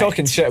am He's wet.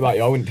 talking shit about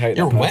you. I wouldn't take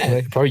You're that wet,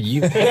 personally. bro.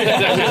 You.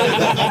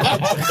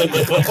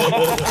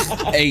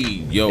 Hey,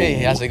 yo. Hey,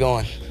 how's it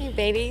going? Hey,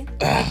 baby.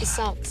 Your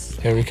socks.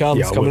 Here he comes,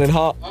 Yeah, I coming would. in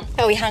hot.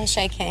 Are we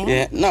handshaking?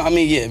 Yeah. No, I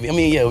mean, yeah. We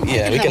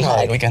can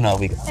hug. We can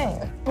hug.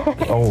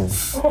 Oh,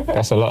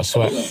 that's a lot of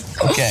sweat.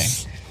 Okay.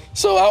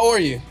 So, how are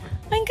you?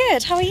 I'm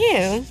good. How are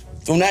you?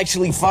 I'm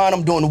actually fine.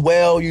 I'm doing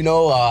well, you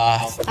know.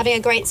 Having a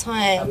great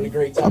time.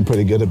 I'm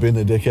pretty good at being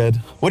a dickhead.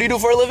 What do you do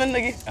for a living,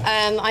 nigga?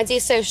 I do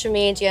social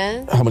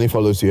media, How many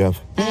followers do you have?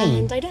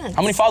 and I dance.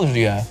 How many followers do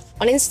you have?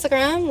 On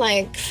Instagram,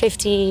 like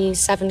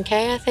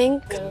 57K, I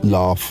think.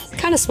 Laugh.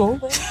 Kind of small.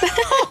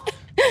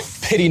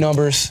 Pity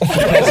numbers.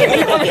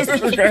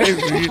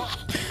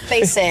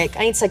 Basic.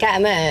 I need to get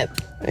them up.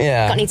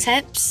 Yeah. Got any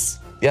tips?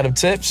 You got them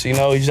tips? You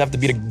know, you just have to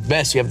be the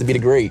best. You have to be the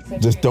great.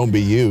 Just don't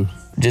be you.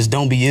 Just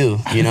don't be you,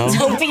 you know?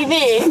 Don't be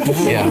me.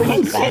 Yeah.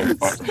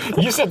 Thanks.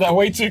 You said that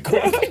way too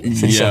quick.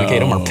 57K,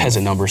 them are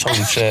peasant numbers.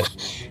 Holy shit.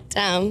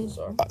 Damn.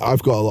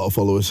 I've got a lot of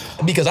followers.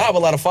 Because I have a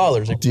lot of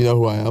followers. Do you know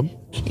who I am?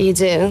 You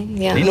do,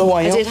 yeah. Do you know who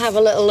I am? I did have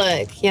a little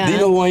look, yeah. Do you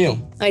know who I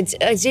am? I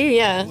do,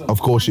 yeah. Of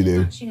course you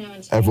do.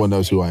 Everyone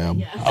knows who I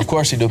am. Of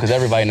course you do, because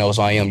everybody knows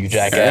who I am, you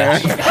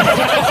jackass.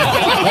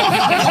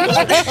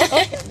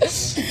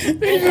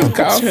 He just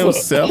called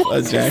himself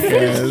a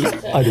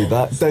jackass. I do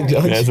that. Don't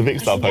judge. Yeah, it's a big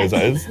star pose,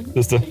 that is.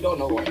 Just a...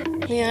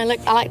 Yeah,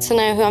 I like to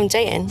know who I'm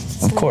dating.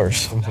 Of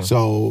course.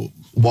 So,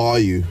 what are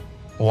you?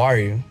 Why are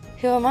you?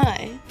 Who am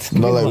I?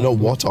 No,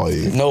 what are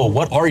you? No,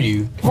 what are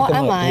you? What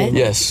am I?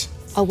 Yes.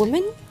 A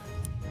woman?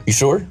 You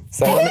sure?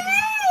 Last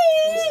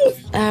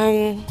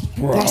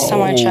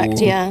time I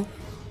checked, yeah.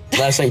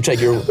 Last time you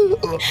checked, you're...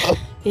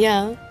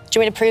 Yeah. Do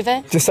you want me to prove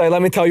it? Just say,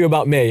 let me tell you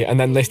about me, and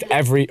then list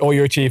all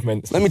your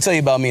achievements. Let me tell you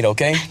about me,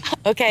 okay?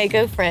 Okay,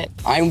 go for it.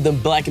 I am the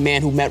black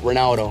man who met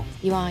Ronaldo.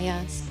 You are,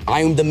 yes.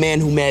 I am the man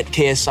who met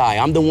KSI. I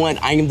am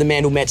the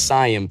man who met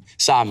Simon.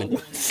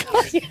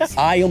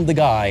 I am the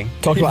guy.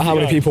 Talk about how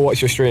many people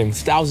watch your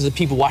streams. Thousands of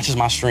people watches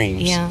my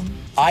streams. Yeah.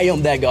 I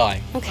am that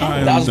guy. Okay.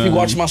 Thousands of people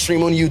watch my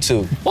stream on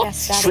YouTube.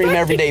 Yes, Daddy. Stream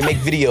every day, make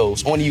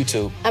videos on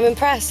YouTube. I'm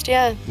impressed,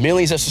 yeah.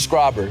 Millions of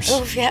subscribers.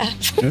 Oh, yeah.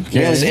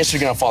 Millions of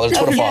Instagram followers,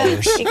 Twitter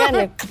followers.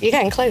 You're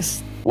getting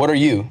close. What are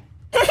you?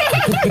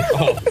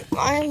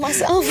 I am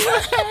myself.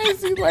 Why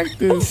is he like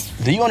this?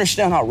 Do you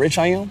understand how rich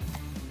I am?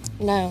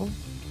 No.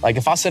 Like,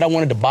 if I said I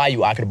wanted to buy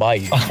you, I could buy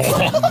you.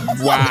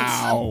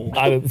 Wow.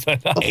 I didn't say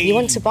that. You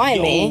want to buy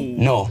me?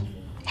 No.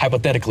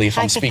 Hypothetically, if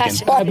I'm speaking.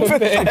 Simon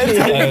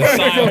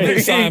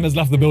has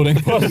left the building.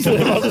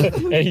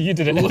 Hey, you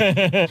did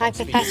it.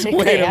 Hypothetically,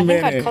 Wait a I think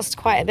minute. I'd cost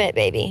quite a bit,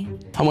 baby.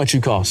 How much you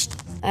cost?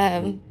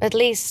 At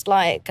least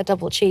like a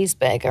double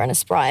cheeseburger and a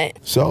Sprite.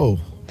 So,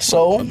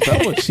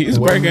 Double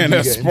cheeseburger and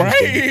a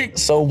Sprite.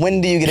 So when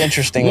do you get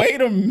interesting?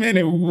 Wait a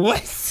minute,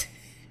 what?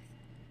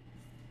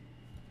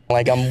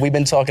 Like, we've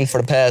been talking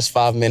for the past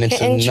 5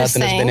 minutes and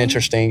nothing has been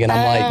interesting. And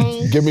I'm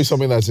like, give me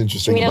something that's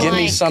interesting. Give me give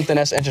me like- something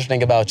that's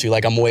interesting about you.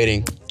 Like, I'm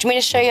waiting. Do you want me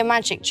to show you a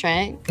magic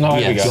trick? No,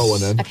 here we Yes. go. Go on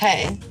then.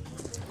 Okay.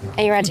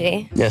 Are you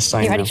ready? Yes,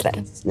 I You am. ready for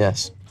this?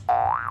 Yes.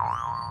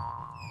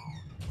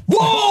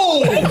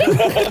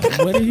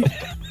 What are you?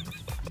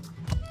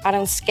 I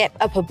don't skip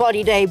up a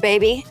body day,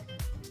 baby.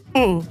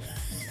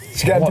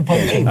 Scared to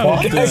punch him.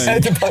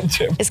 Scared to punch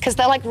him. It's because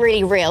they're like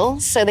really real,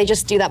 so they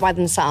just do that by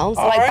themselves.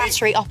 They're like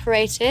battery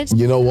operated.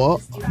 You know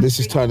what? This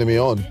is turning me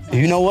on.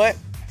 You know what?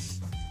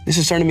 This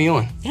is turning me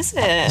on. Is it?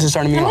 This is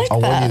turning me on. like I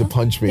want that. you to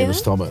punch me in the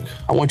stomach.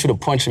 I want you to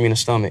punch me in the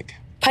stomach.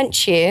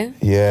 Punch you?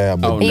 Yeah.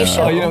 Oh, Are you no.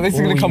 sure? Oh, you know, this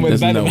is going to come with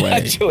There's no venom, way.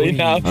 actually,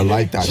 now. I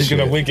like that She's shit.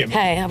 gonna wig him.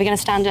 Hey, are we gonna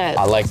stand up?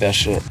 I like that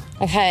shit.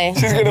 Okay.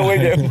 She's going to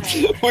wig him.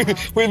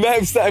 We may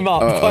have set him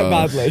up quite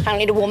badly. I don't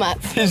need to warm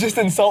up. He's just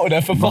insulted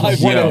her for 5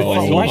 Yo. minutes.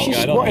 Why is she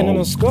squatting in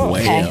a skirt?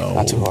 Okay.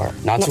 Not too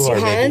hard. Not too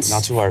hard, baby.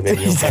 Not too hard,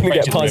 baby. He's going to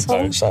get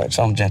punched.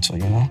 Something gentle,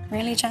 you know?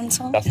 Really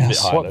gentle? That's a bit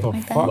high. What the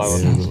fuck?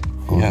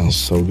 Oh, that was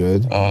so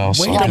good. Oh, that was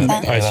so Wait a good.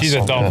 minute. Yeah, She's a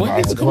that's so dumb. good.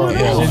 What is going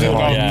on? She's a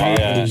dumb, Yeah,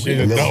 bro. yeah. She's A a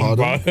little dumb,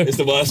 bro. harder. It's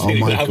the worst Oh thing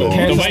my that happened.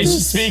 God. The way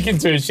she's speaking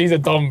to her, she's a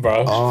dumb,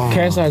 bro.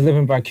 KSI is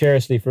living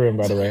vicariously through him,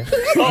 by the way.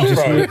 Stop,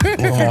 bro.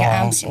 Your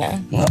arms, you know.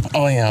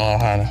 Oh, yeah, a little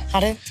harder.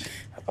 Pardon?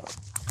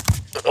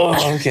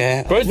 Oh,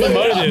 okay. Bro's been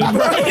moaning. Guys,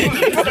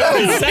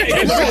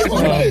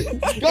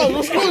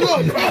 what's going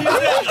on?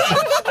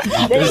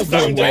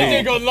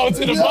 JJ got low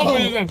to the bubble.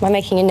 Am I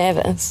making you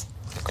nervous?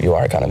 You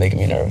are kind of making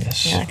me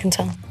nervous. Yeah, I can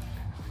tell.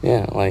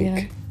 Yeah, like,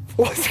 Yeah.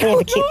 We have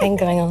a cute thing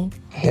going on.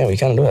 yeah, we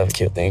kind of do have a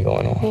cute thing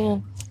going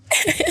on.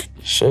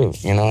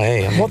 Shoot, you know,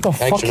 hey. What the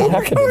fuck is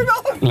happening?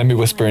 Let me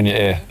whisper in your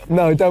ear.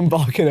 No, don't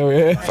bark in her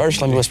ear.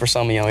 First, let me whisper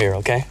something in your ear,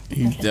 okay?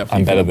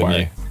 I'm better than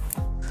you.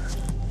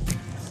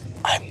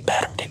 I'm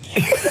better than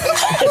you.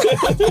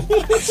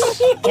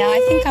 Yeah, I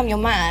think I'm your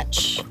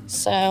match.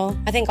 So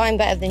I think I'm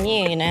better than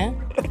you, you know?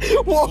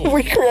 What have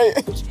we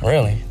created?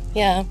 Really?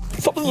 Yeah.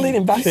 Stop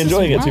leaning back. You're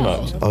enjoying it too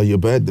much. Oh, you're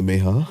better than me,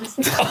 huh?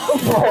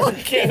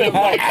 Get the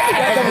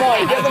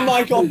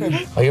mic off him.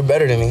 Oh, you're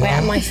better than me.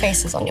 Wait, my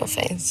face is on your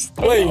face.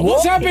 Wait,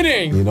 what's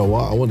happening? You know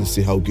what? I want to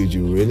see how good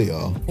you really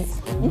are.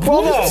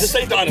 Brother, Just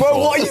say dinosaur. bro,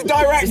 what are you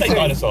directing? Just say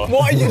dinosaur.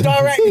 What are you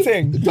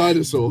directing?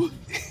 Dinosaur.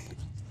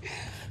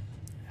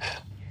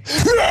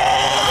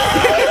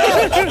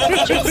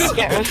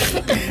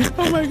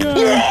 Oh my God.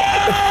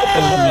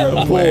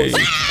 No way.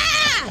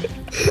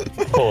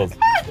 Pause.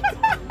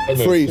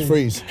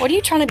 Freeze. What are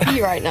you trying to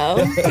be right now?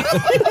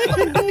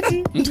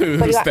 Dude,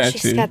 But you actually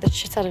statue. scared the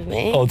shit out of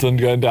me. Alton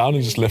going down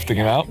and just lifting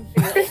him out.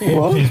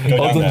 What?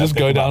 Alton just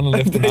go down and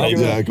lift him out.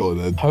 Yeah, go on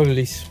then.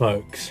 Holy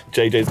smokes.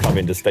 JJ's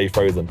coming to stay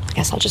frozen.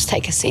 Guess I'll just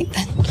take a seat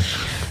then.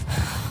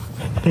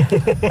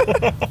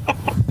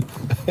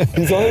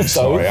 He's on his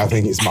Sorry, I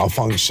think it's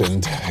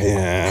malfunctioned.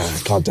 Yeah,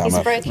 god damn He's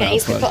it. broken.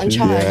 He's been put on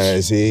charge. Yeah,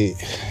 is he?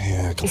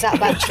 Yeah, Is that a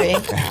battery?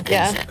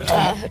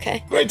 Yeah.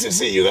 Okay. great to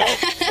see you there.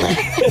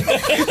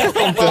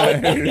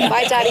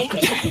 Bye, Daddy.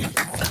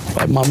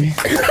 Bye, mommy.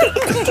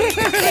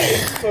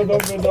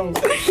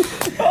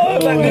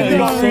 That did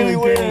get really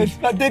weird.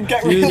 That did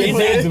get really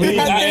weird.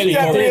 That did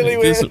get really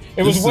weird.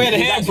 It was weird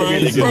hair, bro.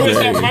 really Bro was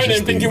there good.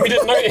 moaning thinking we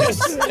didn't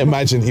notice.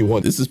 Imagine he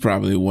wants This is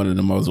probably one of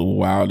the most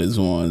wildest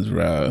ones,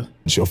 bro.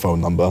 your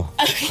phone number.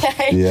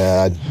 Okay.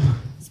 Yeah.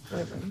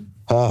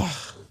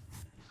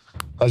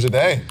 How's your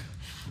day?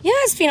 Yeah,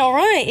 it's been all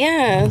right.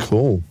 Yeah.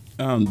 Cool.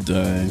 I'm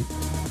done.